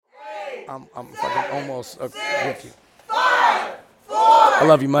I'm fucking almost with you. I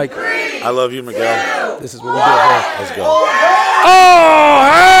love you, Mike. I love you, Miguel. This is what we do here. Let's go.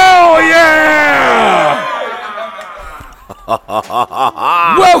 Oh, hell yeah!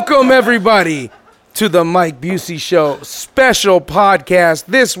 Welcome, everybody, to the Mike Busey Show special podcast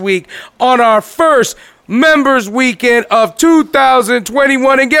this week on our first Members Weekend of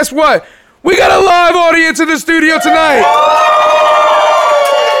 2021. And guess what? We got a live audience in the studio tonight.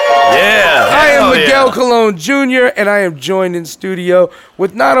 Yeah. I am Miguel Colon Jr., and I am joined in studio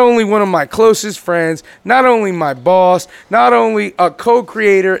with not only one of my closest friends, not only my boss, not only a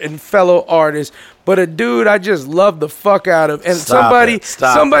co-creator and fellow artist, but a dude I just love the fuck out of. And somebody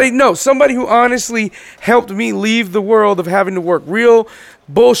who honestly helped me leave the world of having to work real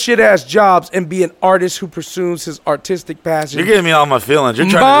bullshit-ass jobs and be an artist who pursues his artistic passion. You're giving me all my feelings. You're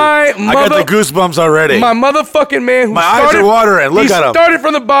trying to. I got the goosebumps already. My motherfucking man who my eyes are watering. Look at him. He started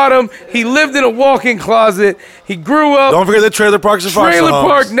from the bottom. He lived in a walk-in closet. He grew up. Don't forget the trailer parks and Trailer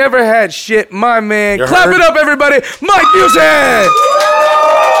Park never had shit. My man. Clap it up, everybody. Mike Busey.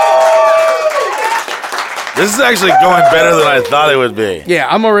 This is actually going better than I thought it would be. Yeah,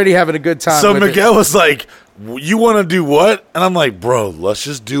 I'm already having a good time. So Miguel was like, "You want to do what?" And I'm like, "Bro, let's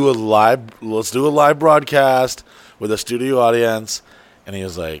just do a live broadcast with a studio audience." And he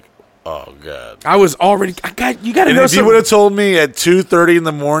was like, "Oh god." I was already. You got to know something. If you would have told me at 2:30 in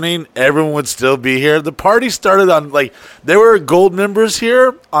the morning, everyone would still be here. The party started on there were gold members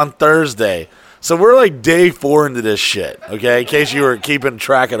here on Thursday, so we're like day 4 into this shit. Okay, in case you were keeping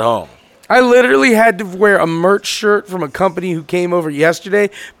track at home. I literally had to wear a merch shirt from a company who came over yesterday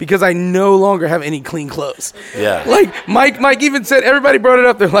because I no longer have any clean clothes. Yeah. Like Mike even said, everybody brought it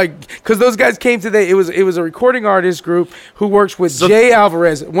up. They're like, because those guys came today. It was a recording artist group who works with Jay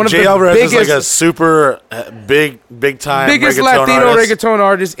Alvarez, one of the biggest, is like a super big time biggest reggaeton Latino artist. reggaeton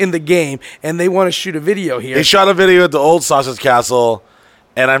artist in the game, and they want to shoot a video here. He shot a video at the old Sausage Castle.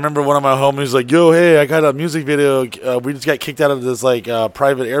 And I remember one of my homies was like, "Yo, hey, I got a music video. We just got kicked out of this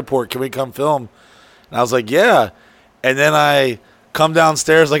private airport. Can we come film?" And I was like, "Yeah." And then I come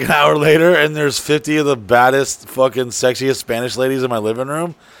downstairs like an hour later, and there's 50 of the baddest, fucking sexiest Spanish ladies in my living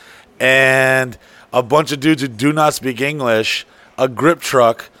room, and a bunch of dudes who do not speak English, a grip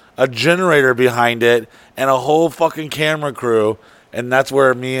truck, a generator behind it, and a whole fucking camera crew. And that's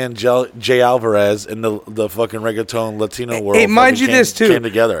where me and Jay Alvarez in the fucking reggaeton Latino world came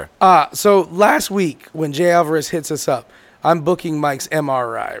together. So last week when Jay Alvarez hits us up, I'm booking Mike's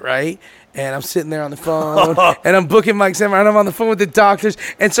MRI, right? And I'm sitting there on the phone, and I'm booking Mike's MRI, and I'm on the phone with the doctors.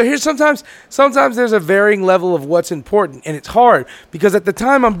 And so here's sometimes there's a varying level of what's important, and it's hard because at the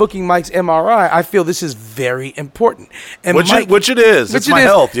time I'm booking Mike's MRI, I feel this is very important. And which it is. It's my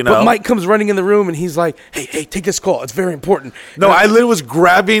health, you know. But Mike comes running in the room, and he's like, "Hey, take this call. It's very important." No, I literally was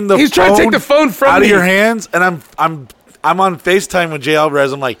grabbing the phone. He's trying to take the phone from out me. of your hands, and I'm on FaceTime with Jay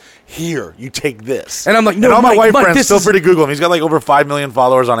Alvarez. I'm like, "Here, you take this." And I'm like, "No, and all Mike, my white Mike, friends feel free to Google him. He's got like over 5 million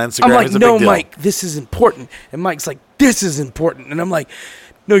followers on Instagram. I'm like, He's a "No, big deal. Mike, this is important." And Mike's like, "This is important." And I'm like,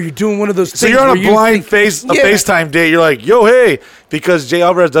 "No, you're doing one of those things." So you're on a blind FaceTime date. You're like, "Yo, hey," because Jay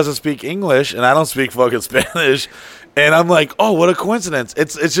Alvarez doesn't speak English and I don't speak fucking Spanish. And I'm like, "Oh, what a coincidence.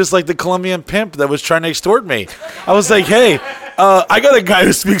 It's just like the Colombian pimp that was trying to extort me." I was like, "Hey, I got a guy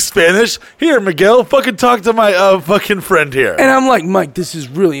who speaks Spanish. Here, Miguel, fucking talk to my fucking friend here." And I'm like, "Mike, this is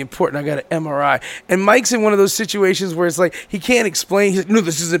really important. I got an MRI." And Mike's in one of those situations where it's like, he can't explain. He's like, "No,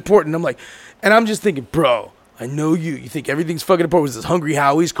 this is important." I'm like, and I'm just thinking, bro, I know you. You think everything's fucking important. Was this Hungry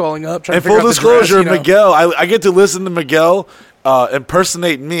Howie's calling up? Trying and to figure full out disclosure, the dress, Miguel, I get to listen to Miguel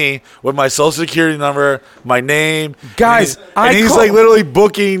impersonate me with my social security number, my name. Guys, he's like literally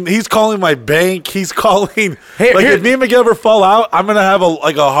booking. He's calling my bank. He's calling. If me and Miguel ever fall out, I'm going to have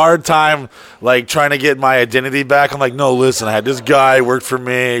a hard time like trying to get my identity back. I'm like, "No, listen, I had this guy worked for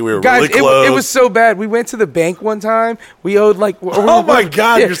me. We were really close." It was so bad. We went to the bank one time. We owed oh my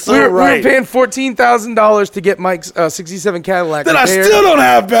God, you're so right. We were paying $14,000 to get Mike's 67 Cadillac that repaired. I still don't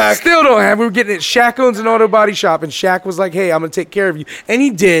have back. Still don't have. We were getting it. Shaq owns an auto body shop, and Shaq was like, "Hey, I'm going to take care of you." And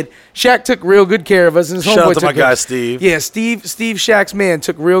he did. Shaq took real good care of us. And his Shout homeboy out to my guy, Steve. Yeah, Steve, Shaq's man,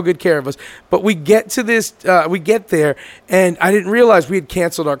 took real good care of us. But we get to this, we get there, and I didn't realize we had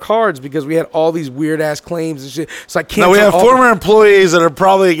canceled our cards because we had all these weird-ass claims and shit. So I canceled. Now, we have former employees that have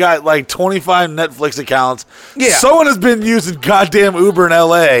probably got like 25 Netflix accounts. Yeah. Someone has been using goddamn Uber in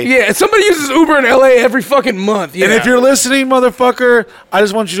L.A. Yeah, somebody uses Uber in L.A. every fucking month. Yeah. And if you're listening, motherfucker, I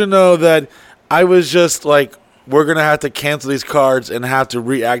just want you to know that I was just like, we're going to have to cancel these cards and have to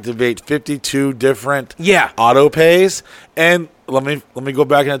reactivate 52 different auto pays. And let me go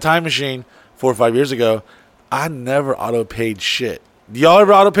back in a time machine 4 or 5 years ago. I never auto paid shit Do y'all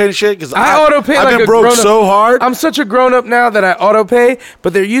ever auto pay shit? Because I auto pay. I've like been a broke grown-up. so hard. I'm such a grown up now that I auto pay.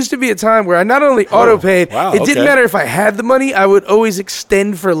 But there used to be a time where I not only auto paid, wow, it didn't okay. matter if I had the money. I would always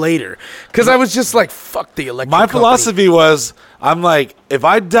extend for later because I was just like, fuck the electric. My company. philosophy was, I'm like, if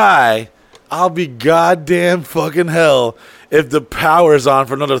I die, I'll be goddamn fucking hell if the power's on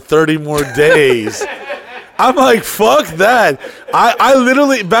for another 30 more days. I'm like, fuck that. I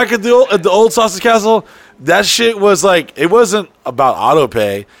literally, back at the old Sausage Castle, that shit was like, it wasn't about auto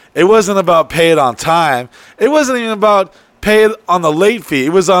pay. It wasn't about pay it on time. It wasn't even about pay it on the late fee. It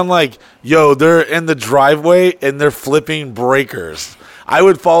was on like, yo, they're in the driveway and they're flipping breakers. I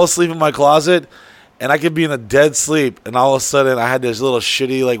would fall asleep in my closet and I could be in a dead sleep, and all of a sudden I had this little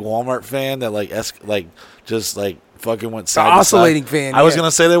shitty like Walmart fan that just fucking went side to oscillating side. fan, I was yeah.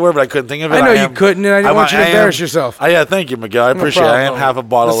 gonna say that word, but I couldn't think of it. I know you couldn't, and I didn't want you to embarrass yourself. Yeah, thank you, Miguel. I appreciate it. I am half a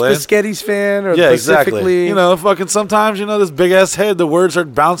bottle the in. Spaghetti's fan, or Yeah, specifically. exactly. Fucking sometimes, this big ass head, the words are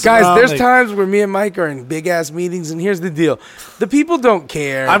bouncing Guys, around. there's times where me and Mike are in big ass meetings, and here's the deal: the people don't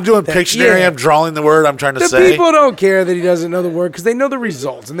care. I'm doing that- Pictionary. yeah. I'm drawing the word I'm trying to The say. people don't care that he doesn't know the word because they know the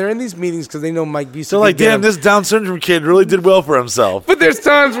results, and they're in these meetings because they know Mike Busey. They're like, damn, this Down syndrome kid really did well for himself. But there's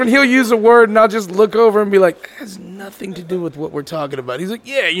times when he'll use a word, and I'll just look over and be like, "It has nothing to do with what we're talking about." He's like,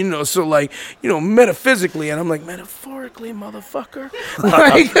 "Yeah, so like, metaphysically," and I'm like, "Metaphorically, motherfucker."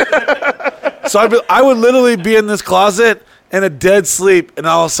 Like, So I would literally be in this closet in a dead sleep, and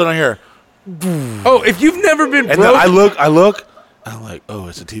all of a sudden I hear, oh, if you've never been and broke, then I look, I'm like, oh,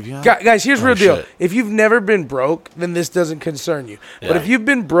 is the TV on? Guys, here's the real deal. Shit. If you've never been broke, then this doesn't concern you. But Yeah. if you've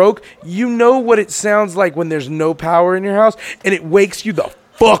been broke, you know what it sounds like when there's no power in your house, and it wakes you the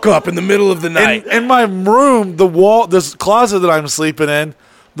fuck up in the middle of the night. In my room, the wall, this closet that I'm sleeping in,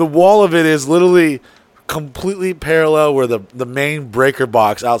 the wall of it is literally completely parallel where the main breaker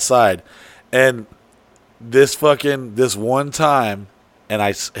box outside. And this one time, and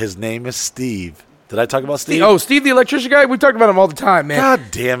his name is Steve. Did I talk about Steve? Oh, Steve the electrician guy? We talk about him all the time, man. God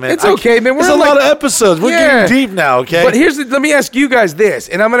damn it. It's okay, man. There's We're a like- lot of episodes. We're Yeah. getting deep now, okay? But let me ask you guys this,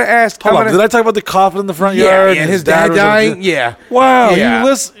 and I'm going to ask. Hold on. Did I talk about the coffin in the front yard? and his dad was a- dying? Yeah. Wow. Yeah. You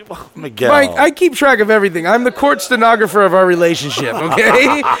listen. Oh, Miguel. Mike, I keep track of everything. I'm the court stenographer of our relationship,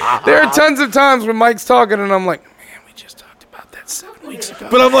 okay? There are tons of times when Mike's talking, and I'm like, man, we just talked about that 7 weeks ago.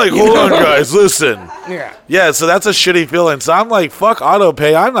 But I'm like, hold on, guys, listen. Yeah. Yeah, so that's a shitty feeling. So I'm like, fuck auto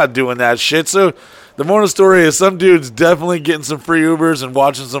pay. I'm not doing that shit. So the moral of the story is some dude's definitely getting some free Ubers and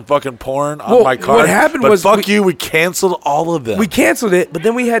watching some fucking porn on Well, my card. what happened but was fuck you, we canceled all of them. We canceled it, but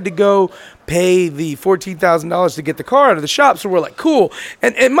then we had to go pay the $14,000 to get the car out of the shop. So we're like, cool.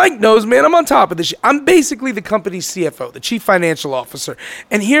 And Mike knows, man, I'm on top of this shit. I'm basically the company's CFO, the chief financial officer.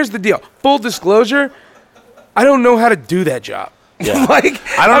 And here's the deal. Full disclosure, I don't know how to do that job. Yeah. Like,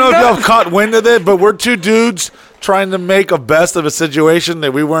 I don't know I'm if not- y'all caught wind of it, but we're two dudes trying to make a best of a situation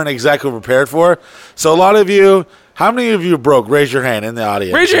that we weren't exactly prepared for. So a lot of you, how many of you broke? Raise your hand in the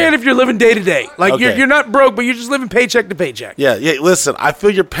audience. Raise your hand if you're living day to day. Like, Okay. you're not broke, but you're just living paycheck to paycheck. Yeah, listen, I feel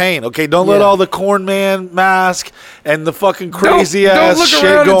your pain, okay? Don't let Yeah. all the corn man mask and the fucking crazy don't ass look shit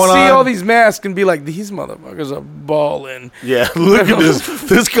around going and see on. all these masks and be like, these motherfuckers are balling. Yeah, look at this.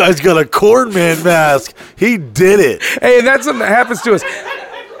 This guy's got a corn man mask. He did it. Hey, and that's something that happens to us.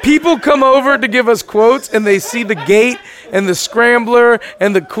 People come over to give us quotes, and they see the gate and the scrambler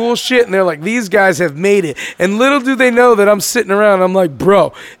and the cool shit, and they're like, these guys have made it. And little do they know that I'm sitting around, I'm like,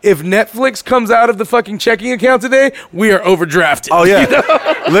 bro, if Netflix comes out of the fucking checking account today, we are overdrafted. Oh yeah. You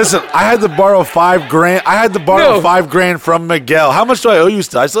know? Listen, I had to borrow $5,000. I had to borrow No. $5,000 from Miguel. How much do I owe you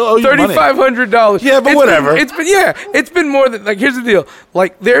still? I still owe you money. $3,500. Yeah, but whatever. It's been more than, like, here's the deal.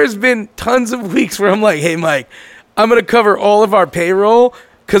 Like, there's been tons of weeks where I'm like, hey, Mike, I'm going to cover all of our payroll,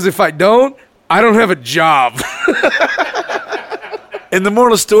 because if I don't have a job. And the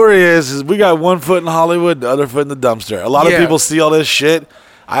moral of the story is we got one foot in Hollywood, the other foot in the dumpster. A lot of Yeah. people see all this shit.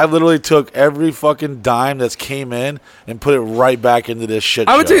 I literally took every fucking dime that's came in and put it right back into this shit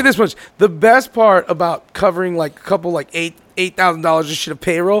I would show. tell you this much: the best part about covering like a couple like $8,000 of shit of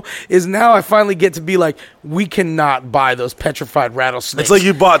payroll is now I finally get to be like, we cannot buy those petrified rattlesnakes. It's like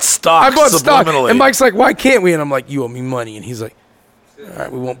you bought stock I bought stock, subliminally. and Mike's like, why can't we? And I'm like, you owe me money, and he's like, all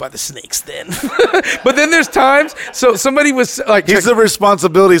right, we won't buy the snakes then. But then there's times, so somebody was like, He's the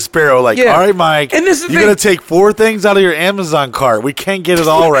responsibility sparrow. Like, Yeah. all right, Mike, And this is the you're going to thing. take 4 things out of your Amazon cart. We can't get it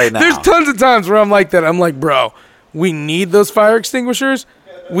all right now. There's tons of times where I'm like that. I'm like, bro, we need those fire extinguishers.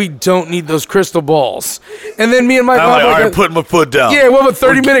 We don't need those crystal balls. And then me and Mike, I'm like, have all like right, putting my foot down. yeah, we'll have a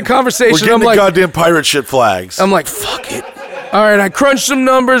 30-minute We're conversation. getting I'm the like, goddamn pirate shit flags. I'm like, fuck it. All right, I crunched some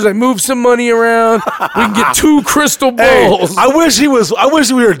numbers. I moved some money around. We can get 2 crystal Hey, balls. I wish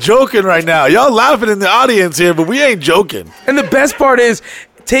we were joking right now. Y'all laughing in the audience here, but we ain't joking. And the best part is,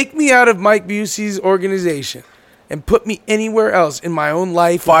 take me out of Mike Busey's organization and put me anywhere else in my own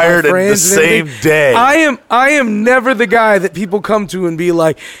life. Fired in the same day. I am never the guy that people come to and be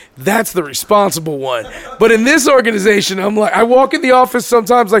like, that's the responsible one. But in this organization, I'm like, I walk in the office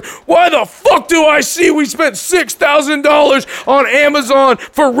sometimes like, why the fuck do I see we spent $6,000 on Amazon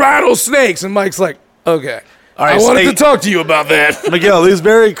for rattlesnakes? And Mike's like, okay. All right, I wanted to talk to you about that. Miguel, these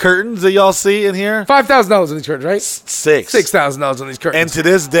very curtains that y'all see in here, $5,000 on these curtains, right? $6,000 on these curtains. And to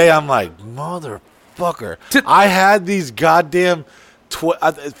this day, I'm like, motherfucker. I had these goddamn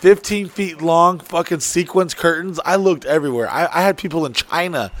 15 feet long fucking sequence curtains. I looked everywhere. I had people in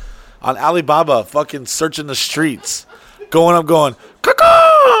China on Alibaba fucking searching the streets, going up, going,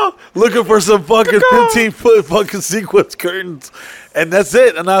 caw, looking for some fucking 15-foot fucking sequence curtains. And that's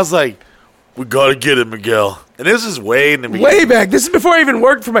it. And I was like, we gotta get it, Miguel. And this is way in the beginning. Way back. This is before I even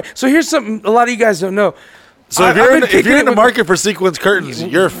worked for Mike. So here's something a lot of you guys don't know. So if you're in the market for sequence curtains,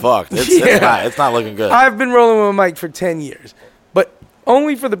 you're fucked. It's not looking good. I've been rolling with Mike for 10 years. But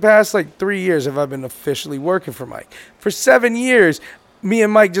only for the past 3 years have I been officially working for Mike. For 7 years, me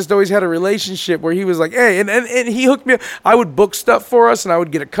and Mike just always had a relationship where he was like, hey, and he hooked me up. I would book stuff for us and I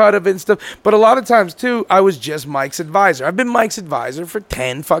would get a cut of it and stuff. But a lot of times, too, I was just Mike's advisor. I've been Mike's advisor for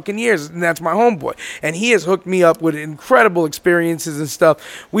 10 fucking years, and that's my homeboy. And he has hooked me up with incredible experiences and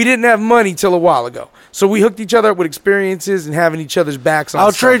stuff. We didn't have money till a while ago. So we hooked each other up with experiences and having each other's backs on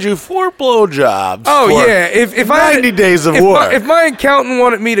I'll stuff. trade you 4 blowjobs. Oh, yeah. If 90 days of work. If my accountant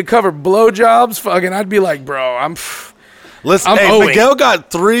wanted me to cover blowjobs, fucking, I'd be like, bro, Listen, owing. Miguel got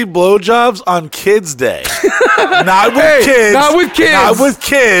 3 blowjobs on Kids Day. Not with kids. Not with kids. Not with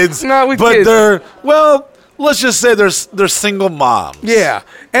kids. Not with but kids. they're, let's just say they're single moms. Yeah.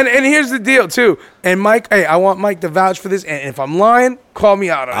 And here's the deal, too. And Mike, hey, I want Mike to vouch for this. And if I'm lying, call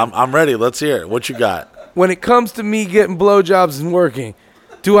me out on it. I'm ready. Let's hear it. What you got? When it comes to me getting blowjobs and working,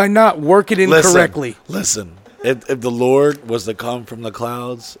 do I not work it in correctly? Listen, if the Lord was to come from the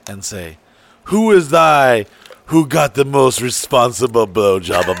clouds and say, who is thy who got the most responsible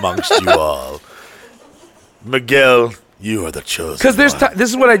blowjob amongst you all? Miguel, you are the chosen. Because this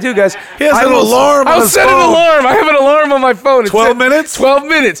is what I do, guys. He has an alarm on I'll his set phone. an alarm. I have an alarm on my phone. 12 minutes? 12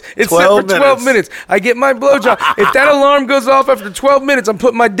 minutes. It's set for 12 minutes. I get my blowjob. If that alarm goes off after 12 minutes, I'm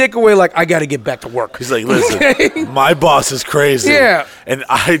putting my dick away like, I got to get back to work. He's like, listen, my boss is crazy. Yeah. And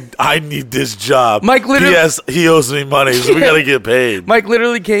I need this job. Mike literally- he owes me money, so we got to get paid. Mike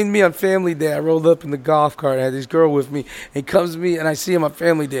literally came to me on Family Day. I rolled up in the golf cart. I had this girl with me. And he comes to me, and I see him on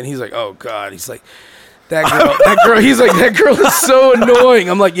Family Day, and he's like, oh, God. He's like, that girl, he's like, that girl is so annoying.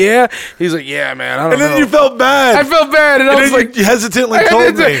 I'm like, yeah? He's like, yeah, man, I don't know. And then you felt bad. I felt bad, and I was like, you hesitantly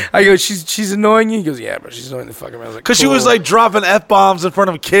told me. I go, she's annoying you? He goes, yeah, bro, she's annoying the fucking man. I was like, Because she was like dropping F-bombs in front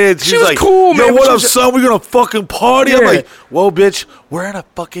of kids. She was like, cool, man, Yo, but what she up, was- son? We're going to fucking party. I'm Yeah. like, whoa, bitch, we're at a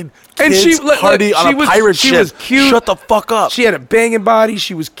fucking And kids party on a pirate she ship. was cute. Shut the fuck up. She had a banging body.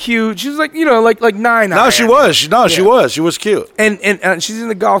 She was cute. She was like, like 9. No, she was. She was. She was cute. And she's in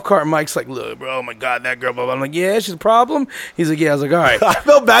the golf cart, and Mike's like, look, bro, oh my God, that girl, blah, blah. I'm like, yeah, she's a problem? He's like, yeah. I was like, all right. I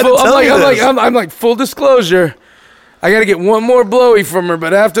felt bad to I'm tell like, you this. I'm like, full disclosure, I got to get one more blowy from her,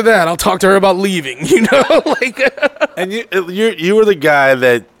 but after that, I'll talk to her about leaving, like. And you were the guy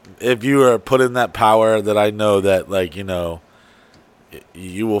that if you were put in that power that I know that, like,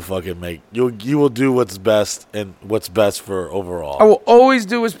 you will fucking you will do what's best and what's best for overall. I will always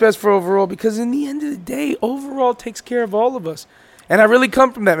do what's best for overall, because in the end of the day, overall takes care of all of us. And I really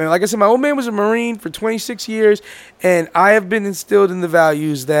come from that, man. Like I said, my old man was a Marine for 26 years, and I have been instilled in the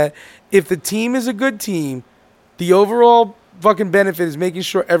values that if the team is a good team, the overall fucking benefit is making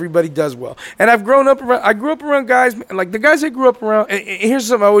sure everybody does well. And I grew up around guys, like the guys I grew up around, and here's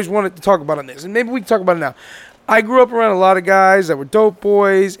something I always wanted to talk about on this, and maybe we can talk about it now. I grew up around a lot of guys that were dope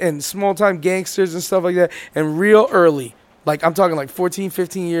boys and small-time gangsters and stuff like that, and real early. Like, I'm talking like 14,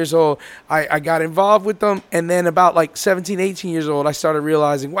 15 years old, I got involved with them, and then about like 17, 18 years old, I started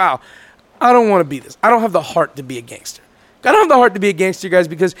realizing, wow, I don't want to be this. I don't have the heart to be a gangster. I don't have the heart to be a gangster, guys,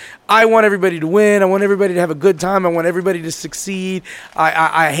 because I want everybody to win. I want everybody to have a good time. I want everybody to succeed.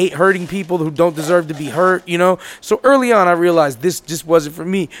 I hate hurting people who don't deserve to be hurt, So early on, I realized this just wasn't for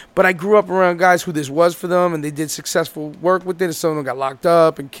me. But I grew up around guys who this was for them, and they did successful work with it, and some of them got locked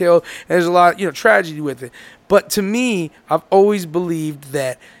up and killed. And there's a lot, tragedy with it. But to me, I've always believed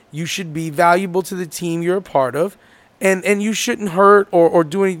that you should be valuable to the team you're a part of, and you shouldn't hurt or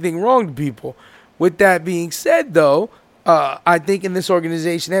do anything wrong to people. With that being said, though, I think in this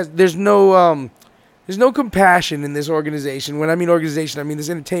organization, there's no There's no compassion in this organization. When I mean organization, I mean this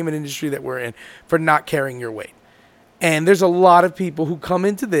entertainment industry that we're in, for not carrying your weight. And there's a lot of people who come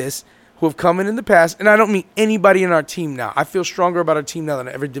into this, who have come in the past, and I don't mean anybody in our team now. I feel stronger about our team now than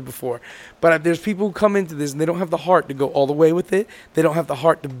I ever did before. But there's people who come into this, and they don't have the heart to go all the way with it. They don't have the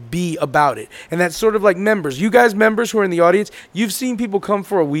heart to be about it. And that's sort of like members. You guys members who are in the audience, you've seen people come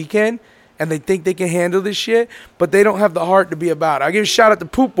for a weekend, and they think they can handle this shit, but they don't have the heart to be about it. I give a shout out to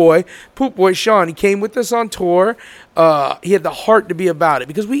Poop Boy Sean. He came with us on tour. He had the heart to be about it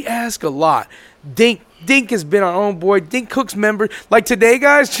because we ask a lot. Dink has been our own boy. Dink cooks members. Like today,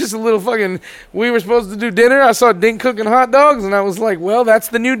 guys, just a little fucking, we were supposed to do dinner. I saw Dink cooking hot dogs, and I was like, well, that's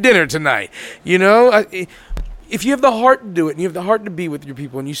the new dinner tonight. You know? If you have the heart to do it, and you have the heart to be with your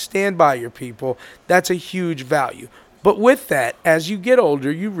people, and you stand by your people, that's a huge value. But with that, as you get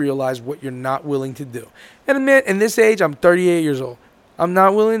older, you realize what you're not willing to do. And admit, in this age, I'm 38 years old. I'm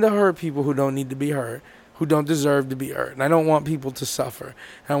not willing to hurt people who don't need to be hurt, who don't deserve to be hurt. And I don't want people to suffer.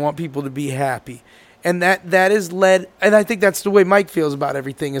 And I want people to be happy. And that is led, and I think that's the way Mike feels about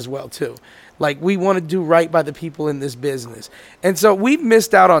everything as well, too. Like, we want to do right by the people in this business. And so we've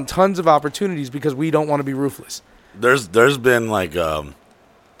missed out on tons of opportunities because we don't want to be ruthless. There's been, like,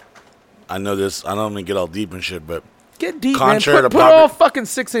 I know this, I don't want to get all deep and shit, but get deep, man. Put all fucking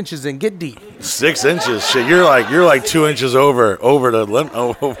 6 inches in. Get deep. 6 inches? Shit, you're like 2 inches over the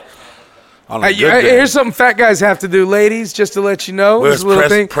limit. Here's something fat guys have to do, ladies, just to let you know. This little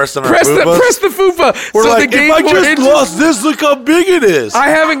thing. Press the fupa. We're so like, if I just lost this, look how big it is. I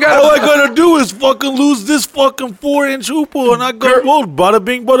haven't got. All I gotta do is fucking lose this fucking 4-inch hoopa, and I go, whoa, bada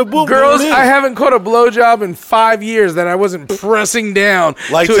bing, bada boom. Girls, I haven't caught a blowjob in 5 years that I wasn't pressing down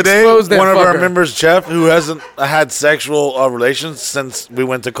like to today, expose that one of fucker. our members, Jeff, who hasn't had sexual relations since we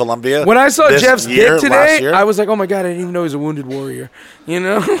went to Colombia. When I saw Jeff's dick today, I was like, oh my God, I didn't even know he was a wounded warrior. You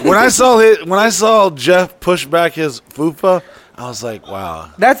know? When I saw Jeff push back his fupa, I was like, wow.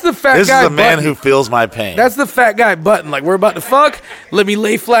 That's the fat guy. This is a man who feels my pain. That's the fat guy button. Like, we're about to fuck. Let me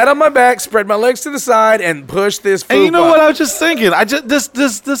lay flat on my back, spread my legs to the side, and push this fupa. And you know what I was just thinking?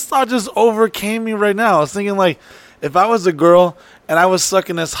 This thought just overcame me right now. I was thinking, like, if I was a girl and I was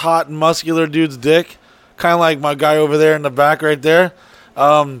sucking this hot, muscular dude's dick, kind of like my guy over there in the back right there,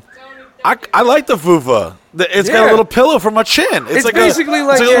 I like the fupa. It's got a little pillow for my chin. It's like basically a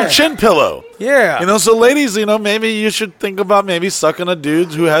little chin pillow. Yeah. You know, so ladies, you know, maybe you should think about maybe sucking a dude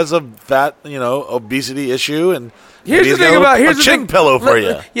who has a fat, you know, obesity issue, and here's the thing about a chin pillow for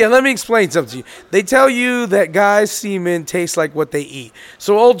you. Yeah, let me explain something to you. They tell you that guys' semen tastes like what they eat.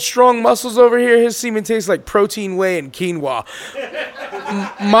 So old strong muscles over here, his semen tastes like protein whey and quinoa.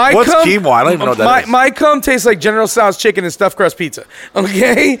 What's quinoa? I don't even know what that is. My cum tastes like General Tso's chicken and stuffed crust pizza.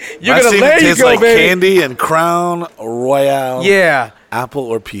 Okay, you're gonna let it go, like baby. Candy and Crown Royale. Yeah. Apple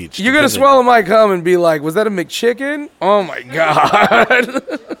or peach. You're going to swallow my cum and be like, was that a McChicken? Oh, my God.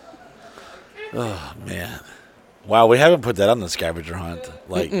 Oh, man. Wow, we haven't put that on the scavenger hunt.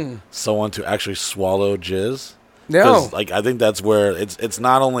 Like, someone to actually swallow jizz. No. Like, I think that's where it's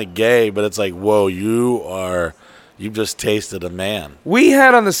not only gay, but it's like, whoa, you've just tasted a man. We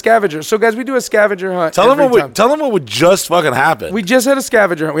had on the scavenger. So, guys, we do a scavenger hunt. Tell them what would just fucking happen. We just had a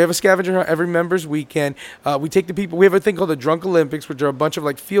scavenger hunt. We have a scavenger hunt every members weekend. We take the people. We have a thing called the Drunk Olympics, which are a bunch of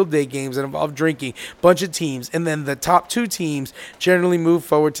like field day games that involve drinking. Bunch of teams, and then the top 2 teams generally move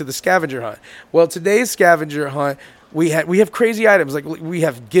forward to the scavenger hunt. Well, today's scavenger hunt, we have crazy items. Like we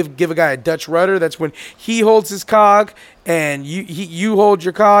have give a guy a Dutch rudder. That's when he holds his cock and you hold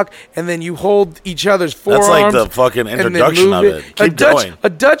your cock, and then you hold each other's forearms. That's like the fucking introduction of it. Keep going. A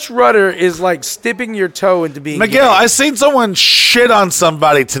Dutch rudder is like dipping your toe into being Miguel, gay. I seen someone shit on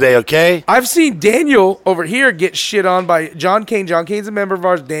somebody today, okay? I've seen Daniel over here get shit on by John Kane. John Kane's a member of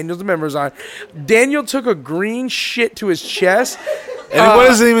ours. Daniel's a member of ours. Daniel took a green shit to his chest. And it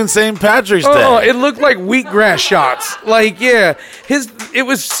wasn't even St. Patrick's Day. Oh, it looked like wheatgrass shots. Like, yeah. It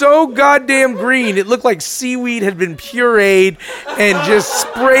was so goddamn green. It looked like seaweed had been pureed and just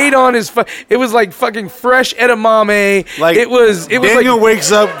sprayed on his... It was like fucking fresh edamame. Like, it was Daniel like,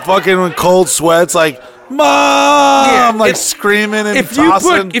 wakes up fucking with cold sweats like... Mom! Yeah, screaming and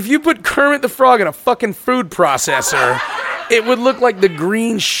tossing. If you put Kermit the Frog in a fucking food processor, it would look like the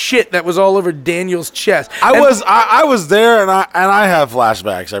green shit that was all over Daniel's chest. I was there, and I have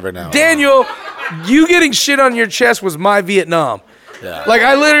flashbacks every now and then. Daniel, you getting shit on your chest was my Vietnam. Yeah. Like,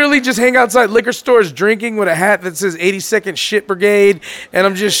 I literally just hang outside liquor stores drinking with a hat that says 82nd Shit Brigade, and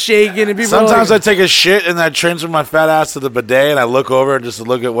I'm just shaking, and people Sometimes are I like, take a shit and I transfer my fat ass to the bidet and I look over and just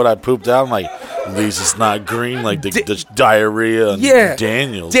look at what I pooped out. I'm like, at least it's not green like the diarrhea and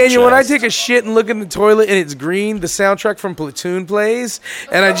Daniel's Daniel, when I chest. take a shit and look in the toilet and it's green, the soundtrack from Platoon plays,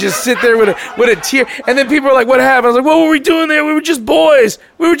 and I just sit there with a tear, and then people are like, what happened? I was like, what were we doing there? We were just boys.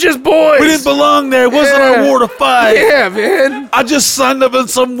 We didn't belong there. It wasn't our war to fight. Yeah, man. I just signed up on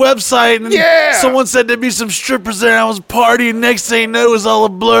some website and someone said there'd be some strippers there and I was partying. Next thing you know, it was all a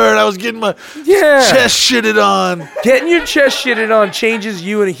blur and I was getting my chest shitted on. Getting your chest shitted on changes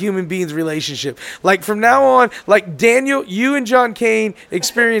you and a human being's relationship. Like, from now on, like, Daniel, you and John Kane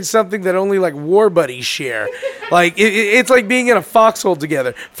experience something that only, like, war buddies share. Like, it's like being in a foxhole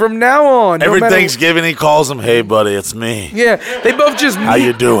together. From now on, Every Thanksgiving he calls him, hey, buddy, it's me. Yeah, they both just meet. How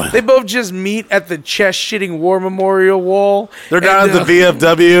you doing? They both just meet at the chest-shitting war memorial wall. They're down at the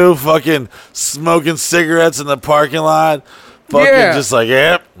VFW, fucking smoking cigarettes in the parking lot. Fucking just like,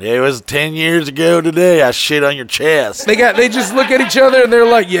 yep, it was 10 years ago today. I shit on your chest. They just look at each other and they're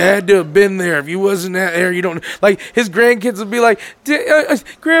like, you had to have been there. If you wasn't there, you don't. Like, his grandkids will be like,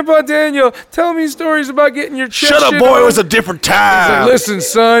 Grandpa Daniel, tell me stories about getting your chest Shut up, shit boy. on. It was a different He's time. like, listen,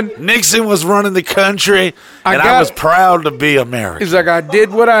 son. Nixon was running the country, and I was proud to be American. He's like, I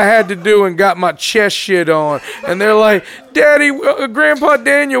did what I had to do and got my chest shit on. And they're like, Daddy, Grandpa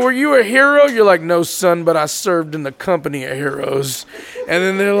Daniel, were you a hero? You're like, no, son, but I served in the company of heroes. And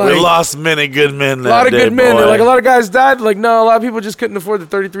then they're like, we lost many good men that a lot of day, good men. boy. They're like, a lot of guys died. Like, no, a lot of people just couldn't afford the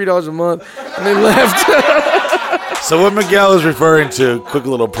 $33 a month. And they left. So what Miguel is referring to, quick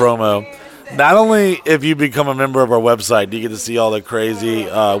little promo, not only if you become a member of our website, do you get to see all the crazy,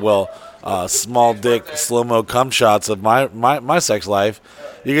 small dick, slow-mo cum shots of my sex life,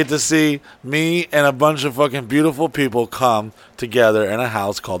 you get to see me and a bunch of fucking beautiful people come together in a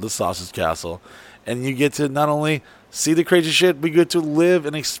house called the Sausage Castle. And you get to not only see the crazy shit, but you get to live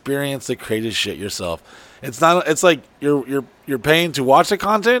and experience the crazy shit yourself. It's like you're paying to watch the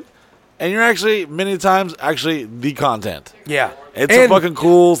content, and you're actually many times actually the content. Yeah. It's a fucking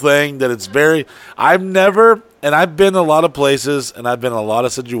cool thing that it's very. I've been a lot of places and I've been in a lot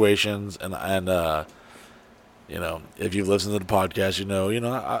of situations and you know, if you've listened to the podcast, you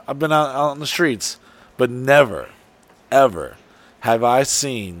know, I've been out on the streets, but never, ever have I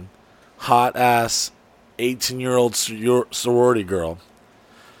seen hot ass 18-year-old sorority girl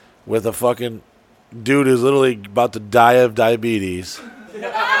with a fucking dude who's literally about to die of diabetes.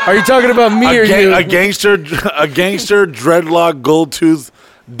 Are you talking about me or you? A gangster dreadlock gold tooth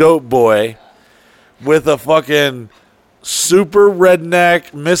dope boy with a fucking super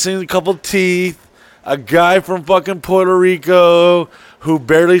redneck, missing a couple teeth, a guy from fucking Puerto Rico who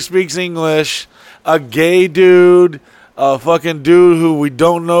barely speaks English, a gay dude, a fucking dude who we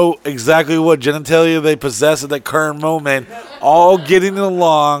don't know exactly what genitalia they possess at that current moment, all getting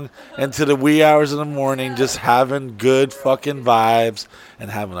along into the wee hours of the morning, just having good fucking vibes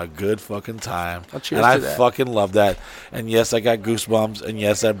and having a good fucking time. Cheers and I to that. fucking love that. And yes, I got goosebumps. And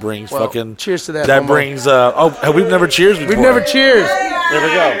yes, that brings fucking. Cheers to that. That Homo. brings. We've never cheers before. We've never cheers. There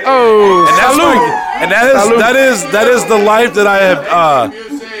we go. Oh, And that's salute. and that is the life that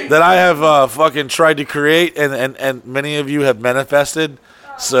I have fucking tried to create, and many of you have manifested.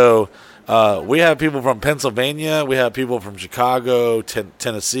 So we have people from Pennsylvania, we have people from Chicago,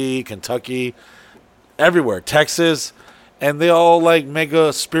 Tennessee, Kentucky, everywhere, Texas, and they all like make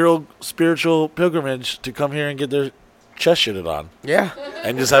a spiritual pilgrimage to come here and get their chest shitted on. Yeah.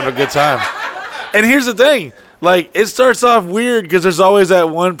 And just have a good time. And here's the thing. Like, it starts off weird because there's always that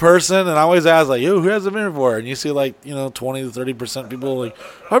one person, and I always ask, like, yo, who hasn't been before? And you see, like, 20 to 30% people like,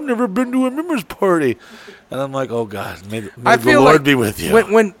 I've never been to a members party. And I'm like, oh, God, may the Lord like be with you.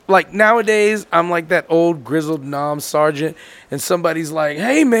 When like, nowadays, I'm like that old grizzled nom sergeant, and somebody's like,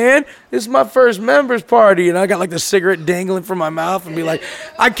 hey, man, this is my first members party. And I got, like, the cigarette dangling from my mouth and be like,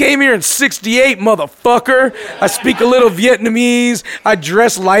 I came here in 68, motherfucker. I speak a little Vietnamese. I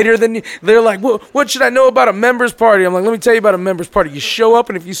dress lighter than you. They're like, well, what should I know about a members party? I'm like, let me tell you about a members party. You show up,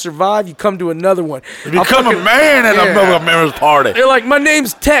 and if you survive, you come to another one. You become a man at a members party. They're like, my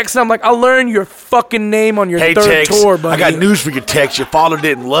name's Tex. And I'm like, I'll learn your fucking name on your Hey, third Tex, tour, buddy. I got news for you, Tex. Your father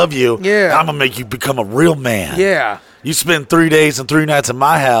didn't love you. Yeah. I'm going to make you become a real man. Yeah. You spend 3 days and 3 nights in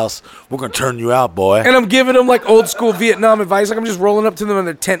my house, we're going to turn you out, boy. And I'm giving them like old school Vietnam advice. Like I'm just rolling up to them in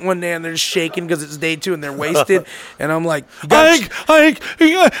their tent one day and they're just shaking because it's day 2 and they're wasted. And I'm like, I ain't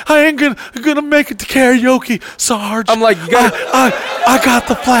gonna make it to karaoke, Sarge. I'm like, I got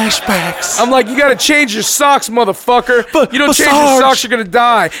the flashbacks. I'm like, you gotta change your socks, motherfucker. But you don't change Sarge, your socks, you're gonna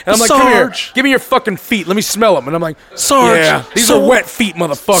die. And I'm like, come here, Sarge. give me your fucking feet. Let me smell them. And I'm like, Sarge, yeah, these are wet feet,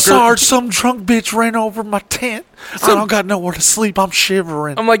 motherfucker. Sarge, some drunk bitch ran over my tent. I don't got nowhere to sleep. I'm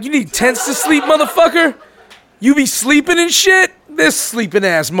shivering. I'm like, you need tents to sleep, motherfucker? You be sleeping and shit? This sleeping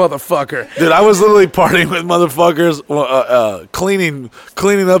ass motherfucker. Dude, I was literally partying with motherfuckers, cleaning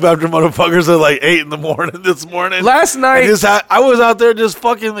up after motherfuckers at like 8 in the morning this morning. Last night, I was out there just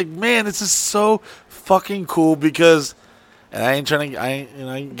fucking like, man, this is so fucking cool because, and I ain't trying to,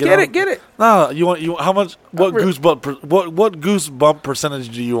 get it. No, you how much? What goosebump percentage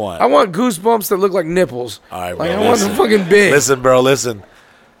do you want? I want goosebumps that look like nipples. All right, like bro, I want them fucking big. Listen, bro, listen.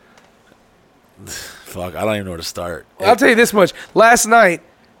 Fuck, I don't even know where to start. I'll tell you this much. Last night,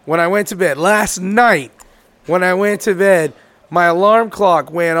 when I went to bed, my alarm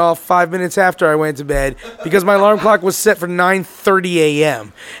clock went off 5 minutes after I went to bed because my alarm clock was set for 9:30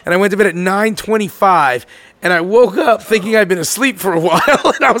 a.m. And I went to bed at 9:25, and I woke up thinking I'd been asleep for a while,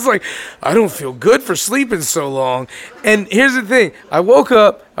 and I was like, I don't feel good for sleeping so long. And here's the thing. I woke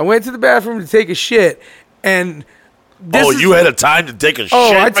up, I went to the bathroom to take a shit, and... you had a time to take a shit,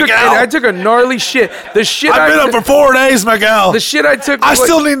 I took a gnarly shit. The shit I've been up for 4 days, Miguel. The shit I took. I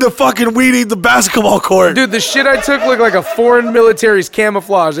still need to fucking weed eat the basketball court. Dude, the shit I took looked like a foreign military's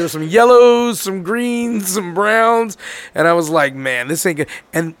camouflage. There was some yellows, some greens, some browns, and I was like, man, this ain't good.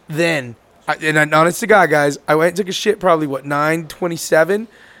 And then, honest to God, guys, I went and took a shit probably, 9:27?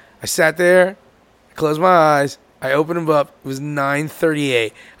 I sat there, I closed my eyes, I opened them up. It was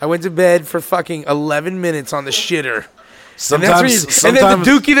 9:38. I went to bed for fucking 11 minutes on the shitter. Sometimes, and then the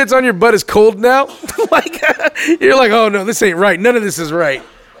dookie that's on your butt is cold now. Like you're like, oh no, this ain't right. None of this is right.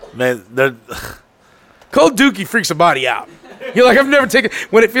 Man, cold dookie freaks a body out. You're like, I've never taken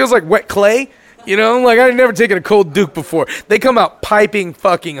when it feels like wet clay. You know, like I've never taken a cold duke before. They come out piping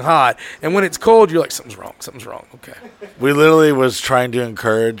fucking hot, and when it's cold, you're like, something's wrong. Okay. We literally was trying to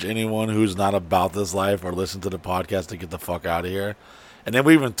encourage anyone who's not about this life or listen to the podcast to get the fuck out of here. And then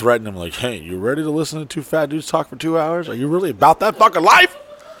we even threatened them like, hey, you ready to listen to two fat dudes talk for 2 hours? Are you really about that fucking life?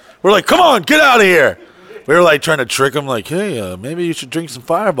 We're like, come on, get out of here. We were like trying to trick them like, hey, maybe you should drink some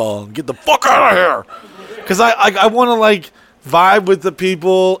Fireball and get the fuck out of here. Because I want to like vibe with the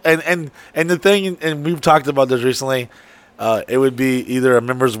people. And the thing, and we've talked about this recently, it would be either a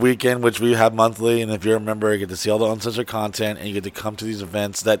members weekend, which we have monthly, and if you're a member, you get to see all the uncensored content, and you get to come to these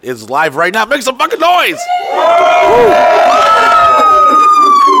events that is live right now. Make some fucking noise!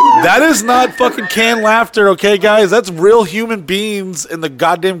 That is not fucking canned laughter, okay, guys? That's real human beings in the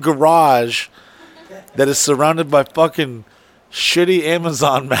goddamn garage that is surrounded by fucking shitty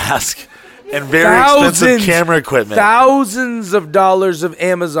Amazon mask and very expensive camera equipment. Thousands of dollars of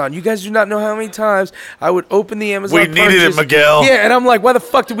Amazon. You guys do not know how many times I would open the Amazon We needed it, Miguel. Yeah, and I'm like, why the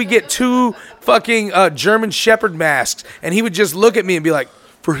fuck did we get 2 fucking German Shepherd masks? And he would just look at me and be like,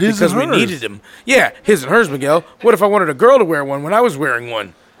 for his and hers. Because we needed him. Yeah, his and hers, Miguel. What if I wanted a girl to wear one when I was wearing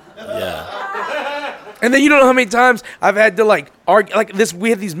one? Yeah. And then you don't know how many times I've had to like argue like this. We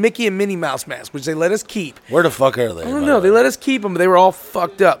had these Mickey and Minnie Mouse masks, which they let us keep. Where the fuck are they? I don't know. They let us keep them, but they were all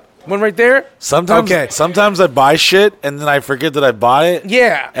fucked up. One right there. Sometimes I buy shit and then I forget that I bought it.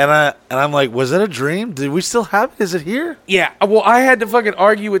 Yeah. And I'm like, was that a dream? Did we still have it? Is it here? Yeah. Well, I had to fucking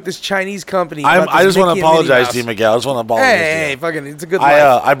argue with this Chinese company. I just want to apologize to you, Miguel. I just want to apologize. Hey, fucking, it's a good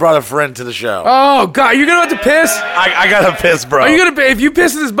life. I brought a friend to the show. Oh God, you're gonna have to piss. I gotta piss, bro. Are you gonna? If you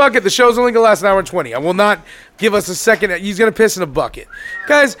piss in this bucket, the show's only gonna last an hour and 20. I will not give us a second. He's gonna piss in a bucket,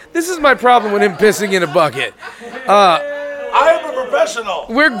 guys. This is my problem with him pissing in a bucket. I am a professional.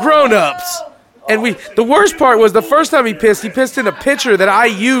 We're grown-ups. And the worst part was the first time he pissed in a pitcher that I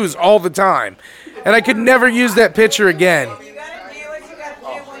use all the time. And I could never use that pitcher again. You gotta do what you gotta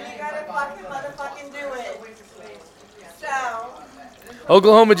do when you gotta fucking motherfucking do it. So.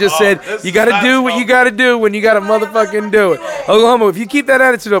 Oklahoma just said, you gotta do what you gotta do when you gotta motherfucking do it. Oklahoma, if you keep that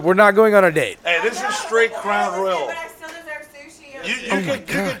attitude up, we're not going on our date. Hey, this is straight Crown Royal. But I still deserve sushi. You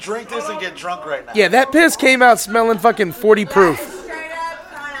can drink this and get drunk right now. Yeah, that piss came out smelling fucking 40 proof.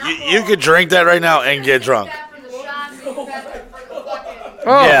 You could drink that right now and get drunk.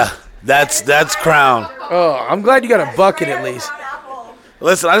 Oh. Yeah, that's Crown. Oh, I'm glad you got a bucket at least.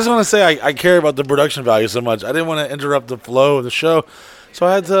 Listen, I just want to say I care about the production value so much. I didn't want to interrupt the flow of the show, so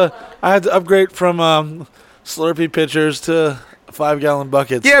I had to upgrade from Slurpee pitchers to 5-gallon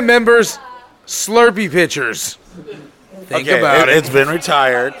buckets. Yeah, members, Slurpee pitchers. Think about it. It's been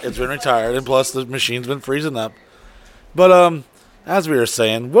retired. It's been retired, and plus the machine's been freezing up. But as we were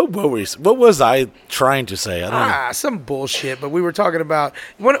saying, what was I trying to say? I don't know. Some bullshit. But we were talking about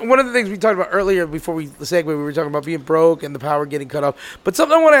one of the things we talked about earlier before we segue. We were talking about being broke and the power getting cut off. But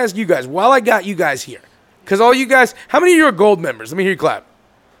something I want to ask you guys while I got you guys here, because all you guys, how many of you are gold members? Let me hear you clap.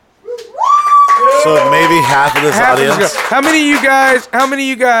 So maybe half of this audience. How many of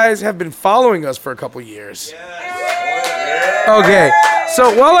you guys have been following us for a couple years? Okay.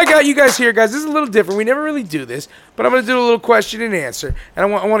 So while I got you guys here, guys, this is a little different. We never really do this, but I'm going to do a little question and answer. And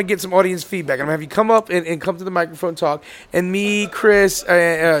I want to get some audience feedback. I'm going to have you come up and come to the microphone and talk. And me, Chris,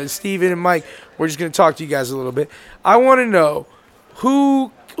 Steven, and Mike, we're just going to talk to you guys a little bit. I want to know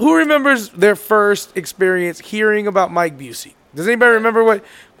who remembers their first experience hearing about Mike Busey? Does anybody remember what?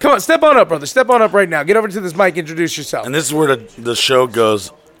 Come on, step on up, brother. Step on up right now. Get over to this mic. Introduce yourself. And this is where the show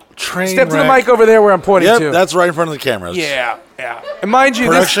goes. Step to the mic over there where I'm pointing to. Yep, that's right in front of the cameras. Yeah. And mind you,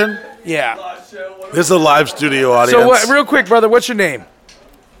 Production? Yeah. This is a live studio audience. So, real quick, brother, what's your name?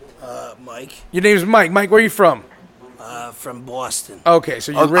 Mike, Your name's Mike. Mike, where are you from? from Boston. Okay,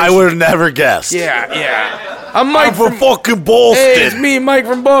 so you're I would have never guessed. Yeah. I'm Mike I'm from from fucking Boston. Hey, it's me, Mike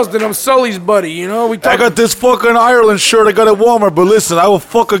from Boston. I'm Sully's buddy, you know? I got this fucking Ireland shirt I got at Walmart, but listen, I will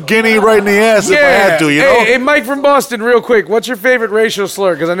fuck a guinea right in the ass if I had to, you know? Hey, Mike from Boston, real quick, what's your favorite racial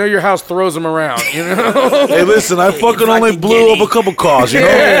slur? Because I know your house throws them around, you know? Hey, listen, I fucking only blew up a couple cars, you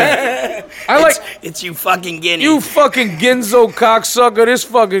know? It's you fucking guinea. You fucking Ginzo cocksucker, this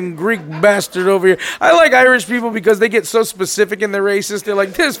fucking Greek bastard over here. I like Irish people because they get so specific and they're racist. They're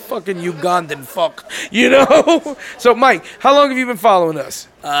like, this fucking Ugandan fuck, you know? So, Mike, how long have you been following us?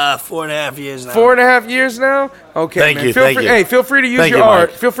 4.5 years now. 4.5 years now? Okay, Thank man. you, Feel thank free, you. Hey, feel free to use Thank your you, R.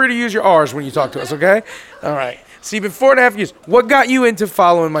 Mike. Feel free to use your R's when you talk to us, okay? All right. So you've been 4.5 years. What got you into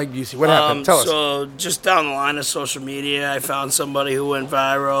following Mike Busey? What happened? Tell us. So just down the line of social media, I found somebody who went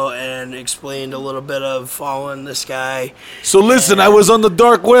viral and explained a little bit of following this guy. So listen, I was on the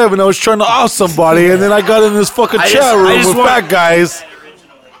dark web and I was trying to off somebody, and then I got in this fucking chat room with fat guys.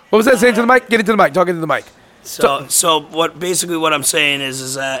 What was that saying to the mic? Get into the mic. Talk into the mic. So what I'm saying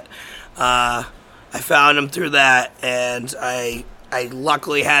is that I found him through that, and I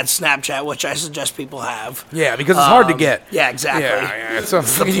luckily had Snapchat, which I suggest people have. Yeah, because it's hard to get. Yeah, exactly. Yeah. So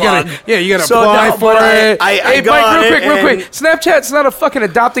The you plug. gotta So, apply no, for but it. I Hey, got Mike, it, real quick. and- Snapchat's not a fucking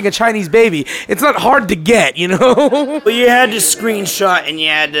adopting a Chinese baby. It's not hard to get, you know? But you had to screenshot and you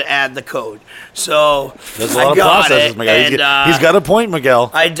had to add the code. So There's a I lot of got processes, it, Miguel. and, He's got a point,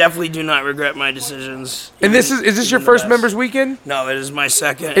 Miguel. I definitely do not regret my decisions. And is this your even the first best. members weekend? No, it is my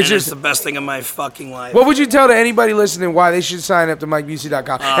second. It's It's just- the best thing of my fucking life. What would you tell to anybody listening why they should sign up to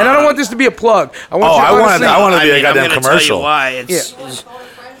MikeBusey.com? And I don't want this to be a plug. I want you honestly, I want to be a I'm goddamn gonna commercial. Tell you why. It's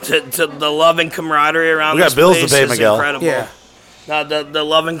to the love and camaraderie around We got this bills to place pay, is Miguel. incredible. Yeah. No, the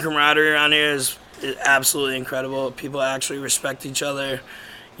love and camaraderie around here is absolutely incredible. People actually respect each other.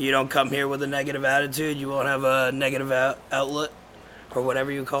 You don't come here with a negative attitude. You won't have a negative outlet or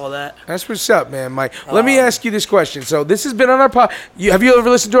whatever you call that. That's what's up, man, Mike. Let me ask you this question. So this has been on our pod. Have you ever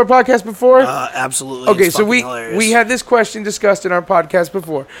listened to our podcast before? Absolutely. Okay, It's so fucking hilarious. we had this question discussed in our podcast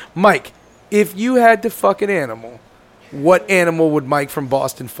before. Mike, if you had to fuck an animal, what animal would Mike from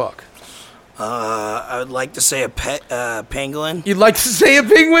Boston fuck? I would like to say a pangolin. You'd like to say a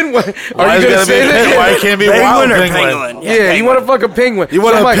penguin? Are Why you is it gonna gotta be say a that? penguin? Why can't it be a wild Penguin or penguin? pangolin? Yeah, you want to fuck a penguin. You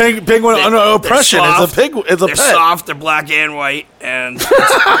want So, a Mike, penguin under oppression? They're It's a penguin. It's a They're pet. soft. They're black and white, and it's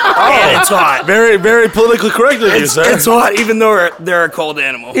hot. Very, very politically correct of you, sir. It's hot, even though they're a cold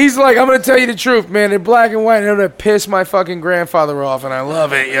animal. He's like, I'm gonna tell you the truth, man. They're black and white, and it'll piss my fucking grandfather off, and I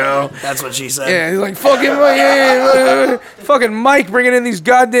love it, you know. That's what she said. Yeah, he's like, fucking Mike bringing in these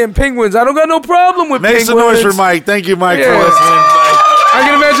goddamn penguins. I don't got no problem with Make penguins. some noise for Mike. Thank you, Mike, Yeah. for listening. I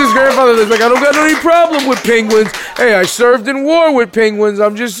can imagine his grandfather was like, I don't got any problem with penguins. Hey, I served in war with penguins.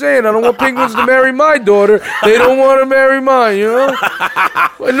 I'm just saying, I don't want penguins to marry my daughter. They don't want to marry mine, you know?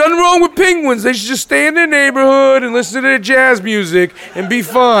 Well, nothing wrong with penguins. They should just stay in their neighborhood and listen to their jazz music and be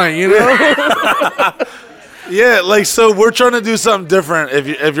fine, you know? Yeah, like, so we're trying to do something different.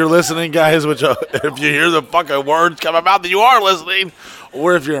 If you're listening, guys, which if you hear the fucking words come out that you are listening,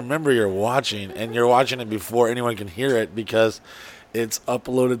 or if you're a member, you're watching, and you're watching it before anyone can hear it because it's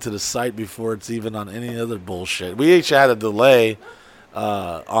uploaded to the site before it's even on any other bullshit. We actually had a delay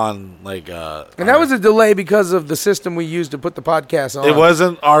on, like... And that was a delay because of the system we used to put the podcast on. It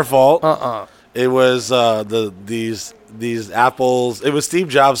wasn't our fault. Uh-uh. It was these apples. It was Steve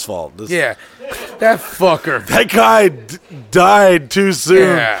Jobs' fault. Yeah. That fucker. That guy died too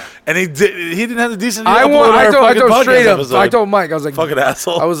soon. Yeah. And he didn't have the decency. I told straight up. Episode. I told Mike, I was like, fucking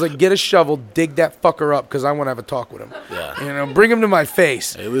asshole. I was like, get a shovel, dig that fucker up, because I want to have a talk with him. Yeah. Bring him to my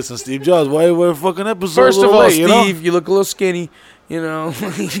face. Hey, listen, Steve Jobs, why you wear a fucking episode? First of all, late, Steve, you look a little skinny. I don't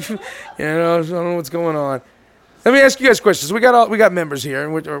know what's going on. Let me ask you guys questions. We got members here,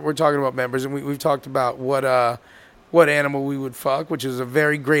 and we're talking about members, and we've talked about what animal we would fuck, which is a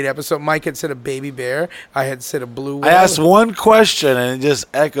very great episode. Mike had said a baby bear. I had said a blue whale. I asked one question, and it just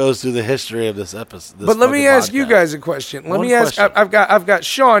echoes through the history of this episode. But let me ask you guys a question. Let me ask. I've got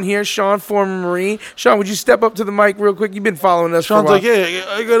Sean here. Sean, former Marine. Sean, would you step up to the mic real quick? You've been following us Sean's for a while. like, hey,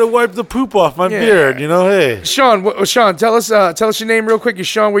 I gotta wipe the poop off my beard. Hey. Sean, tell us your name real quick. You're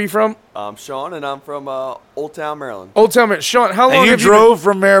Sean. Where you from? I'm Sean, and I'm from Old Town, Maryland. Old Town, Maryland. Sean, how long And you have drove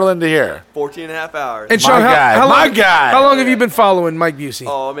from Maryland to here? 14 and a half hours. And Sean, my guy. How long have you been following Mike Busey?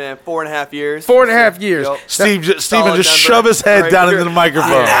 Oh, man, 4.5 years. 4.5 years. Yep. Steven, Solid just number shove his head right down here. into the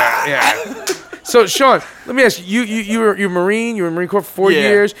microphone. Yeah. So, Sean, let me ask you. You're a Marine. You were in the Marine Corps for 4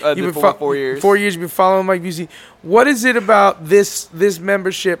 years. I did You've been 4 years. 4 years. You've been following Mike Busey. What is it about this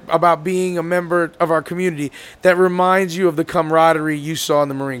membership, about being a member of our community, that reminds you of the camaraderie you saw in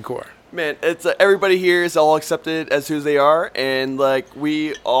the Marine Corps? Man, it's everybody here is all accepted as who they are, and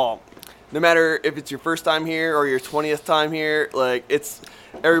we all, no matter if it's your first time here or your 20th time here, it's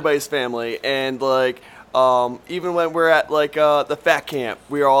everybody's family. And even when we're at the fat camp,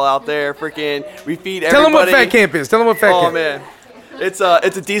 we're all out there freaking. We feed everybody. Tell them what fat camp is. Oh man, it's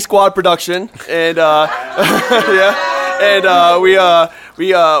a D Squad production, and yeah. And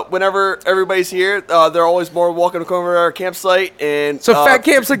we whenever everybody's here, they're always more welcome to come over to our campsite. And so fat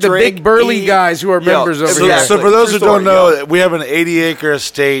camp's like the big burly guys who are members over here. So for those who don't know, we have an 80-acre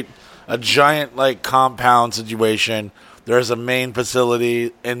estate, a giant compound situation. There's a main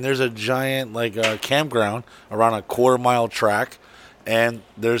facility, and there's a giant campground around a quarter-mile track. And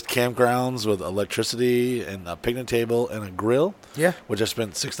there's campgrounds with electricity and a picnic table and a grill. Yeah. Which I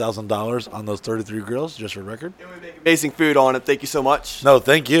spent $6,000 on those 33 grills, just for record. Amazing food on it. Thank you so much. No,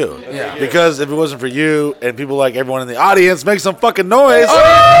 thank you. Yeah. Because if it wasn't for you and people like everyone in the audience, make some fucking noise.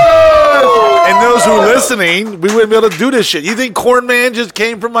 And those who are listening, we wouldn't be able to do this shit. You think Corn Man just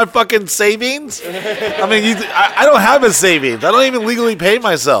came from my fucking savings? I mean, I don't have a savings. I don't even legally pay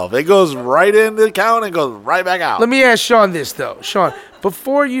myself. It goes right in the account and goes right back out. Let me ask Sean this, though. Sean,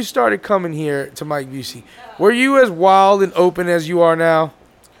 before you started coming here to Mike Busey, were you as wild and open as you are now?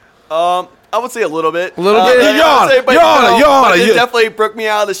 I would say a little bit. A little bit? But it definitely broke me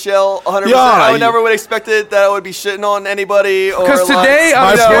out of the shell 100%. I never would have expected that I would be shitting on anybody. Because today,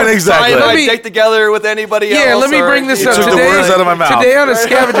 my point exactly. Let me take together with anybody else. Yeah, let me bring this up. Took the words out of my mouth. Today on a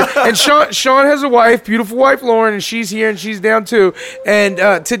scavenger, and Sean has a wife, beautiful wife Lauren, and she's here and she's down too.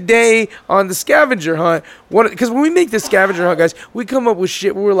 And today on the scavenger hunt, because when we make the scavenger hunt, guys, we come up with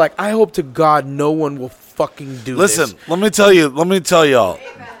shit where we're like, I hope to God no one will fucking do this. Listen, let me tell y'all,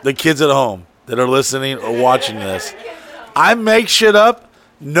 the kids at home that are listening or watching this, I make shit up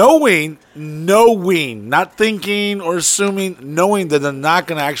knowing, not thinking or assuming, knowing that they're not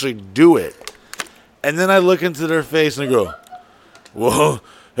going to actually do it. And then I look into their face and I go, well,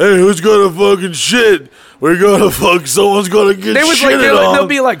 hey, who's gonna fucking shit? We're gonna fuck. Someone's gonna get shitted on. They'll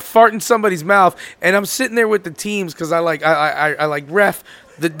be like farting somebody's mouth, and I'm sitting there with the teams because I ref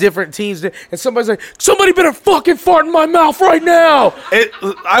the different teams, and somebody's like, somebody better fucking fart in my mouth right now.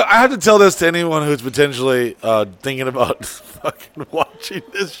 I have to tell this to anyone who's potentially thinking about fucking watching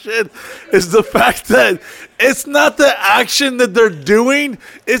this shit, is the fact that it's not the action that they're doing,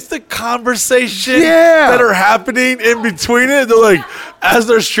 it's the conversation that are happening in between it. They're like, as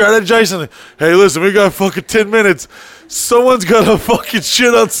they're strategizing, hey, listen, we got fucking 10 minutes. Someone's gonna fucking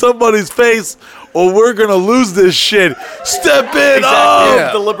shit on somebody's face, or we're gonna lose this shit. Step in.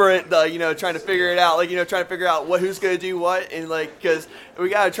 Exactly. Deliberate, trying to figure it out. Trying to figure out who's gonna do what, and because we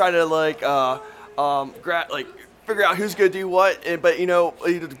gotta try to figure out who's gonna do what. But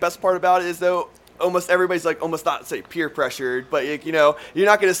the best part about it is though, almost everybody's almost not say peer pressured, but you're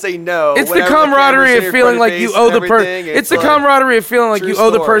not gonna say no. It's the camaraderie of feeling like you owe the person. It's the camaraderie of feeling like you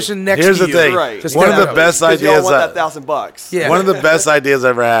owe the person next to you. Here's the thing. Right. One of the best ideas. You want that $1,000. Yeah. One of the best ideas I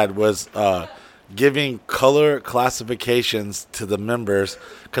ever had was giving color classifications to the members,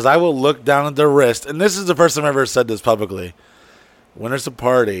 because I will look down at their wrist, and this is the first time I've ever said this publicly. When there's a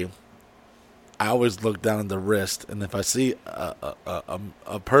party, I always look down at the wrist, and if I see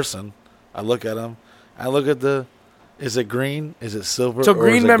a person, I look at them. I look at is it green? Is it silver? So or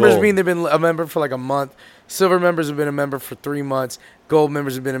green is it members gold? mean they've been a member for like a month. Silver members have been a member for 3 months. Gold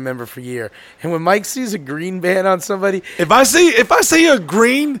members have been a member for a year. And when Mike sees a green band on somebody, if I see a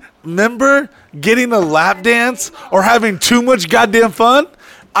green member getting a lap dance or having too much goddamn fun,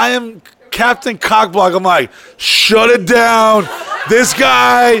 I am Captain Cockblock. I'm like, shut it down. This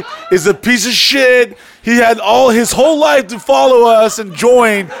guy is a piece of shit. He had his whole life to follow us and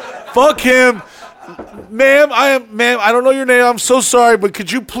join. Fuck him. Ma'am, I don't know your name. I'm so sorry, but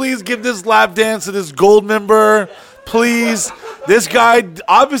could you please give this lap dance to this gold member? Please. This guy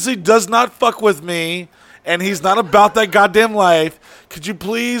obviously does not fuck with me, and he's not about that goddamn life. Could you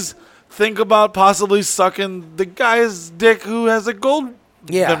please think about possibly sucking the guy's dick who has a gold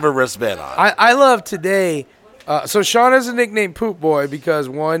member wristband on? I love today. So Sean has a nickname Poop Boy because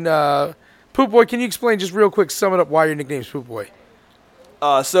Poop Boy, can you explain just real quick, sum it up why your nickname's Poop Boy?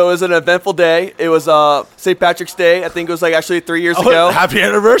 So it was an eventful day. It was St. Patrick's Day. I think it was like actually 3 years ago. Happy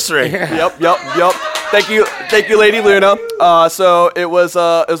anniversary. Yep. Thank you, Lady Luna. So it was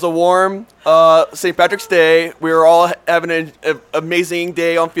a warm St. Patrick's Day. We were all having an amazing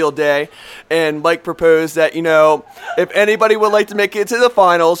day on field day, and Mike proposed that, you know, if anybody would like to make it to the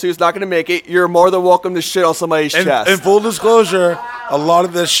finals, who's not going to make it, you're more than welcome to shit on somebody's chest. In full disclosure, a lot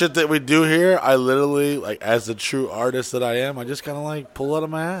of this shit that we do here, I literally, like, as the true artist that I am, I just kind of like pull out of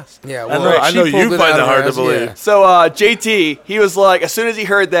my ass. Yeah, I know you find it hard to believe. Yeah. So JT, he was like, as soon as he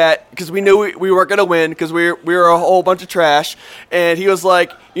heard that, because we knew we weren't going to win, because we were a whole bunch of trash, and he was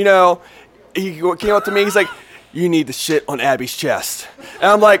like, you know, he came up to me, he's like, you need to shit on Abby's chest. And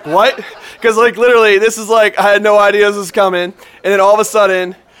I'm like, what? Because, like, literally, this is like, I had no idea this was coming, and then all of a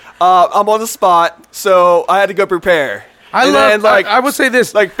sudden, I'm on the spot, so I had to go prepare. I would say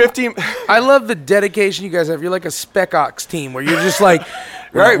this. Like 15. I love the dedication you guys have. You're like a Spec Ops team where you're just like,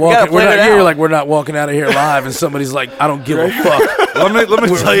 right, you're like, we're not walking out of here live, and somebody's like, I don't give a fuck. Let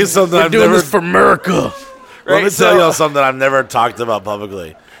me tell you something. We're doing this for America. Let me tell y'all something I've never talked about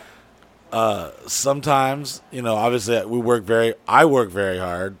publicly. Sometimes, you know, obviously I work very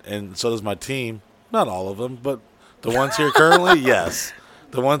hard, and so does my team. Not all of them, but the ones here currently, yes.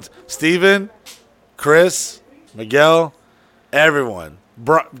 The ones, Steven, Chris, Miguel, everyone.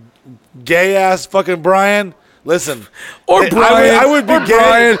 Gay ass fucking Brian. Listen, Or Brian. I would be or gay.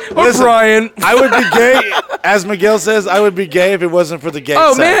 Brian. Or Listen, Brian. I would be gay, as Miguel says. I would be gay if it wasn't for the gay.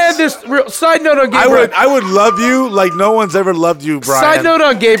 Oh, sex. man, this real side note on Gay Brian. I would love you like no one's ever loved you, Brian. Side note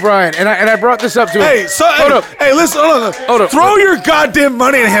on Gay Brian, and I brought this up to him. Hey, listen, hold on. Throw your goddamn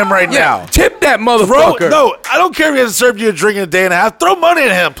money at him right now. Tip that motherfucker. No, I don't care if he hasn't served you a drink in a day and a half. Throw money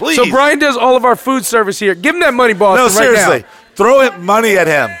at him, please. So Brian does all of our food service here. Give him that money, boss. No, right seriously. now. Throw money at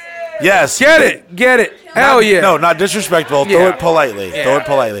him. Yes. Get it. Hell yeah. No, not disrespectful. Yeah. Throw it politely. Yeah. Throw it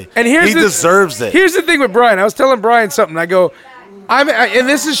politely. And he deserves it. Here's the thing with Brian. I was telling Brian something. I go, and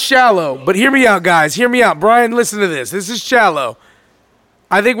this is shallow, but hear me out, guys. Hear me out. Brian, listen to this. This is shallow.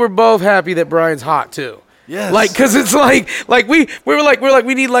 I think we're both happy that Brian's hot too. Yes. Like, cause it's like we were like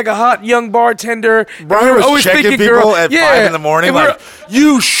we need like a hot young bartender. Brian was checking people at 5 in the morning, like,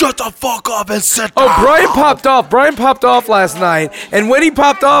 you shut the fuck up and sit down. Oh, Brian popped off last night, and when he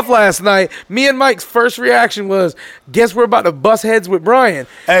popped off last night, me and Mike's first reaction was, guess we're about to bust heads with Brian.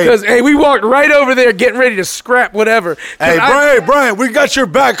 Because we walked right over there getting ready to scrap whatever. Hey, Brian, we got your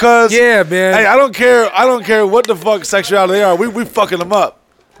back, cuz. Yeah, man. Hey, I don't care what the fuck sexuality they are. We fucking them up.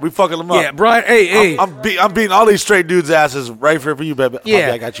 We fucking them up. Yeah, Brian. Hey. I'm beating all these straight dudes' asses right for you, baby. Yeah,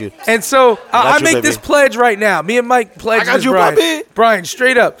 Puppy, I got you. And so I you, make baby. this pledge right now. Me and Mike pledge I got this, you, Brian. puppy. Brian,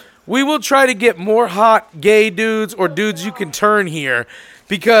 straight up, we will try to get more hot gay dudes or dudes you can turn here,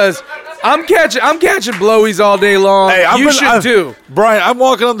 because I'm catching blowies all day long. Hey, you should too. Brian, I'm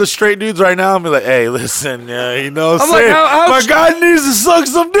walking up the straight dudes right now and be like, hey, listen, you know what I'm like, saying? My how guy needs to suck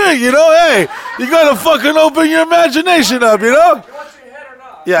some dick, you know? Hey, you gotta fucking open your imagination up, you know?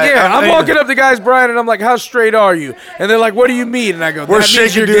 Yeah, I'm walking up to guys, Brian, and I'm like, how straight are you? And they're like, what do you mean? And I go, we're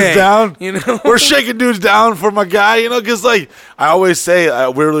shaking dudes gay. down. You know? We're shaking dudes down for my guy, you know? Because, like, I always say,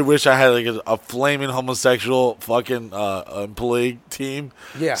 I really wish I had, like, a flaming homosexual fucking employee team.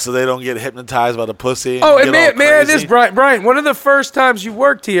 Yeah. So they don't get hypnotized by the pussy. Oh, and man, this Brian, one of the first times you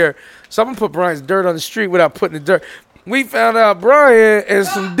worked here, someone put Brian's dirt on the street without putting the dirt. We found out Brian and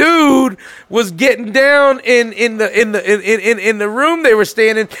some dude was getting down in the room they were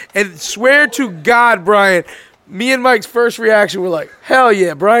staying in, and swear to God, Brian, me and Mike's first reaction were like, hell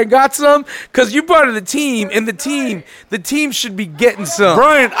yeah, Brian got some, because you part of the team, and the team should be getting some.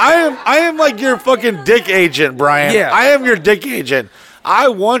 Brian, I am like your fucking dick agent, Brian. Yeah. I am your dick agent. I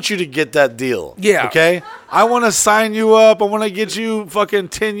want you to get that deal. Yeah. Okay? I want to sign you up. I want to get you fucking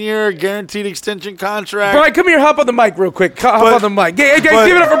 10-year guaranteed extension contract. Brian, come here, hop on the mic real quick. Hop But- on the mic. Give but-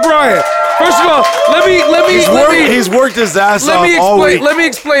 it up for Brian. First of all, He's worked his ass let off me all explain. week. Let me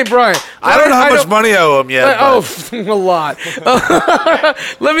explain, Brian. I don't know how much money I owe him yet. A lot.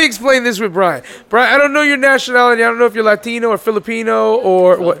 Let me explain this with Brian. Brian, I don't know your nationality. I don't know if you're Latino or Filipino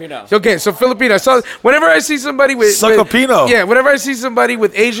or Filipino. what. Okay, so Filipino. So whenever I see somebody with Suckapino. whenever I see somebody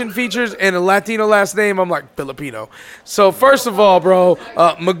with Asian features and a Latino last name, I'm like Filipino. So first of all, bro,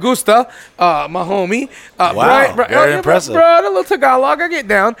 Magusta, my homie. Wow, very impressive. Bro, a little Tagalog, I get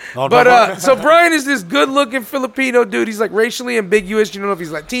down. No, But no. so Brian is this good-looking Filipino dude. He's like racially ambiguous. You don't know if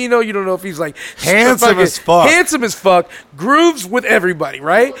he's Latino. You don't know if he's like Handsome as fuck. Handsome as fuck. Grooves with everybody,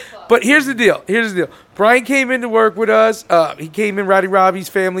 right? But here's the deal. Brian came in to work with us. He came in. Rowdy Robbie's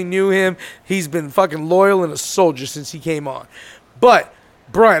family knew him. He's been fucking loyal and a soldier since he came on. But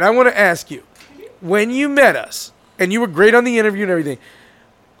Brian, I want to ask you, when you met us, and you were great on the interview and everything,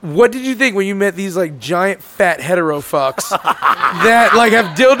 what did you think when you met these like giant fat hetero fucks that like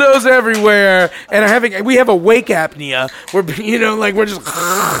have dildos everywhere and we have a wake apnea? We're we're just.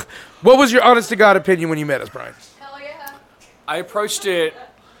 What was your honest to God opinion when you met us, Brian? I approached it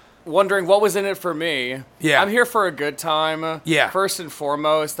wondering what was in it for me. Yeah. I'm here for a good time. Yeah. First and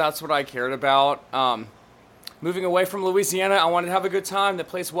foremost, that's what I cared about. Moving away from Louisiana, I wanted to have a good time. The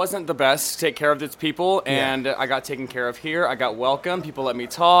place wasn't the best to take care of its people, and I got taken care of here. I got welcomed. People let me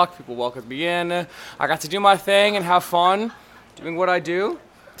talk. People welcomed me in. I got to do my thing and have fun doing what I do.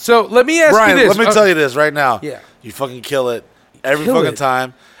 So let me ask Brian, you this. let me tell you this right now. Yeah. You fucking kill it every Kill fucking it.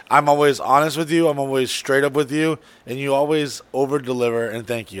 time. I'm always honest with you. I'm always straight up with you. And you always over-deliver, and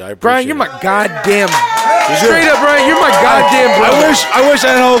thank you. I appreciate Brian, you're it. my goddamn. Straight up, Brian, you're my goddamn brother. I wish I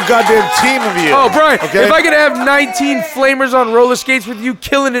had a whole goddamn team of you. Oh, Brian, Okay? if I could have 19 flamers on roller skates with you,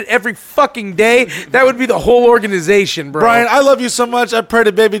 killing it every fucking day, that would be the whole organization, bro. Brian, I love you so much. I pray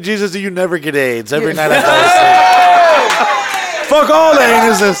to baby Jesus that you never get AIDS every night I fall asleep. Fuck all the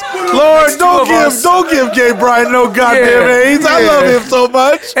anuses. Lord, don't give gay Brian no goddamn AIDS. I love him so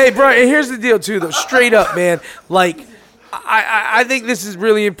much. Hey, Brian, and here's the deal, too, though. Straight up, man. Like, I think this is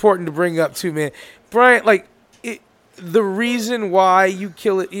really important to bring up, too, man. Brian, like, the reason why you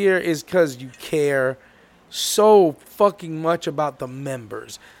kill it here is because you care so fucking much about the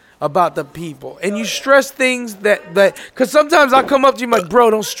members, about the people. And you stress things that because sometimes I'll come up to you like, bro,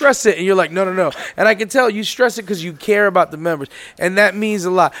 don't stress it. And you're like, no. And I can tell you stress it because you care about the members. And that means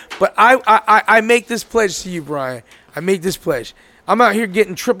a lot. But I make this pledge to you, Brian. I make this pledge. I'm out here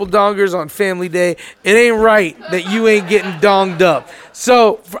getting triple dongers on Family Day. It ain't right that you ain't getting donged up.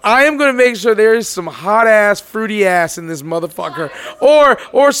 So I am going to make sure there is some hot ass, fruity ass in this motherfucker.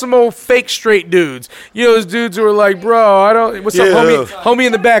 Or some old fake straight dudes. You know, those dudes who are like, bro, I don't, what's up, homie? Homie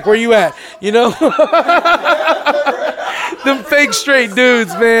in the back, where you at? You know? Them fake straight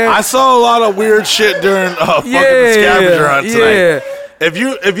dudes, man. I saw a lot of weird shit during fucking the scavenger hunt tonight. Yeah.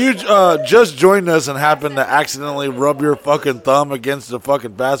 If you just joined us and happened to accidentally rub your fucking thumb against the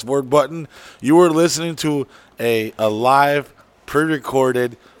fucking fast forward button, you were listening to a live,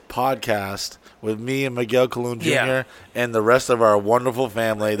 pre-recorded podcast with me and Miguel Colon Jr. Yeah. and the rest of our wonderful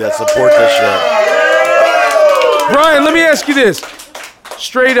family that support this shit. Brian, let me ask you this.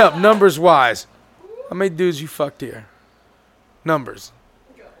 Straight up, numbers-wise, how many dudes you fucked here? Numbers.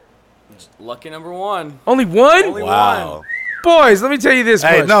 Lucky number one. Only one? Only Wow. one. Boys, let me tell you this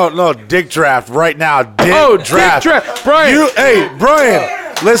Hey, much. no, dick draft right now. Dick Dick draft. draft. Brian.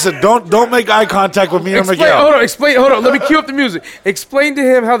 Brian, listen, don't make eye contact with me or Miguel. Hold on. Let me cue up the music. Explain to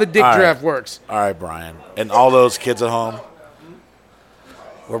him how the dick All right. draft works. All right, Brian, and all those kids at home.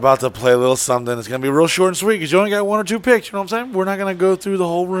 We're about to play a little something. It's gonna be real short and sweet because you only got one or two picks. You know what I'm saying? We're not gonna go through the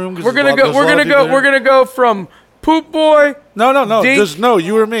whole room. We're gonna go from Poop Boy. No. Dink. Just no.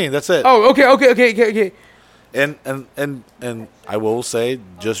 You or me. That's it. Oh, okay. And I will say,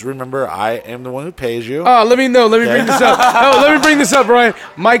 just remember, I am the one who pays you. Oh, let me bring this up. Let me bring this up, Brian.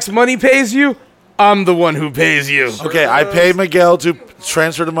 Mike's money pays you. I'm the one who pays you. Okay, I pay Miguel to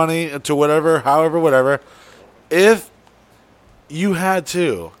transfer the money to whatever. If you had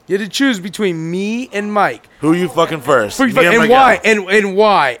to, You had to choose between me and Mike. who you fucking first? Me or And Miguel? why? And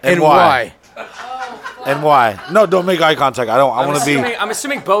why? And why? And why? No, don't make eye contact. I want to be. I'm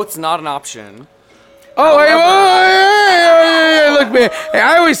assuming both's not an option. Oh, hey, look, man. Hey,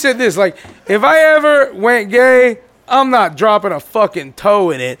 I always said this, like, if I ever went gay, I'm not dropping a fucking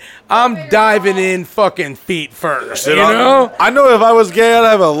toe in it. I'm diving in fucking feet first, you know? I know if I was gay, I'd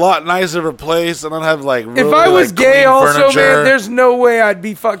have a lot nicer of a place, and I'd have like. Really, If I was like, gay clean also, furniture. man, there's no way I'd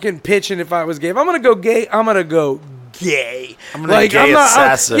be fucking pitching if I was gay. If I'm going to go gay, I'm going to go gay. I'm gonna be a gay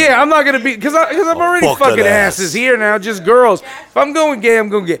assassin. I'm not gonna be because I'm already fuck that fucking ass. asses here now, just girls. If I'm going gay, I'm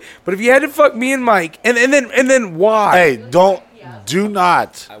going gay. But if you had to fuck me and Mike, and then why? Hey, do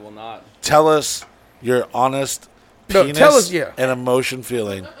not I will not. tell us your honest No, penis tell us, yeah. and emotion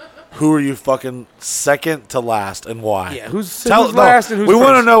feeling. Who are you fucking second to last and why? Yeah, who's last and who's We want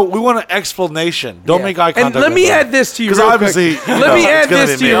to first? know. We want an explanation. Don't Yeah. make eye contact. And let with me her. add this to you 'Cause real obviously, quick. you Let know, me it's add gonna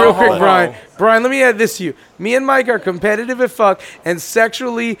this be to you me. real quick, Oh. Brian. Brian, let me add this to you. Me and Mike are competitive as fuck, and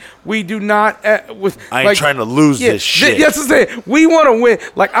sexually, we do not. I ain't trying to lose this shit. Yes, I'm saying we want to win.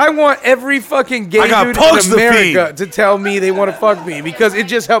 Like I want every fucking gay I got dude pugs in to America feed. to tell me they want to fuck me because it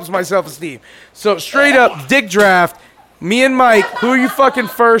just helps my self-esteem. So straight up, dick draft. Me and Mike, who are you fucking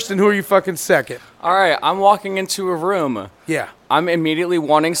first and who are you fucking second? All right, I'm walking into a room. Yeah. I'm immediately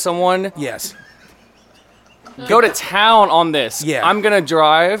wanting someone. Yes. Go to town on this. Yeah. I'm gonna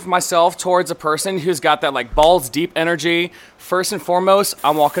drive myself towards a person who's got that like balls deep energy. First and foremost,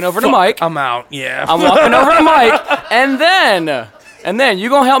 I'm walking over to Mike. I'm out. Yeah. I'm walking over to Mike, and then you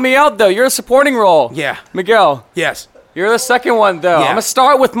gonna help me out though. You're a supporting role. Yeah. Miguel, Yes. you're the second one though. Yeah. I'm gonna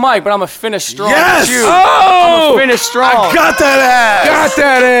start with Mike, but I'm gonna finish strong. Yes! With you. Oh! Finish strong. Got that ass. Got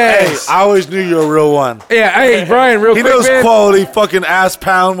that Hey, ass. I always knew you were a real one. Yeah, hey, Brian, real He quick, knows man. quality fucking ass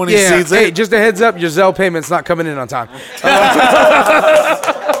pound when he Yeah, sees hey, it. just a heads up, your Zelle payment's not coming in on time.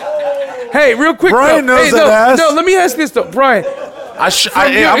 Hey, real quick, Brian though. knows Hey, that ass. No, let me ask this though, Brian.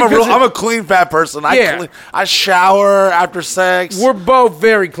 I'm a clean fat person. Yeah. I shower after sex. We're both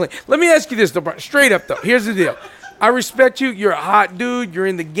very clean. Let me ask you this though, Brian. Straight up though. Here's the deal. I respect you. You're a hot dude. You're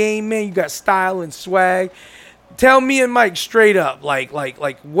in the game, man. You got style and swag. Tell me and Mike straight up, like,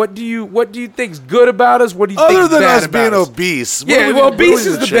 what do you think's good about us? What do you Other think's than bad us about being us? obese. Yeah, well, obese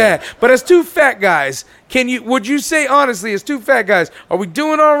is the bad. But as two fat guys, would you say honestly, as two fat guys, are we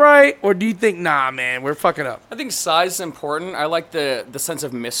doing all right, or do you think, nah, man, we're fucking up? I think size is important. I like the sense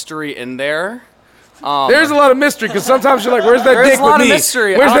of mystery in there. There's a lot of mystery because sometimes you're like, where's that There's dick a lot with of me?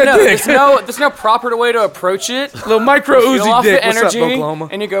 mystery. Where's I that don't know. dick? There's no proper way to approach it. Little micro Feel Uzi off dick. the What's up, energy, Oklahoma?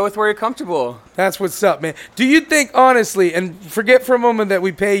 and you go with where you're comfortable. That's what's up, man. Do you think honestly, and forget for a moment that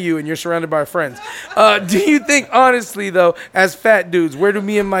we pay you and you're surrounded by our friends. Do you think honestly though, as fat dudes, where do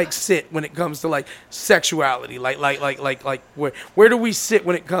me and Mike sit when it comes to like sexuality? Like where do we sit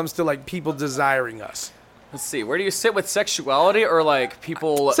when it comes to like people desiring us? Let's see. Where do you sit with sexuality or like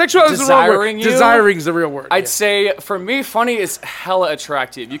people Sexuality is the wrong word. desiring you? Desiring is the real word. I'd yeah. say for me, funny is hella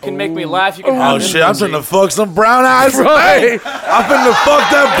attractive. You can make me laugh. You can Oh have shit! I'm energy. finna fuck some brown eyes Right. tonight. I'm finna fuck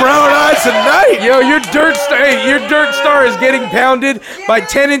that brown eyes tonight. Yo, your dirt star is getting pounded by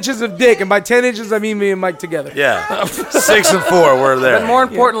 10 inches of dick, and by 10 inches I mean me and Mike together. Yeah, 6 and 4, we're there. But more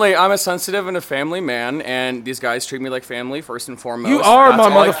importantly, I'm a sensitive and a family man, and these guys treat me like family first and foremost. You are That's my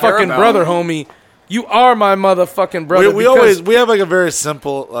all I care motherfucking about. brother, homie. You are my motherfucking brother. we have like a very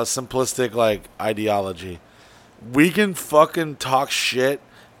simple, simplistic like ideology. We can fucking talk shit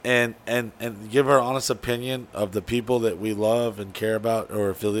and give our honest opinion of the people that we love and care about or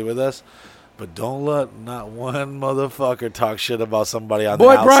affiliate with us. But don't let not one motherfucker talk shit about somebody on the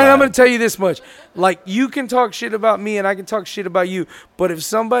Boy, outside. Brian, I'm going to tell you this much. Like, you can talk shit about me and I can talk shit about you. But if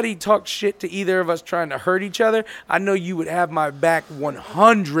somebody talks shit to either of us trying to hurt each other, I know you would have my back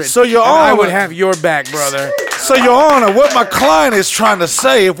 100. So you're and I on would it. have your back, brother. So, Your Honor, what my client is trying to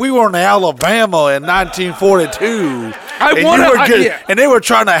say, if we were in Alabama in 1942, and they were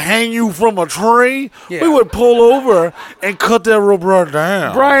trying to hang you from a tree, Yeah. we would pull over and cut that rope right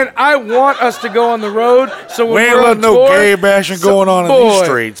down. Brian, I want us to go on the road. So when We ain't we're letting on no tour, gay bashing going on in these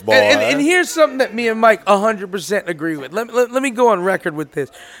streets, boy. And here's something that me and Mike 100% agree with. Let me go on record with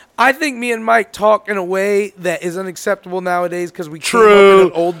this. I think me and Mike talk in a way that is unacceptable nowadays because we came up in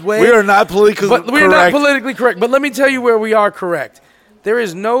an old way. We are not politically correct. But we're not politically correct. But let me tell you where we are correct. There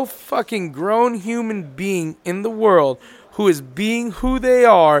is no fucking grown human being in the world who is being who they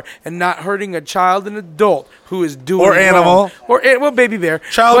are and not hurting a child and adult who is doing Or animal. wrong. Or baby bear.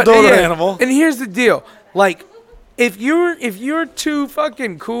 Child, adult, or animal. And here's the deal. Like, if you're too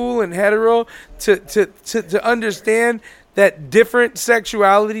fucking cool and hetero to understand that different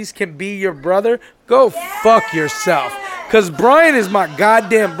sexualities can be your brother, go fuck yourself. Because Brian is my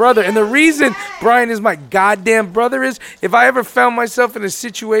goddamn brother. And the reason Brian is my goddamn brother is if I ever found myself in a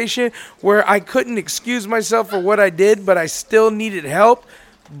situation where I couldn't excuse myself for what I did, but I still needed help,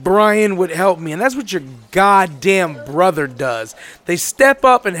 Brian would help me. And that's what your goddamn brother does. They step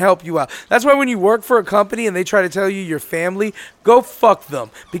up and help you out. That's why when you work for a company and they try to tell you your family, go fuck them.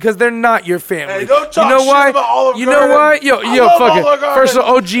 Because they're not your family. Hey, don't talk you know shit why? about Olive You know Garden. why? Yo, I yo, love fuck it. Olive Garden. First of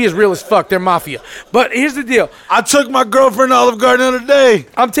all, OG is real as fuck. They're mafia. But here's the deal. I took my girlfriend to Olive Garden the other day.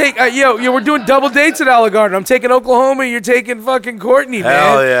 I'm taking, yo, we're doing double dates at Olive Garden. I'm taking Oklahoma. You're taking fucking Courtney, man.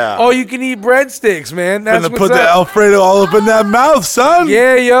 Hell yeah. All you can eat breadsticks, man. That's Gonna what's put the up. Alfredo all up in that mouth, son.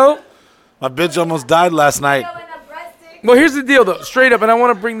 Yeah, yo. My bitch almost died last night. Well, here's the deal, though, straight up, and I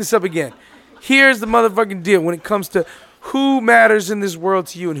want to bring this up again. Here's the motherfucking deal when it comes to who matters in this world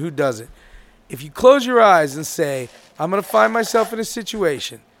to you and who doesn't. If you close your eyes and say, I'm going to find myself in a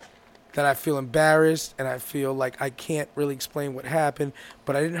situation that I feel embarrassed and I feel like I can't really explain what happened,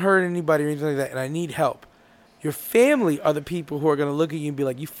 but I didn't hurt anybody or anything like that, and I need help. Your family are the people who are going to look at you and be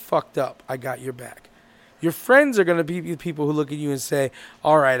like, you fucked up. I got your back. Your friends are going to be the people who look at you and say,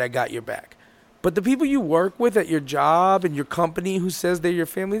 all right, I got your back. But the people you work with at your job and your company who says they're your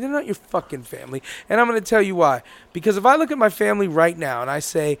family, they're not your fucking family. And I'm going to tell you why. Because if I look at my family right now and I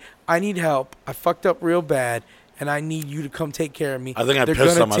say, I need help, I fucked up real bad, and I need you to come take care of me, I think I they're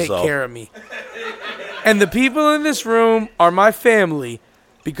pissed gonna on take myself. care of me. And the people in this room are my family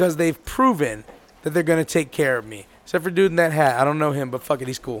because they've proven that they're going to take care of me. Except for dude in that hat. I don't know him, but fuck it,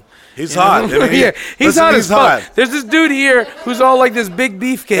 he's cool. He's You know? hot. I mean, Yeah, he's listen, hot he's as fuck. hot. There's this dude here who's all like this big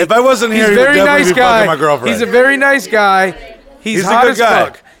beefcake. If I wasn't here, he's he would very definitely nice be guy. fucking my girlfriend. He's a very nice guy. He's a hot good as guy.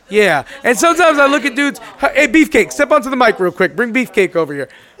 fuck. Yeah. And sometimes I look at dudes. Hey, Beefcake, step onto the mic real quick. Bring Beefcake over here.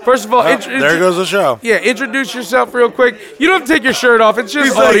 First of all, There goes the show. Yeah, introduce yourself real quick. You don't have to take your shirt off. It's just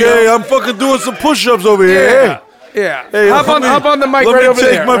He's like, audio. hey, I'm fucking doing some push-ups over here. Yeah. Hey. Yeah. Hey, hop on the mic let right me over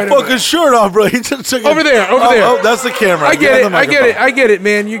take there. my right over fucking there. shirt off, bro. He just took Over there, over there. Oh, that's the camera. I get Give it. him the I get it. microphone. I get it,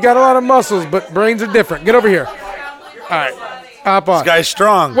 man. You got a lot of muscles, but brains are different. Get over here. All right. Hop on. This guy's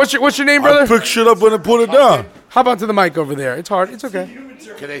strong. What's your name, I brother? pick shit up when I put it down. Hop onto the mic over there. It's hard. It's okay.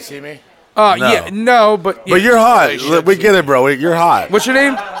 Can they see me? No. Yeah, no, but yeah. But you're hot. We get it, bro. You're hot. What's your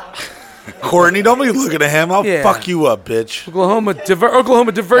name? Courtney, don't be looking at him. I'll Yeah. fuck you up, bitch.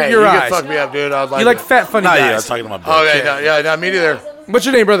 Oklahoma, divert Hey, your you eyes. can fuck me up, dude. I was like, You like fat, funny Not you. I guys. was talking about bitch. Okay, no, yeah, no, me neither. What's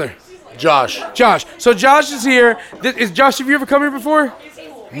your name, brother? Josh. Josh. So Josh is here. Is Josh? Have you ever come here before?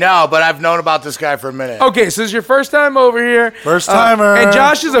 No, but I've known about this guy for a minute. Okay, so this is your first time over here. First timer. And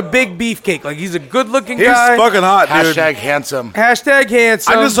Josh is a big beefcake. Like he's a good-looking He's guy. fucking hot, dude. Hashtag handsome. Hashtag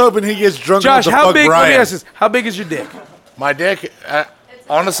handsome. I'm just hoping he gets drunk Josh, with the how fuck big? Brian. Let me ask this: how big is your dick? My dick,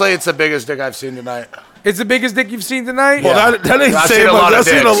 honestly, it's the biggest dick I've seen tonight. It's the biggest dick you've seen tonight. Well, that ain't I've saying seen a much. lot of I've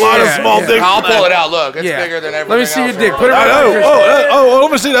seen a dicks. lot of Yeah, small yeah. dicks. I'll pull it out. Look, it's Yeah. bigger than everything Let me see your else. dick. Put it I right know. here.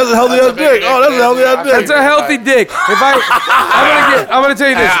 Let me see. That's a healthy ass That's a big dick. dick. Oh, that's a healthy ass dick. That's a healthy dick. I'm gonna tell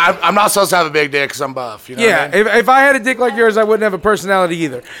you this. I'm not supposed to have a big dick because I'm buff. You know Yeah, what I mean? if I had a dick like yours, I wouldn't have a personality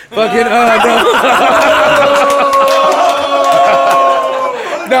either. Fucking,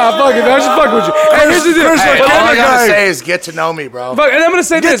 Nah, fuck it. I was just fucking with you. Hey, here's the deal. Chris, Hey, Hey, all camera I gotta guy. say is get to know me, bro. Fuck, and I'm gonna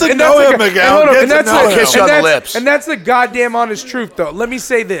say Get this. to and know that's him, the, Miguel. and hold on, Get and to that's know the, him. Kiss you on the lips. And that's the goddamn honest truth, though. Let me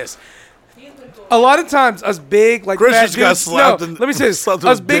say this. A lot of times, us big, like Chris fat just got dudes. slapped No, and let me say this. slapped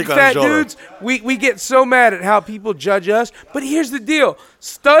Us his big dick on his fat shoulder. dudes, we get so mad at how people judge us. But here's the deal: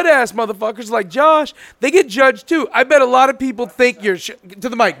 stud ass motherfuckers like Josh, they get judged too. I bet a lot of people think you're to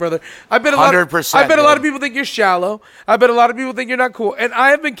the mic, brother. I bet a lot. 100%, I bet a lot of dude. people think you're shallow. I bet a lot of people think you're not cool. And I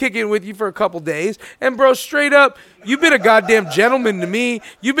have been kicking with you for a couple days. And bro, straight up, you've been a goddamn gentleman to me.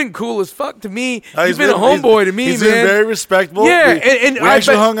 You've been cool as fuck to me. You've been a homeboy to me, He's man. been very respectful. Yeah, we, and we I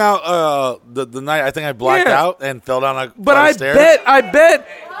actually bet- hung out the night I think I blacked Yeah. out and fell down a But flight I of stairs. bet.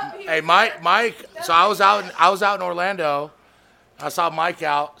 Hey, Mike. So I was out in Orlando. I saw Mike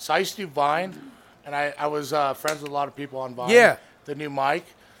out. So I used to do Vine, and I was friends with a lot of people on Vine. Yeah. The new Mike.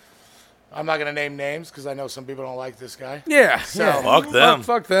 I'm not gonna name names because I know some people don't like this guy. Yeah. So- yeah. Fuck them.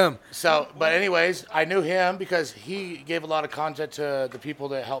 Fuck them. So, but anyways, I knew him because he gave a lot of content to the people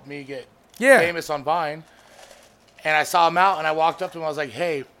that helped me get Yeah. famous on Vine. And I saw him out, and I walked up to him. I was like,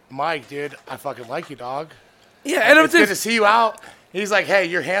 "Hey, Mike, dude, I fucking like you, dog. Yeah, and I'm It's good to just see you out." He's like, "Hey,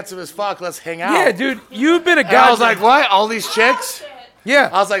 you're handsome as fuck. Let's hang out." yeah, dude. You've been a And guy. I was like, "What? All these chicks?" I yeah.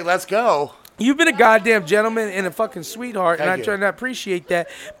 was like, "Let's go." You've been a goddamn gentleman and a fucking sweetheart, and I Thank try you. to appreciate that.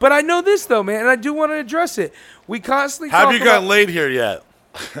 But I know this though, man, and I do want to address it. We constantly Have talk you gotten about, laid here yet?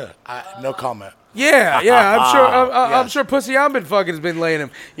 No comment. Yeah, I'm sure. I'm Yes. sure pussy I've been fucking has been laying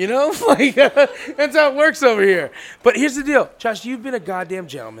him. You know, like that's how it works over here. But here's the deal, Josh. You've been a goddamn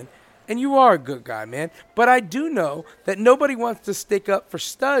gentleman, and you are a good guy, man. But I do know that nobody wants to stick up for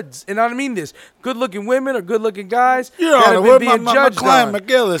studs, and I don't mean this. Good-looking women or good-looking guys Your that Honor, have what been being my judged client on.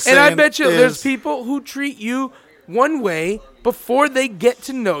 McGill is And I saying bet you there's is- people who treat you one way before they get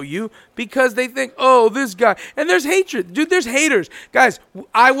to know you because they think, oh, this guy. And there's hatred. Dude, there's haters. Guys,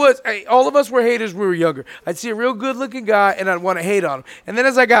 all of us were haters when we were younger. I'd see a real good-looking guy, and I'd want to hate on him. And then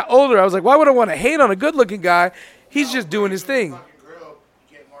as I got older, I was like, why would I want to hate on a good-looking guy? He's just doing his thing.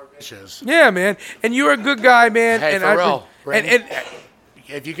 Yeah, man. And you're a good guy, man. Hey, and for real. And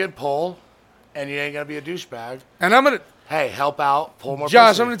If you can pull, and you ain't gonna be a douchebag, I'm going to... hey, help out, pull more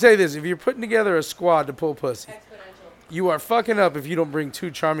Josh, pussy. I'm going to tell you this. If you're putting together a squad to pull pussy, you are fucking up if you don't bring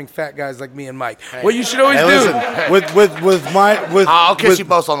two charming fat guys like me and Mike. What you should always Hey, do... listen, I'll kiss with- you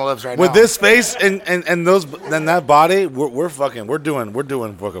both on the lips right now. with this face and that body, we're doing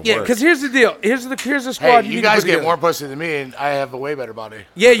fucking Yeah, work. because here's the deal. Here's the squad. Hey, you you need to guys put get together. more pussy than me, and I have a way better body.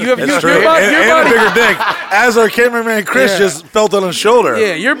 Yeah, you have That's your true. body. and, Your and a body. bigger dick. As our cameraman Chris Yeah. just felt on his shoulder.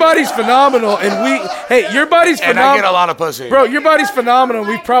 Yeah, your body's phenomenal, and your body's And I get a phenomenal, lot of pussy. bro. Your body's phenomenal.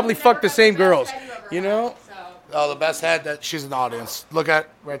 We probably fucked the same girls. You know, Oh, the best head that she's in the audience. Look at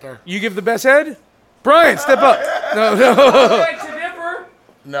right there. you give the best head. Brian, step up. No.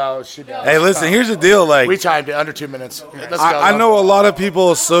 No, she does. Hey, listen. Here's the deal. Like, We timed it under 2 minutes. Let's go. I know a lot of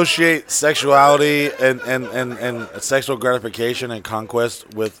people associate sexuality and sexual gratification and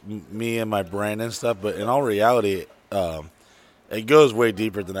conquest with me and my brand and stuff, but in all reality, it goes way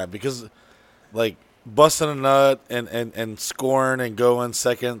deeper than that because, like, busting a nut and scoring and going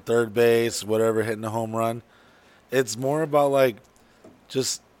second, third base, whatever, hitting a home run, it's more about, like,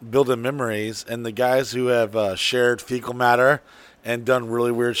 just building memories. And the guys who have shared fecal matter and done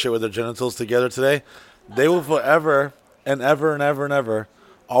really weird shit with their genitals together today, they will forever and ever and ever and ever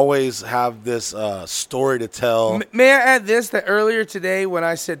always have this story to tell. May I add this? That earlier today, when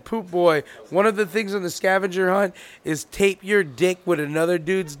I said poop boy, one of the things on the scavenger hunt is tape your dick with another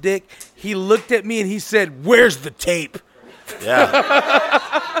dude's dick. He looked at me and he said, "Where's the tape?" Yeah.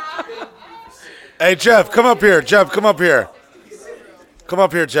 Hey, Jeff, come up here. Jeff, come up here. Come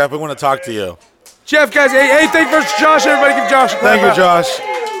up here, Jeff. We want to talk to you. Jeff, guys, hey, thank you for Josh. Everybody give Josh a clap. Thank you, Josh.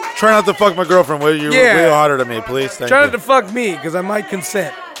 Try not to fuck my girlfriend, will you? Yeah. You're way hotter than me, please. Thank Try you. not to fuck me, because I might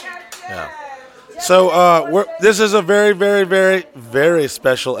consent. So this is a very, very, very, very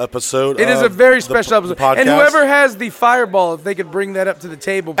special episode. It is a very special episode. Podcast. And whoever has the fireball, if they could bring that up to the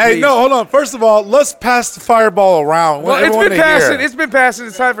table, please. Hey, no, hold on. First of all, let's pass the fireball around. Well, it's Everyone been to hear. passing. It's been passing.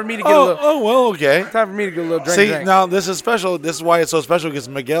 It's time for me to get a little. Oh, well, okay. Time for me to get a little drink. See, now this is special. This is why it's so special because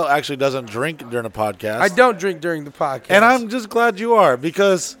Miguel actually doesn't drink during a podcast. I don't drink during the podcast. And I'm just glad you are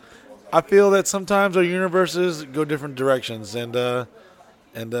because I feel that sometimes our universes go different directions, and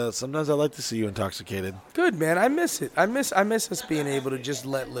sometimes I like to see you intoxicated. good, man. I miss it. I miss us being able to just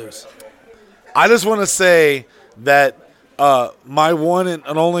let loose. I just want to say that my one and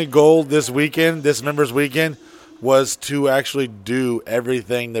only goal this weekend, this members weekend, was to actually do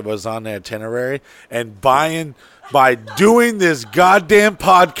everything that was on the itinerary. And by doing this goddamn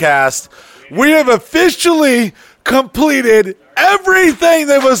podcast, we have officially completed everything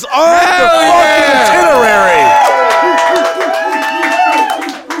that was on the fucking itinerary.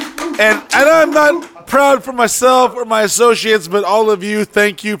 And I'm not proud for myself or my associates, but all of you,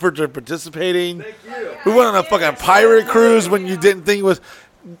 thank you for participating. Thank you. We went on a fucking pirate cruise when you didn't think it was.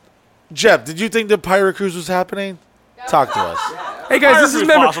 Jeff, did you think the pirate cruise was happening? Talk to us. Hey guys, this is Cruise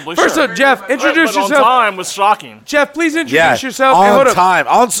member. possibly, First sure. up, Jeff, introduce but on yourself. time was shocking. Jeff, please introduce Yeah, yourself. Hey, on hold up. time.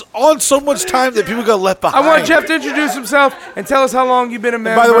 On so much time that people got left behind. I want Jeff to introduce himself and tell us how long you've been a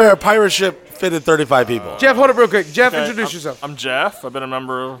member. By the way, our pirate ship fitted 35 people. Jeff, hold up real quick. Jeff, Okay, introduce yourself. I'm Jeff. I've been a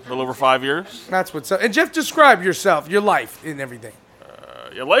member a little over 5 years. That's what's up. And Jeff, describe yourself, your life, and everything.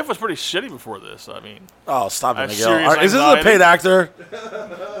 Yeah, life was pretty shitty before this. I mean, Oh, stop I it, have Miguel. serious Is this a anxiety. paid actor?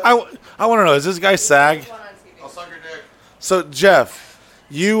 I want to know, is this guy SAG? So, Jeff,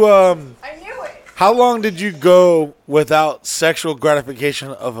 you, I knew it. how long did you go without sexual gratification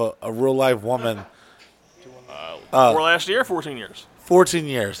of a real-life woman? for last year, 14 years. 14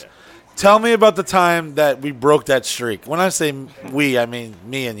 years. Tell me about the time that we broke that streak. When I say we, I mean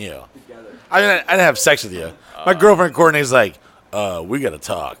me and you. I didn't have sex with you. My girlfriend Courtney's like, we got to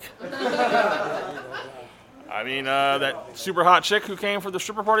talk. I mean, that super hot chick who came for the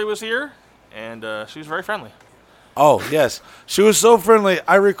stripper party was here, and she was very friendly. Oh, yes. She was so friendly.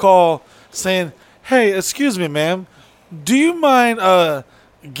 I recall saying, hey, excuse me, ma'am. Do you mind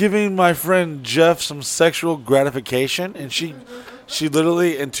giving my friend Jeff some sexual gratification? And she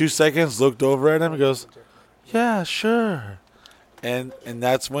literally, in 2 seconds, looked over at him and goes, yeah, sure. And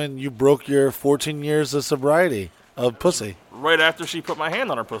that's when you broke your 14 years of sobriety of pussy. Right after she put my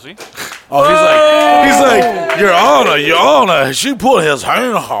hand on her pussy. Oh, he's like, Your Honor, she put his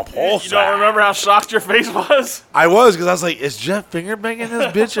hand on her pulse. You don't remember how shocked your face was? I was, because I was like, is Jeff finger banging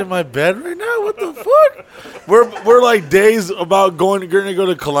this bitch in my bed right now? What the fuck? We're like days about going to go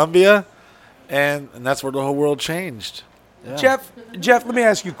to Colombia, and that's where the whole world changed. Yeah. Jeff, let me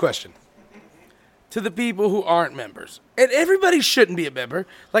ask you a question. To the people who aren't members, and everybody shouldn't be a member.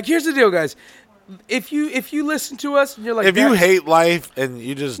 Like, here's the deal, guys. If you listen to us and you're like, if you hate life and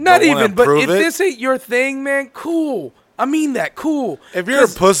you just not don't even, but if it, this ain't your thing, man, cool. I mean that, cool. If you're a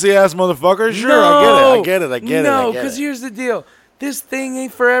pussy ass motherfucker, sure, I get it. No, because here's the deal. This thing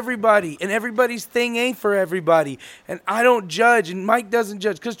ain't for everybody, and everybody's thing ain't for everybody. And I don't judge, and Mike doesn't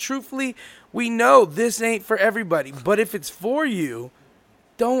judge, because truthfully, we know this ain't for everybody. But if it's for you,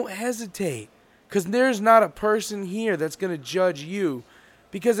 don't hesitate, because there's not a person here that's going to judge you.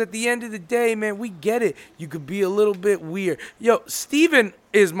 Because at the end of the day, man, we get it. You could be a little bit weird. Yo, Steven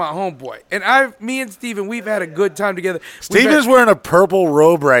is my homeboy. And me and Steven, we've had a good time together. Steven's wearing a purple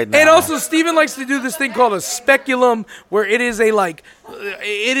robe right now. And also, Steven likes to do this thing called a speculum, where it is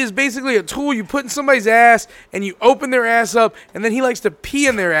it is basically a tool you put in somebody's ass, and you open their ass up, and then he likes to pee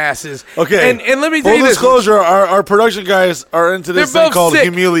in their asses. Okay. And let me tell you full this. disclosure, our production guys are into this They're thing both called sick.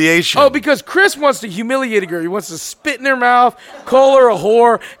 humiliation. Oh, because Chris wants to humiliate a girl. He wants to spit in their mouth, call her a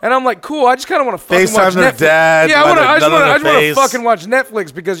whore, and I'm like, cool. I just kind of want to fucking FaceTime watch their Netflix. dad, Yeah, I just want to face. fucking watch Netflix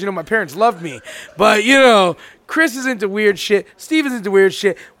because my parents loved me. But Chris is into weird shit. Steven's into weird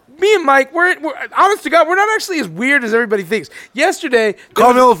shit. Me and Mike, we're honest to God, we're not actually as weird as everybody thinks. Yesterday,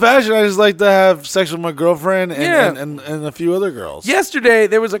 call me old fashioned. I just like to have sex with my girlfriend and a few other girls. Yesterday,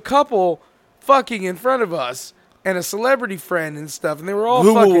 there was a couple fucking in front of us and a celebrity friend and stuff, and they were all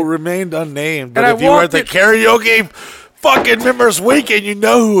who fucking. will remain unnamed. But And if you were at the karaoke fucking members weekend, you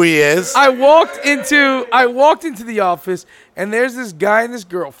know who he is. I walked into the office, and there's this guy and this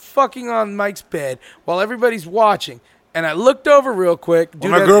girl fucking on Mike's bed while everybody's watching. And I looked over real quick.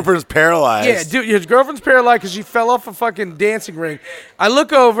 Well, my girlfriend's paralyzed. Yeah, dude, his girlfriend's paralyzed because she fell off a fucking dancing ring. I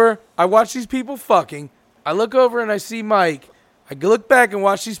look over. I watch these people fucking. I look over and I see Mike. I look back and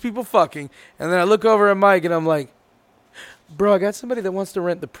watch these people fucking. And then I look over at Mike and I'm like, bro, I got somebody that wants to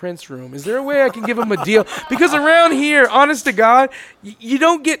rent the Prince room. Is there a way I can give him a deal? Because around here, honest to God, you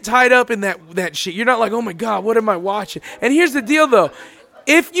don't get tied up in that shit. You're not like, oh my God, what am I watching? And here's the deal, though.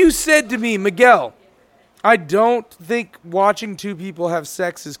 If you said to me, Miguel, I don't think watching two people have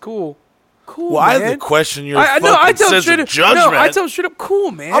sex is cool. Cool, well, man. I have to question your I fucking tell sense straight of up, judgment. No, I tell straight up, cool,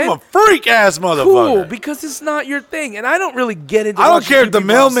 man. I'm a freak ass motherfucker. Cool, because it's not your thing, and I don't really get into. I don't watching care two if the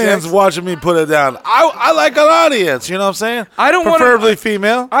people have mailman's sex. watching me put it down. I like an audience. You know what I'm saying? I don't preferably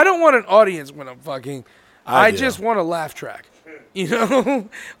female. I don't want an audience when I'm fucking. I do. just want a laugh track. You know,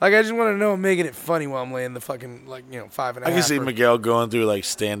 like I just want to know I'm making it funny while I'm laying the fucking 5.5. I can see Miguel going through like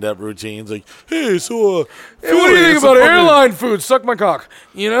stand-up routines, like, "Hey, so Hey, what do you think about airline food? Suck my cock."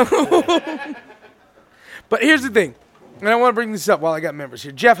 You know. But here's the thing, and I want to bring this up while I got members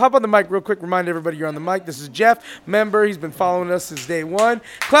here. Jeff, hop on the mic real quick. Remind everybody you're on the mic. This is Jeff, member. He's been following us since day one.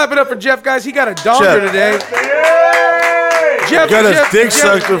 Clap it up for Jeff, guys. He got a donger today. Jeff got his dick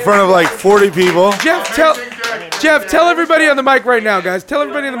sucked in front of like 40 people. Jeff, tell everybody on the mic right now, guys. Tell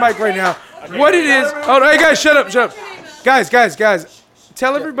everybody on the mic right now what it is. Oh, no, hey, guys, shut up. Guys.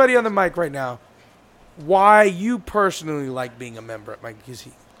 Tell everybody on the mic right now why you personally like being a member at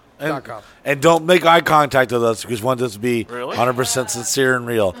MikeGizzy.com. And don't make eye contact with us because we want this to be 100% sincere and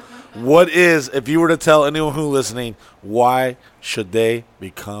real. What is, if you were to tell anyone who's listening, why should they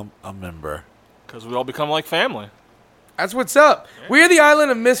become a member? Because we all become like family. That's what's up. We're the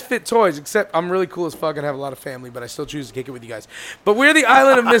island of misfit toys, except I'm really cool as fuck and have a lot of family, but I still choose to kick it with you guys. But we're the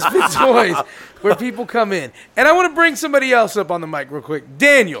island of misfit toys where people come in. And I want to bring somebody else up on the mic real quick.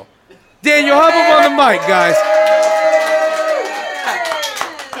 Daniel, hop up on the mic, guys.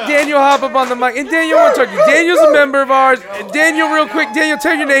 Daniel, hop up on the mic. And Daniel, I want to talk to you. Daniel's a member of ours. Daniel, real quick. Daniel,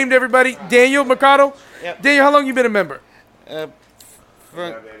 tell your name to everybody. Daniel Mercado. Yep. Daniel, how long you been a member?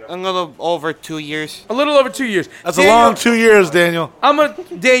 For a little over 2 years. A little over 2 years. That's Daniel, a long 2 years, Daniel.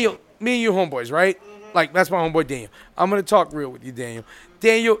 Daniel, me and you homeboys, right? Like, that's my homeboy, Daniel. I'm going to talk real with you, Daniel.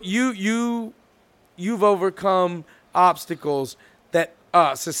 Daniel, you've overcome obstacles that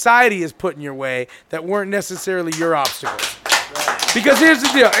society has put in your way that weren't necessarily your obstacles. Because here's the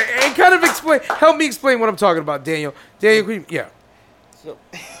deal. And kind of help me explain what I'm talking about, Daniel. Daniel, yeah.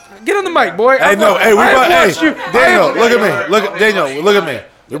 Get on the mic, boy. Daniel, look at me.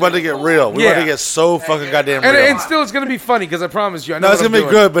 We're about to get real. We're about to get so fucking goddamn real. And still, it's gonna be be because I promise you. I know no, it's gonna be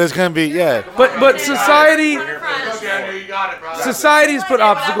good, but it's gonna be But society has put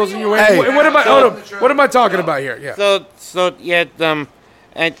obstacles in your way. Hey. And what am I talking about here? Yeah.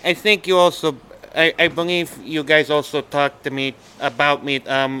 I think you also, I believe you guys also talked to me about me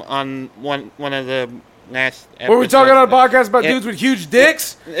on one of the last episodes. Were we talking on a podcast about Yeah. dudes with huge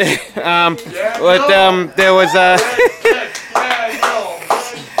dicks? But there was a.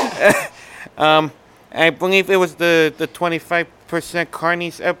 I believe it was the 25%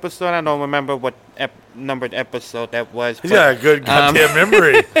 Carnies episode. I don't remember what numbered episode that was. He's got a good goddamn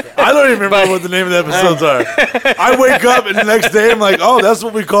memory. I don't even remember what the name of the episodes are. I wake up and the next day I'm like, oh, that's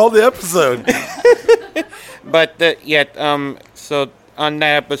what we called the episode. But so on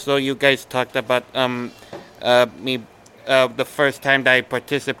that episode, you guys talked about me the first time that I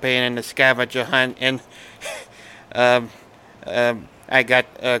participated in the scavenger hunt, and I got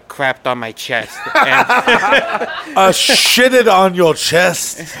crapped on my chest. And Shitted on your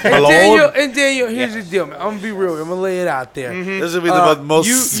chest, my lord. Daniel, here's the deal, man. I'm gonna be real. I'm gonna lay it out there. This will be the most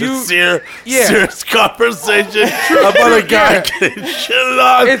sincere, yeah. serious conversation about a guy getting shitted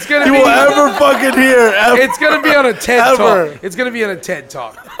on It's gonna you be- will ever fucking hear. Ever. It's gonna be on a TED Ever. talk. It's gonna be on a TED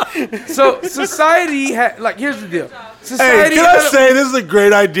talk. So society here's the deal. Hey, Society. can I say this is a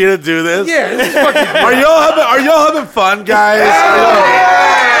great idea to do this? Yeah, this is fucking. Are y'all having fun, guys?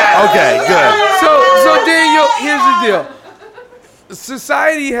 Okay, good. So Daniel, here's the deal.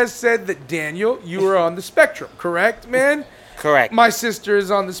 Society has said that Daniel, you are on the spectrum, correct, man? correct. My sister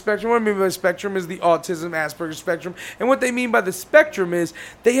is on the spectrum. What I mean by the spectrum is the autism, Asperger's spectrum. And what they mean by the spectrum is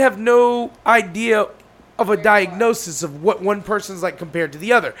they have no idea of a diagnosis of what one person's like compared to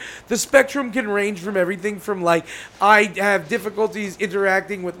the other. The spectrum can range from everything from like, I have difficulties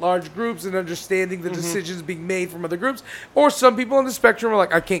interacting with large groups and understanding the decisions being made from other groups, or some people on the spectrum are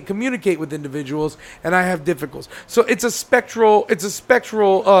like, I can't communicate with individuals and I have difficulties. So it's a spectral, what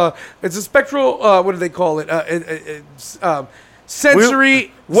do they call it?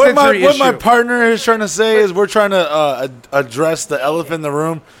 Sensory What my issue. partner is trying to say is we're trying to address the elephant in the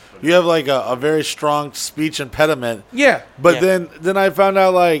room. You have like a very strong speech impediment. Yeah. But Yeah. then I found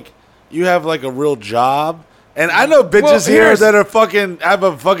out like you have like a real job. And I know bitches Well, here here's- that are have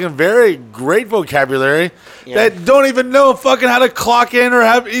a fucking very great vocabulary that don't even know fucking how to clock in or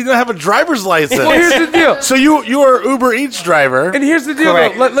even have a driver's license. Well, here's the deal. So you are Uber Eats driver. And here's the deal,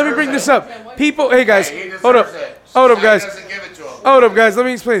 Correct. though. Let me bring this up. People, hey guys, hold up, guys. Hold up, guys. Let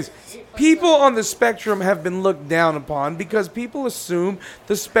me explain this. People on the spectrum have been looked down upon because people assume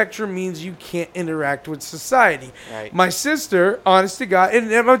the spectrum means you can't interact with society. Right. My sister, honest to God,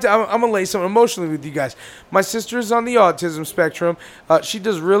 and I'm going to lay something emotionally with you guys. My sister is on the autism spectrum. She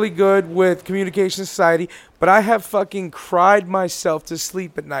does really good with communication society, but I have fucking cried myself to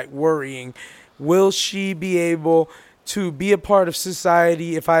sleep at night worrying, will she be able to be a part of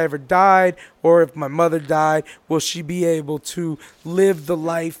society if I ever died, or if my mother died, will she be able to live the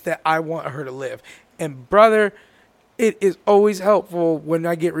life that I want her to live? And brother, it is always helpful when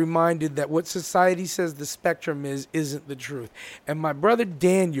I get reminded that what society says the spectrum isn't the truth. And my brother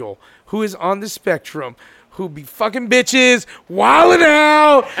Daniel, who is on the spectrum, who be fucking bitches, wilding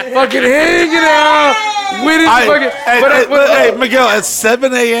out, fucking hanging out with his fucking... Hey, Miguel, at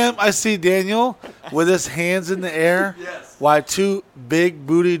 7 a.m., I see Daniel with his hands in the air while two big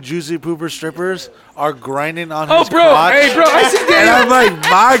booty juicy pooper strippers are grinding on his crotch. Hey, bro, I see Daniel. And I'm like,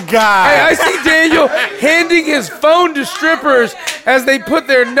 my God. I see Daniel handing his phone to strippers as they put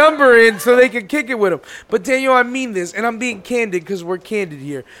their number in so they can kick it with him. But Daniel, I mean this, and I'm being candid because we're candid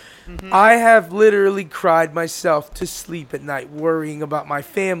here. I have literally cried myself to sleep at night worrying about my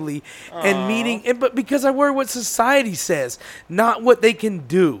family but because I worry what society says, not what they can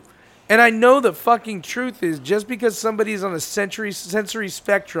do. And I know the fucking truth is just because somebody's on a sensory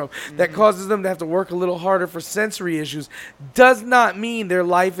spectrum that causes them to have to work a little harder for sensory issues does not mean their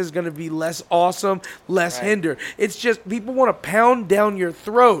life is going to be less awesome, less hindered. It's just people want to pound down your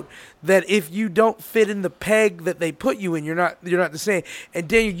throat that if you don't fit in the peg that they put you in, you're not the same. And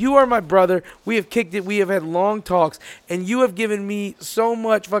Daniel, you are my brother. We have kicked it. We have had long talks, and you have given me so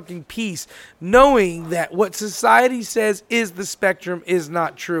much fucking peace knowing that what society says is the spectrum is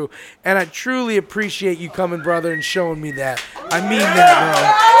not true. And I truly appreciate you coming, brother, and showing me that. I mean that,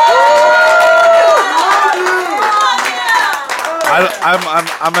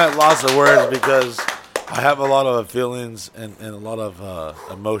 I'm at loss of words because I have a lot of feelings and a lot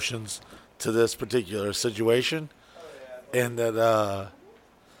of emotions to this particular situation, and that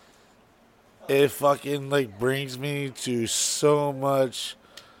it fucking like brings me to so much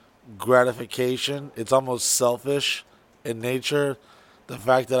gratification. It's almost selfish in nature. The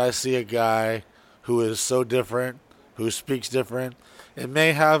fact that I see a guy who is so different, who speaks different, it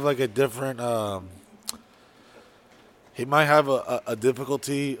may have like a different. He might have a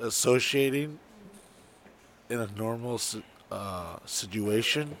difficulty associating in a normal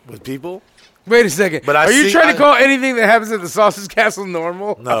situation with people. Wait a second. But Are you trying to call anything that happens at the Sausage Castle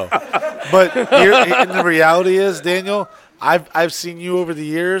normal? No. But and the reality is, Daniel, I've seen you over the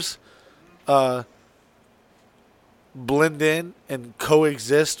years blend in and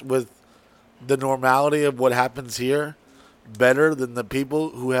coexist with the normality of what happens here better than the people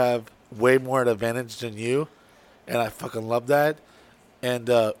who have way more advantage than you. And I fucking love that. And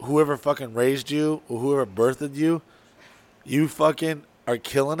whoever fucking raised you or whoever birthed you, you fucking are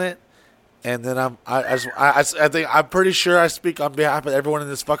killing it. And then I think I'm pretty sure I speak on behalf of everyone in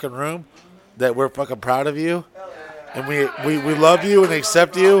this fucking room that we're fucking proud of you, and we love you and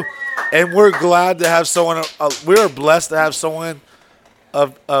accept you, and we're glad to have someone. We are blessed to have someone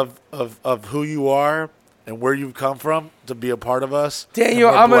of who you are and where you've come from to be a part of us. Daniel,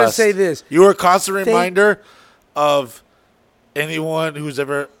 I'm going to say this: you are a constant reminder of anyone who's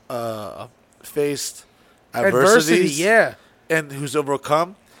ever faced adversity, yeah, and who's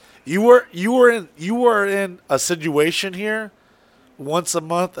overcome. You were in a situation here once a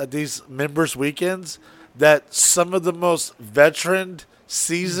month at these members' weekends that some of the most veteran,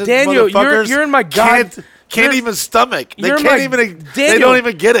 seasoned Daniel, motherfuckers you're in my can't even stomach. They don't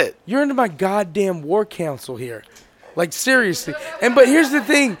even get it. You're into my goddamn war council here. Like, seriously. But here's the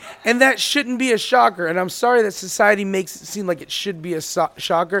thing, and that shouldn't be a shocker, and I'm sorry that society makes it seem like it should be a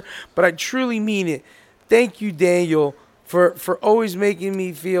shocker, but I truly mean it. Thank you, Daniel, for always making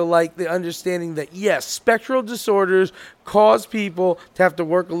me feel like the understanding that, yes, spectral disorders cause people to have to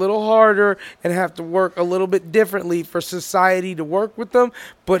work a little harder and have to work a little bit differently for society to work with them.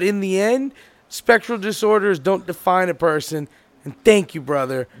 But in the end, spectral disorders don't define a person. And thank you,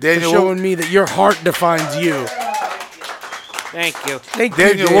 brother, Daniel, for showing me that your heart defines you. Thank you. Thank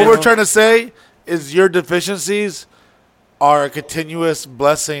Daniel, you, Daniel. what we're trying to say is your deficiencies are a continuous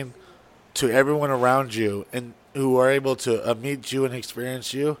blessing to everyone around you and who are able to meet you and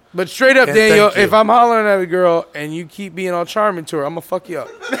experience you. But straight up, And Daniel, thank you. if I'm hollering at a girl and you keep being all charming to her, I'm gonna fuck you up.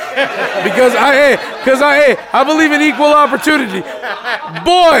 because I believe in equal opportunity.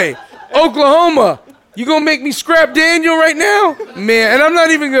 Boy, Oklahoma, you gonna make me scrap Daniel right now? Man, and I'm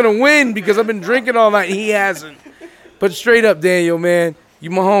not even gonna win because I've been drinking all night and he hasn't. But straight up, Daniel, man,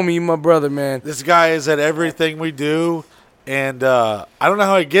 you my homie, you my brother, man. This guy is at everything we do, and I don't know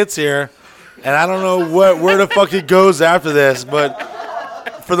how he gets here. And I don't know where the fuck he goes after this, but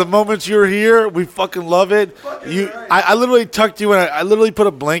for the moments you're here, we fucking love it. I literally tucked you in. I literally put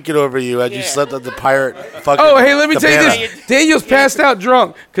a blanket over you as you slept at the pirate fucking. Oh, hey, let me tell you cabana. this. Daniel's passed out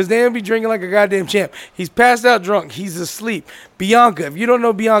drunk because Daniel be drinking like a goddamn champ. He's passed out drunk. He's asleep. Bianca, if you don't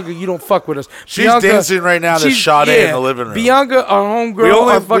know Bianca, you don't fuck with us. She's Bianca, dancing right now to Sade in the living room. Bianca, our homegirl,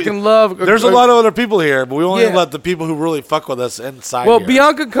 I fucking love. There's a lot of other people here, but we only Yeah. let the people who really fuck with us inside Well, here.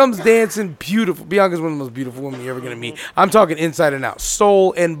 Bianca comes dancing beautiful. Bianca's one of the most beautiful women you're ever going to meet. I'm talking inside and out.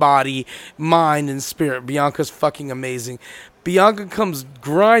 Soul and body, mind and spirit. Bianca's fucking amazing. Bianca comes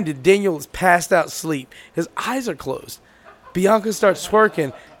grinded. Daniel is passed out sleep. His eyes are closed. Bianca starts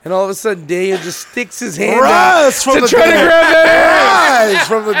twerking, and all of a sudden Daniel just sticks his hand Rise out from to the try to dead. grab that ass. Rise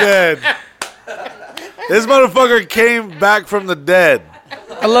from the dead. This motherfucker came back from the dead.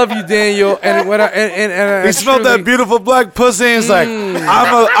 I love you, Daniel. And when I He smelled that beautiful black pussy and he's like,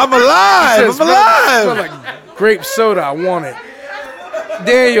 I'm alive. I'm Smell alive. like grape soda. I want it.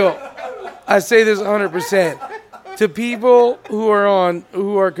 Daniel, I say this 100%. To people who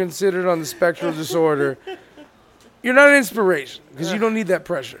are considered on the spectral disorder, you're not an inspiration because you don't need that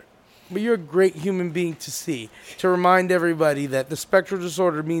pressure. But you're a great human being to see. To remind everybody that the spectral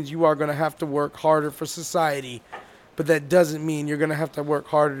disorder means you are going to have to work harder for society. But that doesn't mean you're going to have to work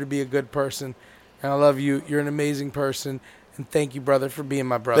harder to be a good person. And I love you. You're an amazing person. And thank you, brother, for being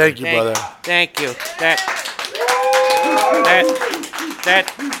my brother. Thank you, brother. Thank you.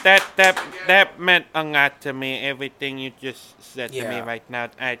 That meant a lot to me. Everything you just said to me Yeah. right now.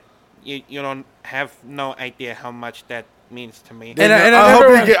 You don't have no idea how much that means to me. And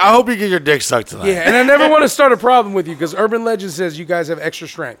I hope you get your dick sucked tonight. Yeah, and I never want to start a problem with you because Urban Legend says you guys have extra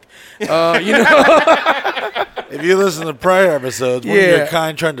strength. You know? If you listen to prior episodes, one of Yeah. your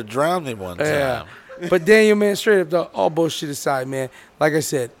kind tried to drown me one time. Yeah. But Daniel, man, straight up, though, all bullshit aside, man. Like I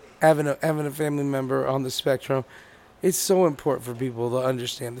said, having a family member on the spectrum, it's so important for people to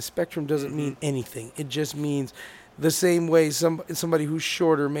understand. The spectrum doesn't mean anything. It just means the same way somebody who's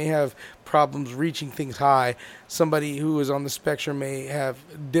shorter may have problems reaching things high. Somebody who is on the spectrum may have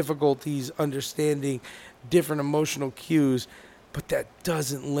difficulties understanding different emotional cues. But that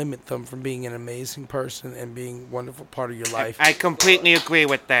doesn't limit them from being an amazing person and being a wonderful part of your life. I completely agree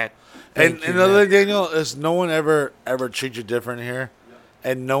with that. And Thank you, another man. thing, Daniel, is no one ever treats you different here.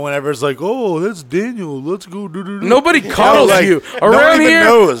 and no one ever's like, oh, that's Daniel. Let's go do. Nobody coddles like, you. no one Around even here,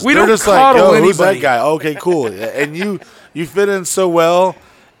 knows. we They're don't just like, coddle yo, anybody. who's that guy? Okay, cool. And you fit in so well,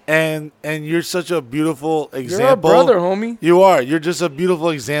 and you're such a beautiful example. You're a brother, homie. You are. You're just a beautiful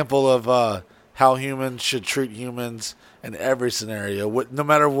example of how humans should treat humans in every scenario, no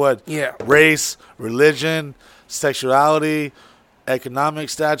matter what. Yeah. Race, religion, sexuality, economic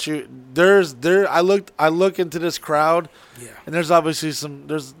statute. I look into this crowd, and there's obviously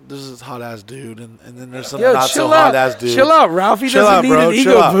there's this hot ass dude, and then there's some not so hot ass dude. Chill out, Ralphie doesn't need an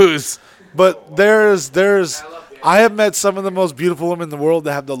ego boost. But I have met some of the most beautiful women in the world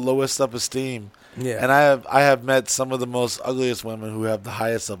that have the lowest self-esteem. Yeah. And I have met some of the most ugliest women who have the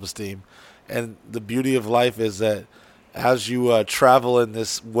highest self-esteem. And the beauty of life is that as you travel in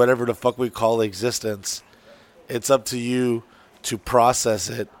this whatever the fuck we call existence, it's up to you to process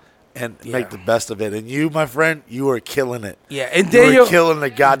it and make the best of it. And you, my friend, you are killing it. Yeah, and you Daniel, are killing the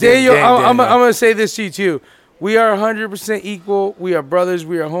goddamn Daniel, game. I'm going to say this to you too. We are 100% equal. We are brothers.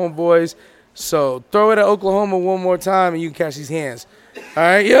 We are homeboys. So throw it at Oklahoma one more time, and you can catch these hands. All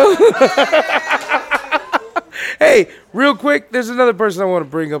right, yo. Hey, real quick, there's another person I want to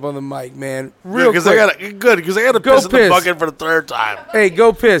bring up on the mic, man. Real quick. Because I got to piss in the bucket for the third time. Hey,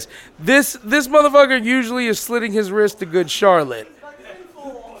 go piss. This motherfucker usually is slitting his wrist to good Charlotte.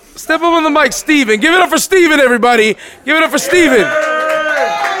 Step up on the mic, Steven. Give it up for Steven, everybody. Give it up for Steven.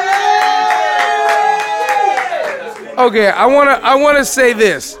 Okay, I wanna say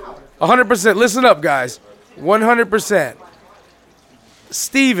this. 100%. Listen up, guys. 100%.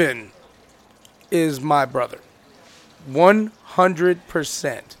 Steven is my brother.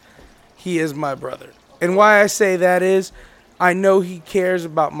 100%. He is my brother. And why I say that is I know he cares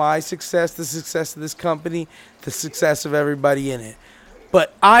about my success, the success of this company, the success of everybody in it.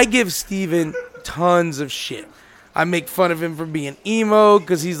 But I give Steven tons of shit. I make fun of him for being emo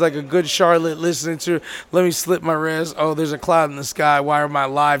because he's like a good Charlotte listening to, let me slit my wrist. Oh, there's a cloud in the sky. Why am I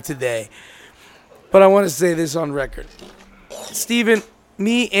alive today? But I want to say this on record. Steven,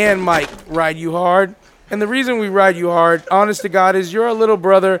 me and Mike ride you hard. And the reason we ride you hard, honest to God, is you're a little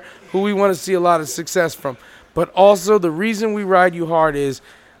brother who we want to see a lot of success from. But also the reason we ride you hard is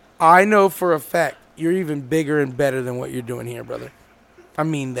I know for a fact you're even bigger and better than what you're doing here, brother. I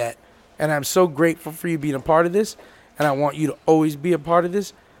mean that. And I'm so grateful for you being a part of this. And I want you to always be a part of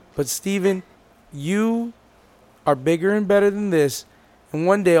this. But Steven, you are bigger and better than this. And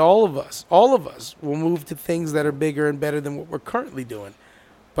one day all of us will move to things that are bigger and better than what we're currently doing.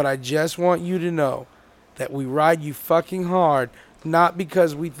 But I just want you to know that we ride you fucking hard, not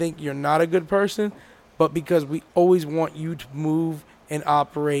because we think you're not a good person, but because we always want you to move and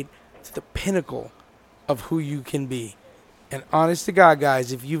operate to the pinnacle of who you can be. And honest to God,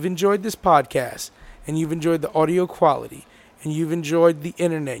 guys, if you've enjoyed this podcast and you've enjoyed the audio quality and you've enjoyed the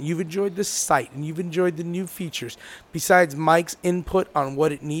internet, you've enjoyed the site, and you've enjoyed the new features, besides Mike's input on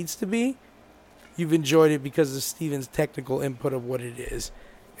what it needs to be, you've enjoyed it because of Steven's technical input of what it is.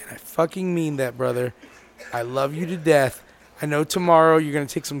 And I fucking mean that, brother. I love you to death. I know tomorrow you're going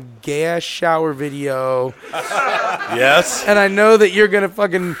to take some gay-ass shower video. Yes. And I know that you're going to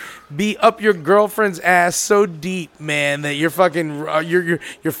fucking be up your girlfriend's ass so deep, man, that you're fucking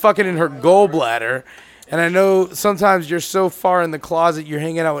you're fucking in her gallbladder. And I know sometimes you're so far in the closet you're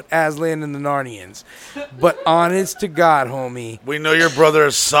hanging out with Aslan and the Narnians. But honest to God, homie. We know your brother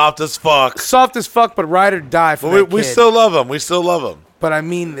is soft as fuck. Soft as fuck, but ride or die for that we kid. still love him. We still love him. But I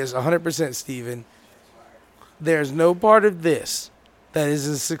mean this 100%, Steven. There's no part of this that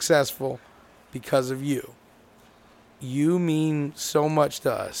isn't successful because of you. You mean so much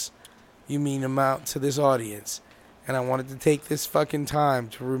to us. You mean amount to this audience. And I wanted to take this fucking time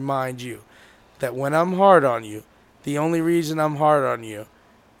to remind you that when I'm hard on you, the only reason I'm hard on you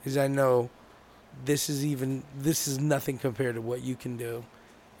is I know this is nothing compared to what you can do.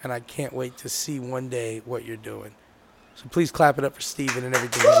 And I can't wait to see one day what you're doing. So please clap it up for Steven and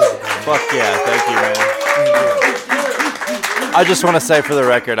everything he's ever done. Fuck yeah, thank you, man. I just want to say for the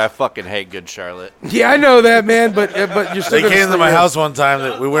record, I fucking hate Good Charlotte. Yeah, I know that, man, but you're still They gonna came to stay my here. house one time.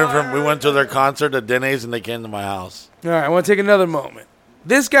 That we went to their concert at Denny's, and they came to my house. All right, I want to take another moment.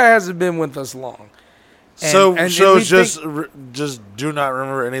 This guy hasn't been with us long. So we just think- do not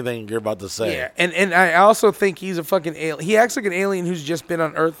remember anything you're about to say. Yeah, and I also think he's a fucking alien. He acts like an alien who's just been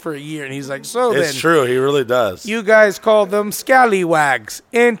on Earth for a year, and he's like, so It's then true. He really does. you guys call them scallywags.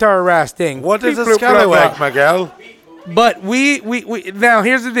 Interesting. What is a Beep, bloop, blah, scallywag, blah. Miguel? But we now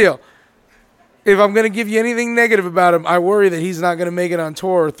here's the deal. if I'm going to give you anything negative about him, I worry that he's not going to make it on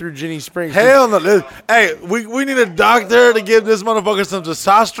tour through Ginny Springs. Hell no. Hey, we need a doctor to give this motherfucker some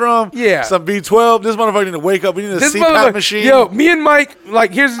testosterone. Yeah. Some B12. This motherfucker need to wake up. We need a CPAP machine. Yo, me and Mike,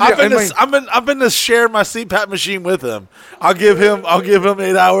 like, here's the deal. I've been to share my CPAP machine with him. I'll give him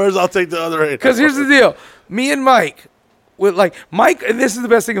 8 hours. I'll take the other 8 Because here's the deal. Me and Mike, Mike, and this is the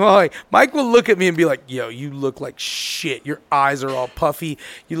best thing about Mike. Mike will look at me and be like, yo, you look like shit. Your eyes are all puffy.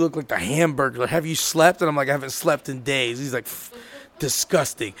 You look like the Hamburglar. Have you slept? And I'm like, I haven't slept in days. He's like,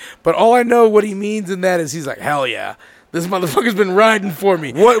 disgusting. But all I know what he means in that is he's like, hell yeah. This motherfucker's been riding for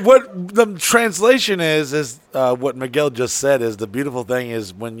me. What the translation is what Miguel just said is the beautiful thing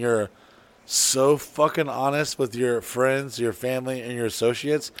is when you're so fucking honest with your friends, your family, and your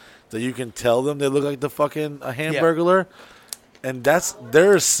associates that you can tell them they look like the fucking Hamburglar. Yeah. And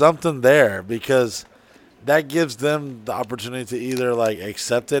there's something there because that gives them the opportunity to either like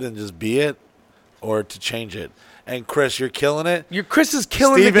accept it and just be it or to change it. And Chris, you're killing it. Chris is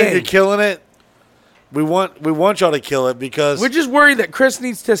killing Steven, the game. You're killing it. We want y'all to kill it because we're just worried that Chris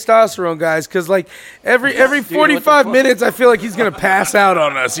needs testosterone, guys. Because like every 45 minutes, I feel like he's gonna pass out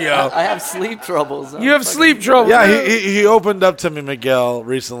on us, yo. I have sleep troubles. You have sleep troubles. Yeah, he opened up to me, Miguel,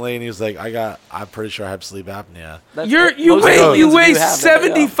 recently, and he was like, I'm pretty sure I have sleep apnea. You weigh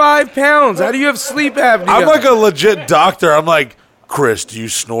 75 pounds. How do you have sleep apnea? I'm like a legit doctor. I'm like, Chris, do you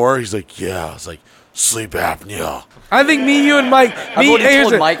snore? He's like, yeah. I was like, sleep apnea. I think me, you, and Mike. I've already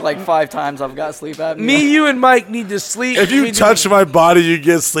told Mike like 5 times I've got sleep apnea. Me, you, and Mike need to sleep. If you touch my body, you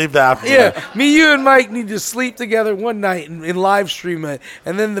get sleep apnea. Yeah, me, you, and Mike need to sleep together one night and live stream it,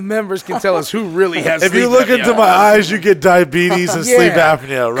 and then the members can tell us who really has sleep apnea. If you look into my eyes, you get diabetes and sleep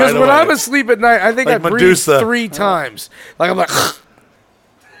apnea right Because when I'm asleep at night, I think I breathe 3 times. Like I'm like...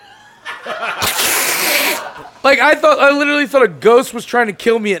 Like I literally thought a ghost was trying to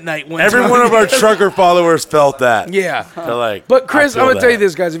kill me at night. Every one of our trucker followers felt that. Yeah, they're like. But Chris, I'm gonna tell you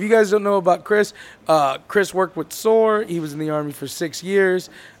this, guys. If you guys don't know about Chris, Chris worked with SOAR. He was in the Army for 6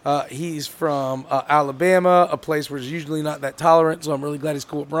 years. He's from Alabama, a place where it's usually not that tolerant. So I'm really glad he's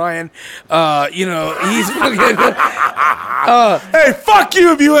cool with Brian. He's fucking. Hey, fuck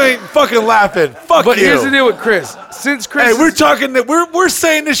you if you ain't fucking laughing. Fuck you. But here's the deal with Chris. Since Chris, hey, we're talking that we're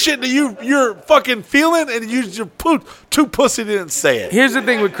saying this shit that you're fucking feeling, and you're too pussy didn't say it. Here's the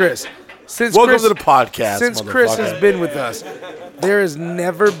thing with Chris. Welcome to the podcast. Since Chris has been with us, there has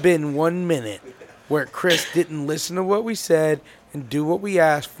never been 1 minute where Chris didn't listen to what we said and do what we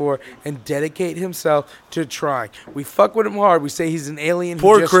asked for and dedicate himself to trying. We fuck with him hard. We say he's an alien.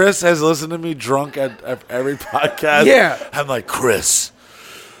 Poor Chris has listened to me drunk at every podcast. Yeah. I'm like, Chris,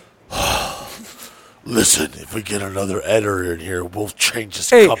 listen, if we get another editor in here, we'll change this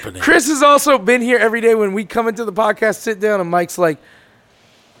company. Chris has also been here every day when we come into the podcast, sit down, and Mike's like,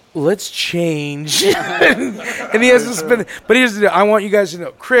 let's change. and he has to spin it. But here's the deal. I want you guys to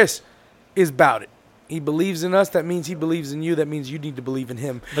know, Chris is about it. He believes in us. That means he believes in you. That means you need to believe in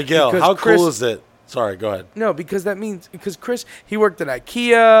him. Miguel, how cool is it? Sorry, go ahead. No, because Chris, he worked at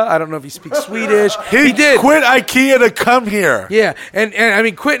IKEA. I don't know if he speaks Swedish. He did quit IKEA to come here. Yeah, and I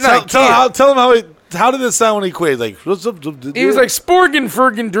mean, quitting IKEA. Tell him how did it sound when he quit? Like, he was like Sporgen,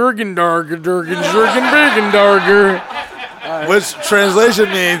 Fergen, Durgen, Darger, Durgen, Jurgen, Bergen, Darger. Which translation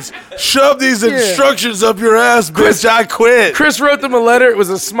means, shove these instructions up your ass, bitch, I quit. Chris wrote them a letter. It was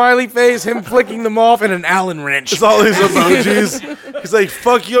a smiley face, him flicking them off, and an Allen wrench. It's all these emojis. He's like,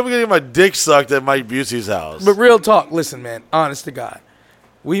 fuck you, I'm going to get my dick sucked at Mike Busey's house. But real talk, listen, man, honest to God.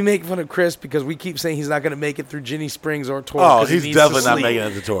 We make fun of Chris because we keep saying he's not going to make it through Ginny Springs or tour. Oh, he's definitely not making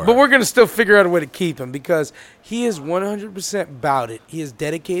it to tour. But we're going to still figure out a way to keep him because he is 100% about it. He is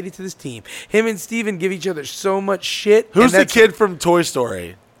dedicated to this team. Him and Steven give each other so much shit. Who's the kid from Toy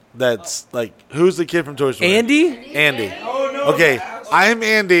Story? Who's the kid from Toy Story? Andy. Okay, I'm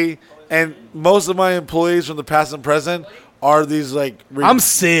Andy, and most of my employees from the past and present are these I'm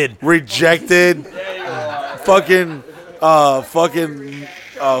Sid. Rejected, fucking.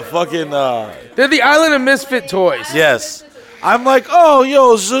 They're the Island of Misfit Toys. Yes. I'm like,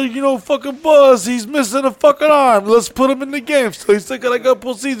 so fucking Buzz, he's missing a fucking arm. Let's put him in the game. So he's still got a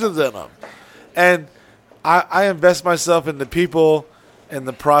couple seasons in him. And I invest myself in the people and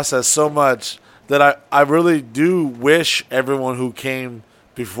the process so much that I really do wish everyone who came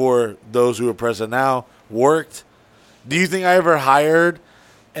before those who are present now worked. Do you think I ever hired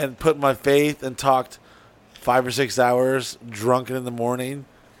and put my faith and talked 5 or 6 hours drunken in the morning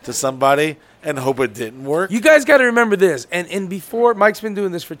to somebody and hope it didn't work? You guys got to remember this. And before, Mike's been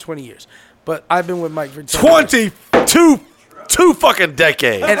doing this for 20 years. But I've been with Mike for 22 fucking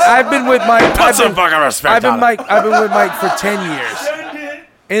decades. And I've been with Mike. Put some fucking respect on it. I've been with Mike for 10 years.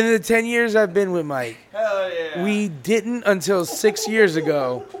 In the 10 years I've been with Mike, we didn't until 6 years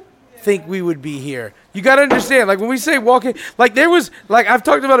ago think we would be here. You got to understand, like when we say walking, like there was, like I've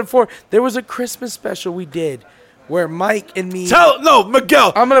talked about it before, there was a Christmas special we did where Mike and me.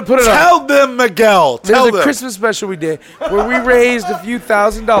 Miguel. I'm going to put it Tell on. them, Miguel. Tell There's them. a Christmas special we did where we raised a few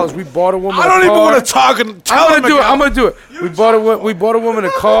 $1,000s. We bought a woman a I car. don't even want to talk. Tell them, Miguel. I'm going to do it. We bought a woman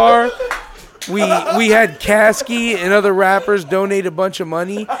a car. We had Kasky and other rappers donate a bunch of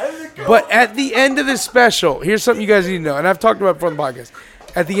money. But at the end of this special, here's something you guys need to know, and I've talked about it before on the podcast.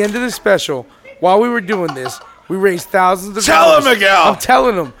 At the end of the special, while we were doing this, we raised thousands of Tell dollars. him, Miguel. I'm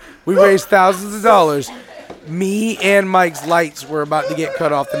telling them. We raised thousands of dollars. Me and Mike's lights were about to get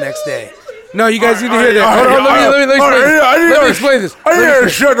cut off the next day. No, you guys need to hear that. Hold on, let me explain this. I need to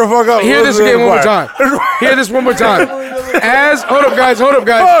shut the fuck up. Hear this again one more time. Hear this one more time. Hold up,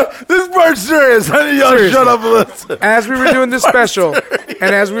 guys. This part's serious. I need y'all to shut up and listen. As we were doing this special,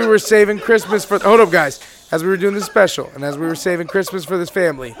 and as we were saving Christmas for, hold up, guys. As we were doing this special, and as we were saving Christmas for this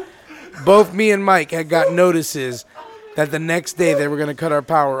family, both me and Mike had got notices that the next day they were going to cut our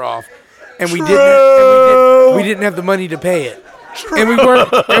power off, and we didn't have the money to pay it. And we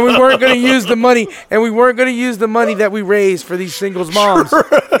weren't going to use the money, that we raised for these singles moms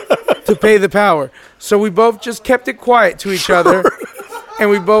to pay the power. So we both just kept it quiet to each other, and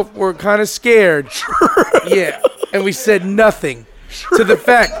we both were kind of scared. Yeah, and we said nothing to the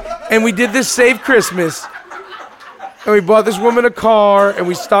fact, and we did this Save Christmas, and we bought this woman a car, and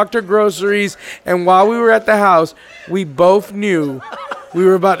we stocked her groceries, and while we were at the house, we both knew we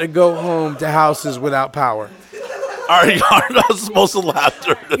were about to go home to houses without power. Are you not supposed to laugh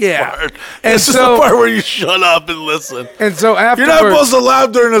during this part? And This is so- the part where you shut up and listen. And so You're afterwards, not supposed to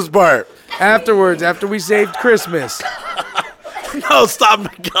laugh during this part. after we saved Christmas, No, stop,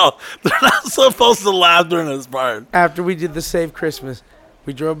 Miguel. They're not supposed to laugh during this part. after we did the Save Christmas,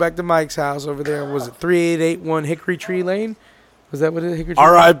 we drove back to Mike's house over there. Was it 3881 Hickory Tree Lane? Was that what it is? Hickory Tree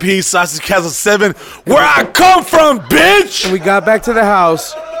Lane? R.I.P. Sausage Castle 7, where I come from, bitch! And we got back to the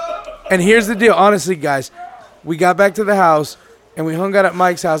house, and here's the deal. Honestly, guys, we got back to the house, and we hung out at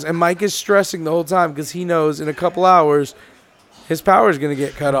Mike's house, and Mike is stressing the whole time because he knows in a couple hours his power is going to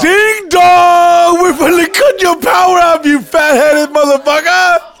get cut off. Ding dong! We're finna cut your power off, you fat-headed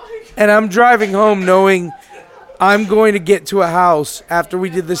motherfucker! And I'm driving home knowing I'm going to get to a house after we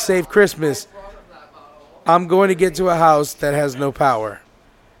did the Save Christmas. I'm going to get to a house that has no power.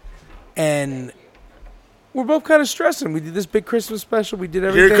 And we're both kind of stressing. We did this big Christmas special. We did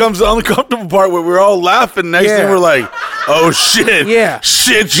everything. Here comes the uncomfortable part where we're all laughing. Next thing we're like, oh shit. Yeah.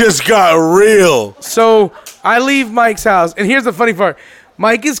 Shit just got real. So I leave Mike's house. And here's the funny part.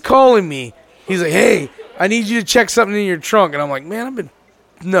 Mike is calling me. He's like, hey, I need you to check something in your trunk. And I'm like, man,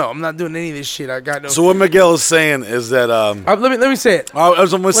 I'm not doing any of this shit. I got no. So what Miguel is saying is that let me say it. I'm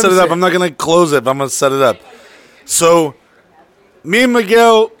gonna set it up. I'm not gonna close it, but I'm gonna set it up. So me and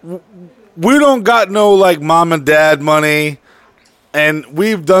Miguel, we don't got no like mom and dad money, and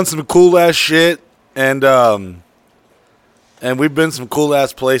we've done some cool ass shit, and we've been some cool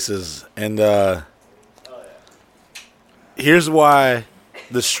ass places, and here's why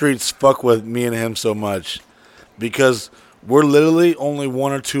the streets fuck with me and him so much, because we're literally only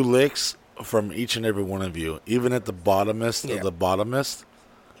one or two licks from each and every one of you. Even at the bottomest of the bottomest,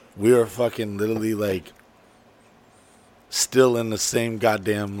 we are fucking literally like still in the same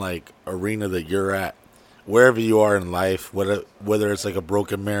goddamn like arena that you're at. Wherever you are in life, whether it's like a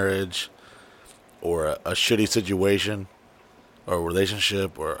broken marriage or a shitty situation or a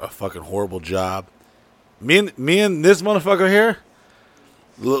relationship or a fucking horrible job. Me and this motherfucker here,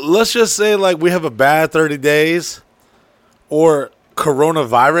 let's just say like we have a bad 30 days or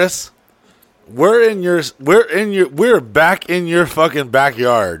coronavirus. We're back in your fucking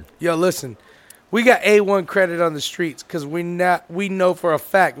backyard. Yo, listen, we got A1 credit on the streets because we know for a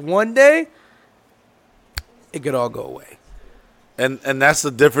fact one day it could all go away. And that's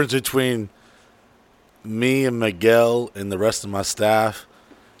the difference between me and Miguel and the rest of my staff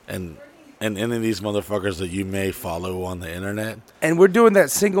and any of these motherfuckers that you may follow on the internet. And we're doing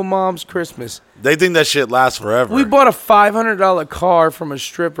that single mom's Christmas. They think that shit lasts forever. We bought a $500 car from a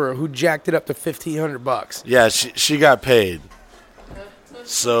stripper who jacked it up to $1,500. Yeah, she got paid.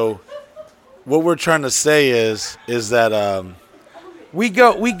 So what we're trying to say is that we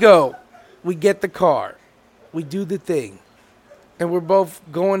get the car, we do the thing, and we're both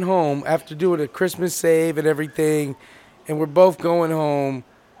going home after doing a Christmas save and everything, and we're both going home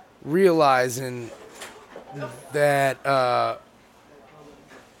realizing that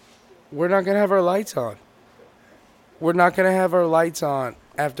we're not going to have our lights on. We're not going to have our lights on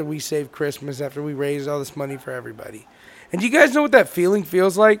after we save Christmas, after we raise all this money for everybody. And do you guys know what that feeling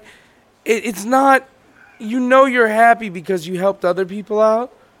feels like? It's not, you're happy because you helped other people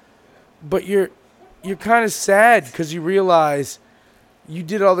out, but you're kind of sad because you realize you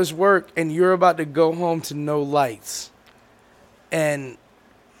did all this work and you're about to go home to no lights. And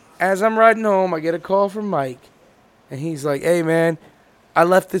as I'm riding home, I get a call from Mike, and he's like, "Hey, man, I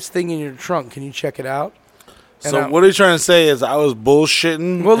left this thing in your trunk. Can you check it out?" So what are you trying to say is I was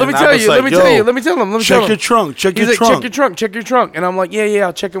bullshitting? Well, let me tell him. Check your trunk. Check your trunk. Check your trunk. And I'm like, yeah,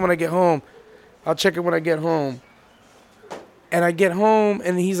 I'll check it when I get home. And I get home,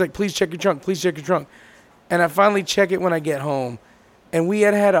 and he's like, please check your trunk. And I finally check it when I get home. And we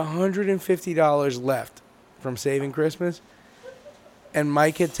had $150 left from saving Christmas. And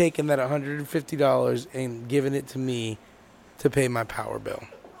Mike had taken that $150 and given it to me to pay my power bill.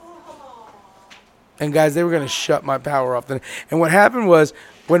 And guys, they were going to shut my power off. And what happened was,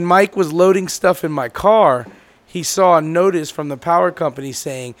 when Mike was loading stuff in my car, he saw a notice from the power company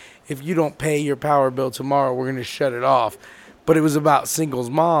saying, if you don't pay your power bill tomorrow, we're going to shut it off. But it was about singles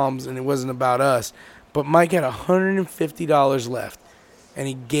moms, and it wasn't about us. But Mike had $150 left, and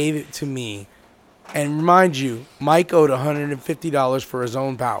he gave it to me. And mind you, Mike owed $150 for his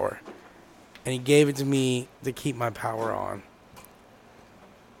own power. And he gave it to me to keep my power on.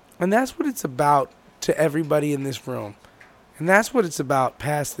 And that's what it's about to everybody in this room. And that's what it's about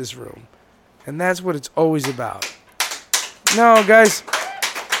past this room. And that's what it's always about. No, guys.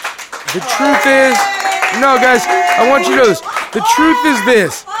 The truth is... No, guys, I want you to know this. The truth is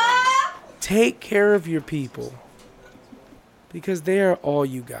this. Take care of your people. Because they are all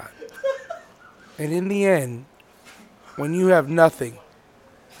you got. And in the end, when you have nothing,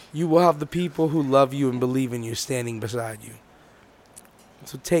 you will have the people who love you and believe in you standing beside you.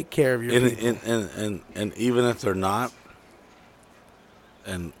 So take care of your people. And even if they're not,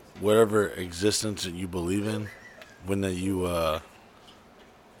 and whatever existence that you believe in,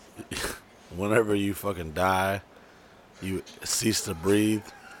 whenever you fucking die, you cease to breathe,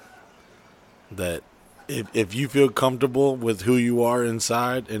 that if you feel comfortable with who you are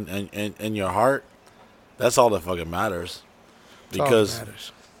inside and your heart, that's all that fucking matters. Because, all that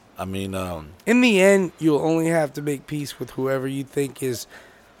matters. I mean, in the end, you'll only have to make peace with whoever you think is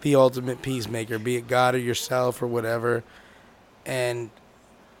the ultimate peacemaker, be it God or yourself or whatever. And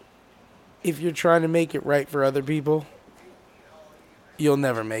if you're trying to make it right for other people, you'll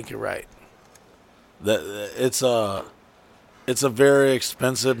never make it right. It's a very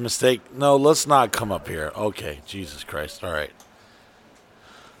expensive mistake. No, let's not come up here. Okay, Jesus Christ. All right.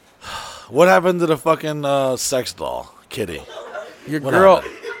 What happened to the fucking sex doll, Kitty? Your girl.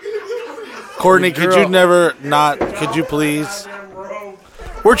 Courtney, could you please?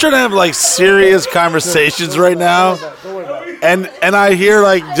 We're trying to have like serious conversations right now. And I hear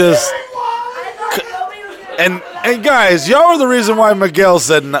like just and guys, y'all are the reason why Miguel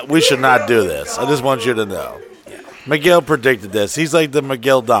said we should not do this. I just want you to know. Miguel predicted this. He's like the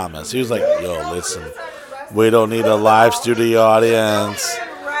Miguel Damas. He was like, yo, listen, we don't need a live studio audience.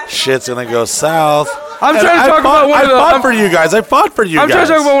 Shit's gonna go south. I'm trying to talk about one of the... I fought for you guys. I'm trying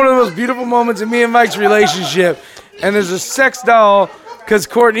to talk about one of the most beautiful moments in me and Mike's relationship. And there's a sex doll, because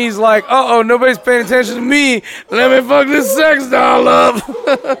Courtney's like, uh-oh, nobody's paying attention to me. Let me fuck this sex doll up.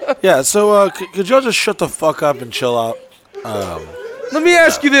 Yeah, so could y'all just shut the fuck up and chill out? Let me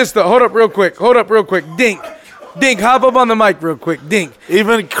ask you this, though. Hold up real quick. Dink, hop up on the mic real quick. Dink.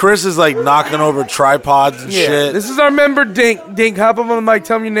 Even Chris is like knocking over tripods and shit. This is our member, Dink. Dink, hop up on the mic.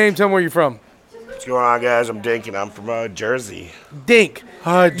 Tell me your name. Tell me where you're from. What's going on, guys? I'm Dink, and I'm from Jersey. Dink.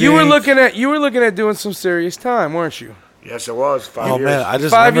 Hi, Dink. You were looking at doing some serious time, weren't you? Yes, it was. 5 years. Oh man, I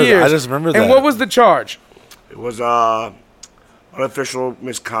just remember that. And what was the charge? It was unofficial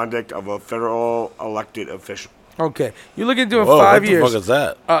misconduct of a federal elected official. Okay, you're looking at doing 5 years. What the fuck is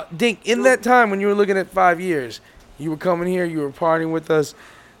that? Dink, in that time when you were looking at 5 years, you were coming here, you were partying with us.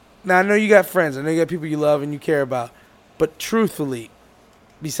 Now I know you got friends, I know you got people you love and you care about, but truthfully,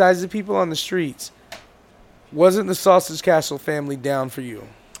 besides the people on the streets, wasn't the Sausage Castle family down for you?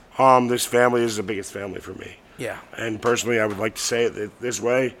 This family is the biggest family for me. Yeah. And personally, I would like to say it this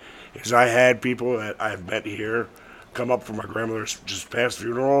way, is I had people that I've met here come up for my grandmother's just past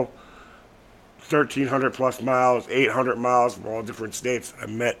funeral, 1,300 plus miles, 800 miles from all different states I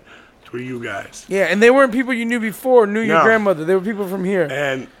met through you guys. Yeah, and they weren't people you knew before, your grandmother. They were people from here.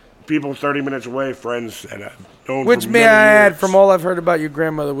 And people 30 minutes away, friends that I've known Which, for may many I add, years. from all I've heard about your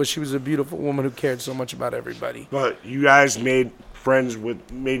grandmother, was she was a beautiful woman who cared so much about everybody. But you guys made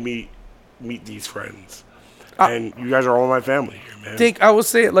me meet these friends. And you guys are all my family here, man. I will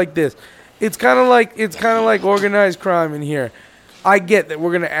say it like this. It's kind of like organized crime in here. I get that we're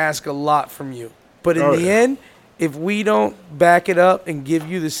going to ask a lot from you. But in the end, If we don't back it up and give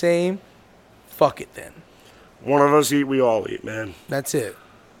you the same, fuck it then. One of us eat, we all eat, man. That's it.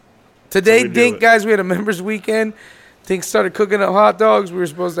 Today, we do Dink, it. guys, we had a members weekend. Dink started cooking up hot dogs. We were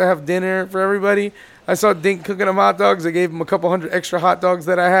supposed to have dinner for everybody. I saw Dink cooking up hot dogs. I gave him a couple hundred extra hot dogs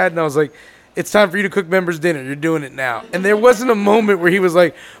that I had, and I was like, it's time for you to cook members dinner. You're doing it now. And there wasn't a moment where he was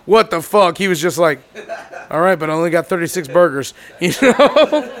like, what the fuck? He was just like, all right, but I only got 36 burgers. You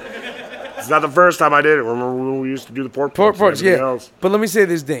know? It's not the first time I did it. Remember when we used to do the pork Pork porks porks, and everything yeah. else? But let me say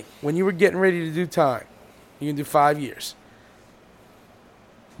this, Dink. When you were getting ready to do time, you can do 5 years.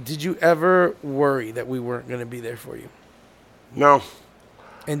 Did you ever worry that we weren't going to be there for you? No.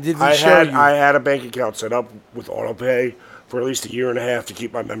 And did we show you? I had a bank account set up with AutoPay for at least a year and a half to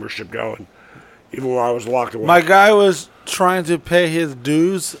keep my membership going, even while I was locked away. My guy was trying to pay his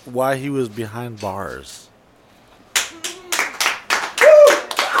dues while he was behind bars.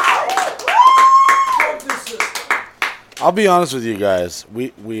 I'll be honest with you guys.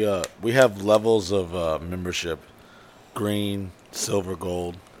 We have levels of membership: green, silver,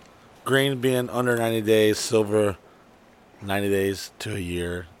 gold. Green being under 90 days, silver 90 days to a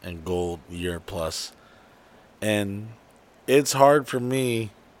year, and gold year plus. And it's hard for me,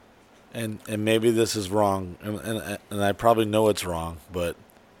 and maybe this is wrong, and I probably know it's wrong, but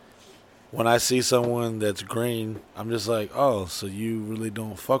when I see someone that's green, I'm just like, oh, so you really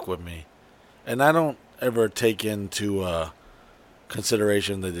don't fuck with me. And I don't ever take into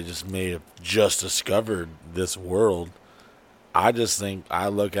consideration that they just may have just discovered this world. I just think, I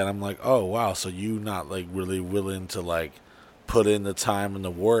look at them like, oh, wow, so you not like really willing to like put in the time and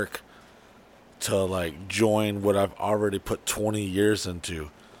the work to like join what I've already put 20 years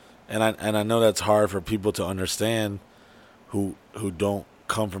into. And I know that's hard for people to understand who don't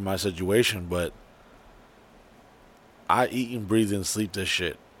come from my situation, but I eat and breathe and sleep this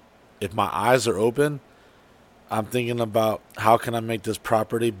shit. If my eyes are open, I'm thinking about how can I make this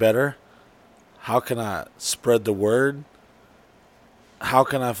property better? How can I spread the word? How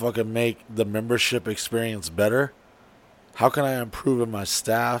can I fucking make the membership experience better? How can I improve in my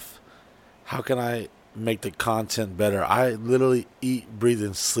staff? How can I make the content better? I literally eat, breathe,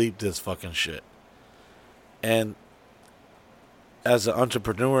 and sleep this fucking shit. And as an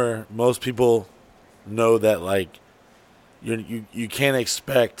entrepreneur, most people know that like you can't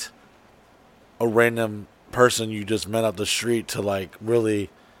expect a random person you just met out the street to like really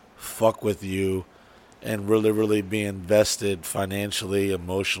fuck with you and really be invested financially,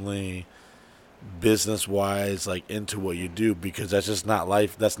 emotionally, business wise, like into what you do, because that's just not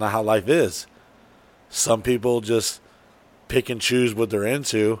life. That's not how life is. Some people just pick and choose what they're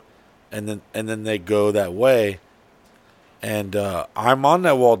into, and then they go that way. And I'm on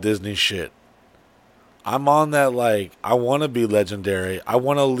that Walt Disney shit. I'm on that like I want to be legendary. I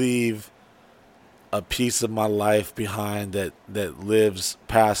want to leave a piece of my life behind that lives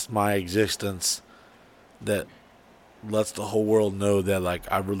past my existence, that lets the whole world know that like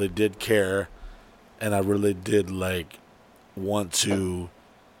I really did care, and I really did like want to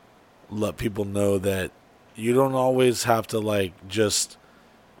let people know that you don't always have to like just.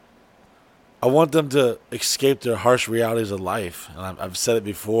 I want them to escape their harsh realities of life, and I've said it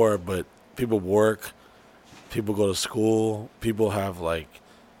before, but people work, people go to school, people have like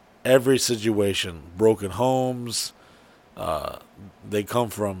every situation, broken homes, they come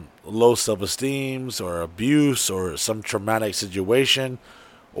from low self-esteem or abuse or some traumatic situation,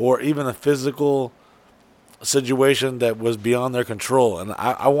 or even a physical situation that was beyond their control. And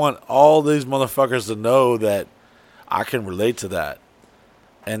I want all these motherfuckers to know that I can relate to that,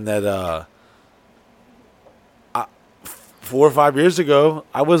 and that 4 or 5 years ago,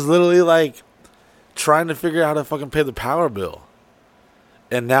 I was literally like trying to figure out how to fucking pay the power bill.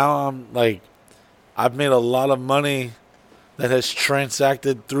 And now I'm like, I've made a lot of money that has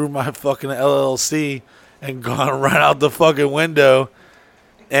transacted through my fucking LLC and gone right out the fucking window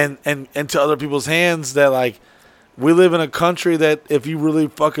and into other people's hands. That like, we live in a country that if you really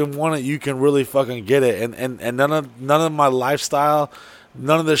fucking want it, you can really fucking get it. And none of my lifestyle,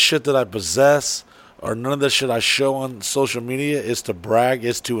 none of the shit that I possess, or none of the shit I show on social media is to brag,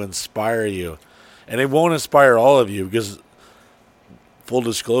 is to inspire you. And it won't inspire all of you because, full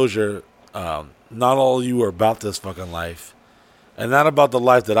disclosure, not all of you are about this fucking life. And not about the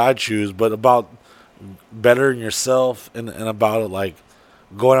life that I choose, but about bettering yourself and about it like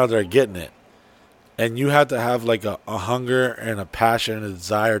going out there and getting it. And you have to have like a hunger and a passion and a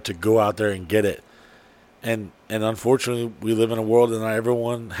desire to go out there and get it. And unfortunately, we live in a world that not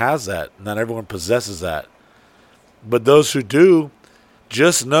everyone has that. Not everyone possesses that. But those who do,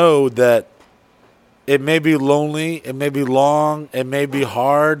 just know that it may be lonely, it may be long, it may be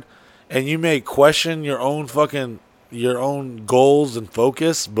hard, and you may question your own goals and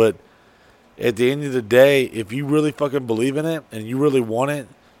focus, but at the end of the day, if you really fucking believe in it and you really want it,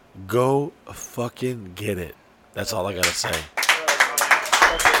 go fucking get it. That's all I gotta say.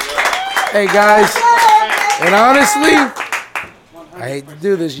 Hey guys, and honestly, I hate to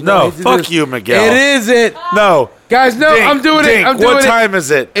do this. No, fuck you, Miguel. It isn't. No. Guys, no, Dink, I'm doing Dink, it. I'm doing what it. time is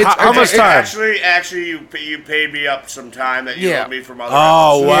it? How much time? Actually, you paid me up some time that you owed me from other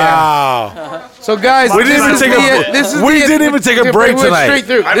Oh, episodes. wow. So guys, We didn't even take a break tonight. Straight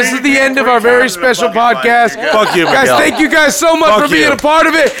through. This is the end of our very special podcast. Fuck you, guys. Miguel. Thank you guys so much Fuck for being you. a part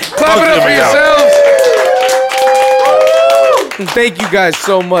of it. Clap Fuck it up you, for Miguel. yourselves. And thank you guys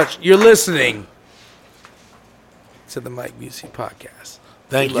so much. You're listening to the Mike Busey podcast.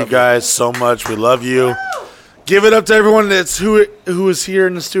 Thank you guys so much. We love you. Give it up to everyone that's who is here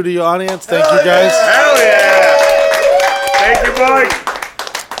in the studio audience. Thank you guys. Hell yeah! Thank you,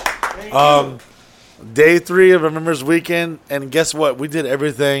 Mike. Day 3 of Remember's Weekend, and guess what? We did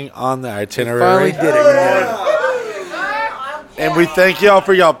everything on the itinerary. Finally did it. And we thank y'all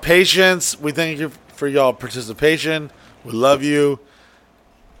for y'all patience. We thank you for y'all participation. We love you.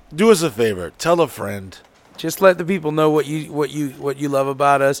 Do us a favor. Tell a friend. Just let the people know what you love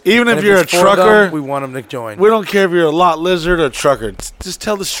about us. Even And if you're a it's for trucker, them, we want them to join. We don't care if you're a lot lizard or a trucker. Just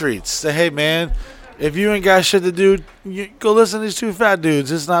tell the streets. Say, hey, man, if you ain't got shit to do, you go listen to these two fat dudes.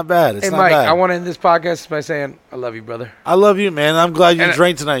 It's not bad. It's Hey, not Mike, bad. I want to end this podcast by saying I love you, brother. I love you, man. I'm glad you And-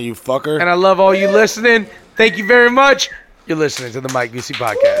 drank tonight, you fucker. And I love all you listening. Thank you very much. You're listening to the Mike Busey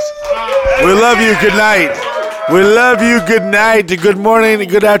podcast. We love you. Good night. We love you. Good night. Good morning.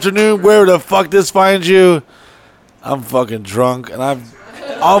 Good afternoon. Wherever the fuck this finds you. I'm fucking drunk, and I've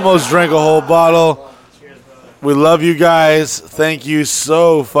almost drank a whole bottle. We love you guys. Thank you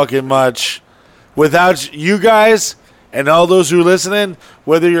so fucking much. Without you guys and all those who are listening,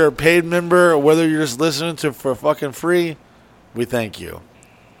 whether you're a paid member or whether you're just listening to for fucking free, we thank you.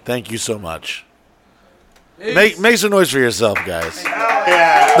 Thank you so much. Make some noise for yourself, guys.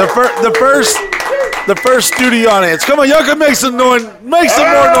 The first studio audience. Come on, y'all can make some noise. Make some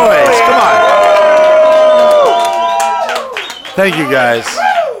more noise. Come on. Thank you, guys.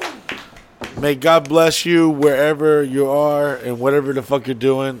 May God bless you wherever you are and whatever the fuck you're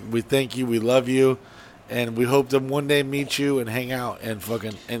doing. We thank you. We love you. And we hope to one day meet you and hang out and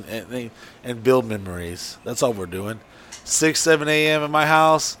fucking and build memories. That's all we're doing. 6, 7 a.m. in my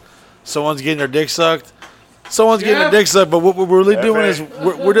house. Someone's getting their dick sucked. Someone's getting their dick sucked. But what we're really doing is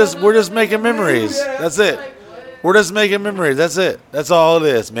we're just making memories. That's it. We're just making memories. That's it. That's all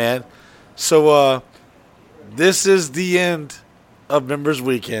it is, man. So this is the end of Members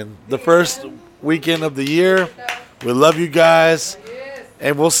Weekend. The first weekend of the year. We love you guys.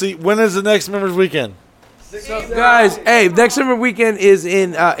 And we'll see. When is the next Members Weekend? So guys, hey, next summer weekend is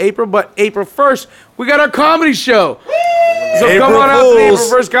in April, but April 1st, we got our comedy show. So April come on out to the April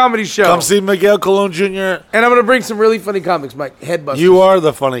Fools. 1st comedy show. Come see Miguel Colon Jr. And I'm going to bring some really funny comics, Mike. Headbusters. You are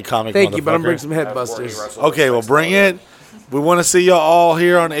the funny comic. Thank you, but I'm motherfucker. bringing some headbusters. Okay, well, bring it. We want to see y'all all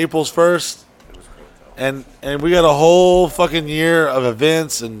here on April's 1st. And we got a whole fucking year of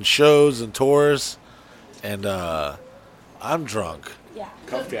events and shows and tours. And I'm drunk. Yeah.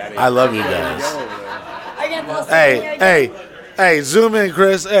 I love you guys. Hey, zoom in,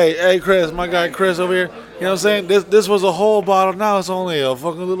 Chris. Hey, Chris, my guy Chris over here. You know what I'm saying? This was a whole bottle. Now it's only a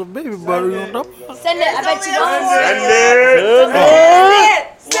fucking little baby bottle. You know? Send it. I bet you don't.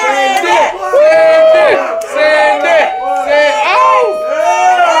 Send it. Oh!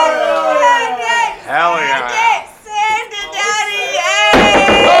 Hell yeah.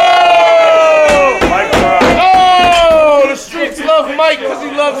 Oh, the streets love Mike because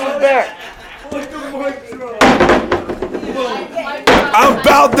he loves his back. I'm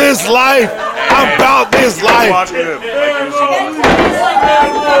about this life. I'm about this life.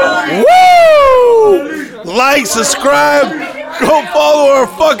 Woo! Like, subscribe. Go follow our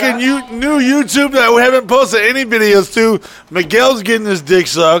fucking new YouTube that we haven't posted any videos to. Miguel's getting his dick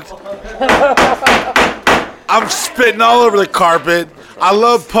sucked. I'm spitting all over the carpet. I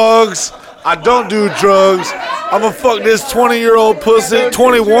love pugs. I don't do drugs. I'm gonna fuck this 20-year-old pussy,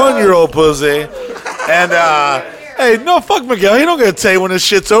 21-year-old pussy. And, hey, no, fuck Miguel. He don't gonna tell you when this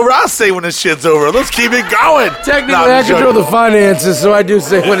shit's over. I'll say when this shit's over. Let's keep it going. Technically, Nah, I'm I control joking. the finances, so I do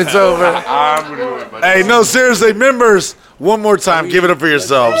say when it's over. Hey, no, seriously, members, one more time, give it up for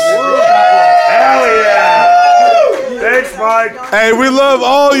yourselves. Hell yeah. Thanks, Mike. Hey, we love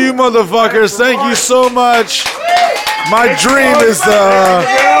all you motherfuckers. Thank you so much. My dream is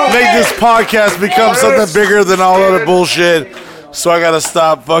to make this podcast become something bigger than all other bullshit. So I gotta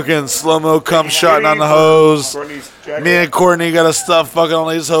stop fucking slow-mo cum shotting on the hose. Me and Courtney gotta stop fucking on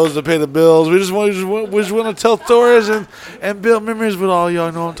these hoes to pay the bills. We just want to tell stories and build memories with all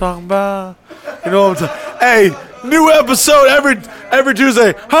y'all. Know what I'm talking about? You know what I'm talking. Hey, new episode every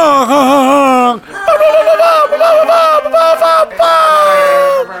Tuesday. Hong, hong, hong.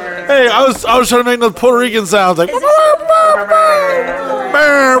 Hey, I was trying to make those Puerto Rican sounds like.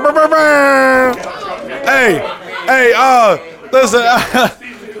 Hey, listen.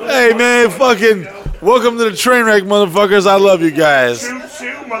 Hey, man, fucking welcome to the train wreck, motherfuckers. I love you guys.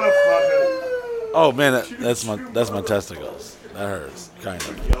 Oh man, that's my testicles. That hurts, kind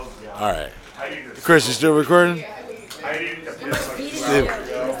of. All right, Chris, you still recording?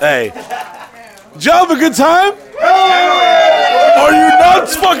 Hey, did y'all have a good time? Are you not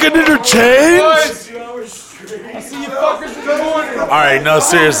fucking entertained? All right, no,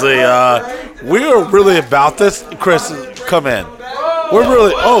 seriously. We are really about this. Chris, come in. We're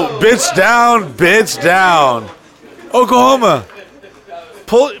really. Oh, bitch down. Oklahoma.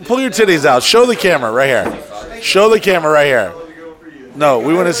 Pull your titties out. Show the camera right here. No,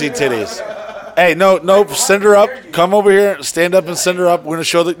 we want to see titties. Hey, no, send her up. Come over here. Stand up and send her up. We're gonna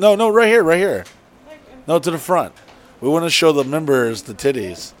show the. No, right here. No, to the front. We want to show the members the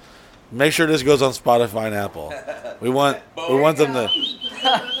titties. Make sure this goes on Spotify and Apple. We want them to.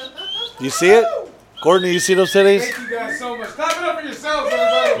 You see it? Courtney, you see those titties? Thank you guys so much. Clap it up for yourselves,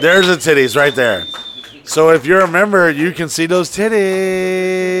 everybody. There's the titties right there. So if you're a member, you can see those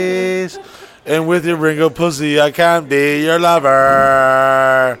titties. And with your Ringo pussy, I can't be your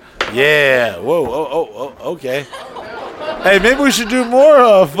lover. Yeah. Whoa. Oh, okay. Hey, maybe we should do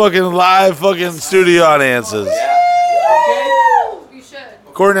more fucking live fucking studio audiences.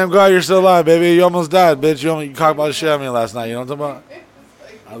 Courtney, I'm glad you're still alive, baby. You almost died, bitch. You cocked about the shit out of me last night. You know what I'm talking about?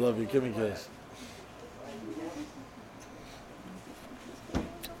 I love you. Give me a kiss.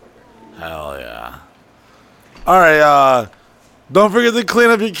 Hell yeah. All right, don't forget to clean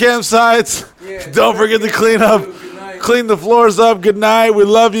up your campsites. Yeah, don't forget to clean the floors up. Good night. We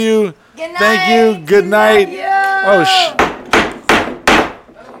love you. Good night. Thank you. Good night.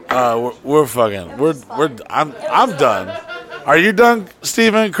 Oh I'm done. Are you done,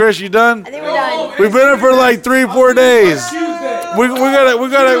 Steven? Chris, you done? I think we're done. We've been here for like 3-4 days. We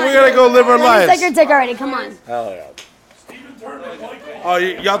gotta go live our lives. Suck your dick already. Come on. Hell yeah. Oh,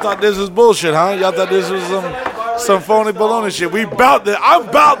 y'all thought this was bullshit, huh? Y'all thought this was some phony baloney shit. I'm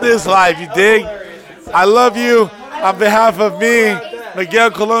about this life, you dig? I love you. On behalf of me,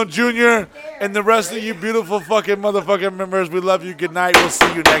 Miguel Colon Jr., and the rest of you beautiful fucking motherfucking members, we love you. Good night. We'll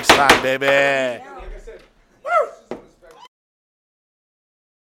see you next time, baby.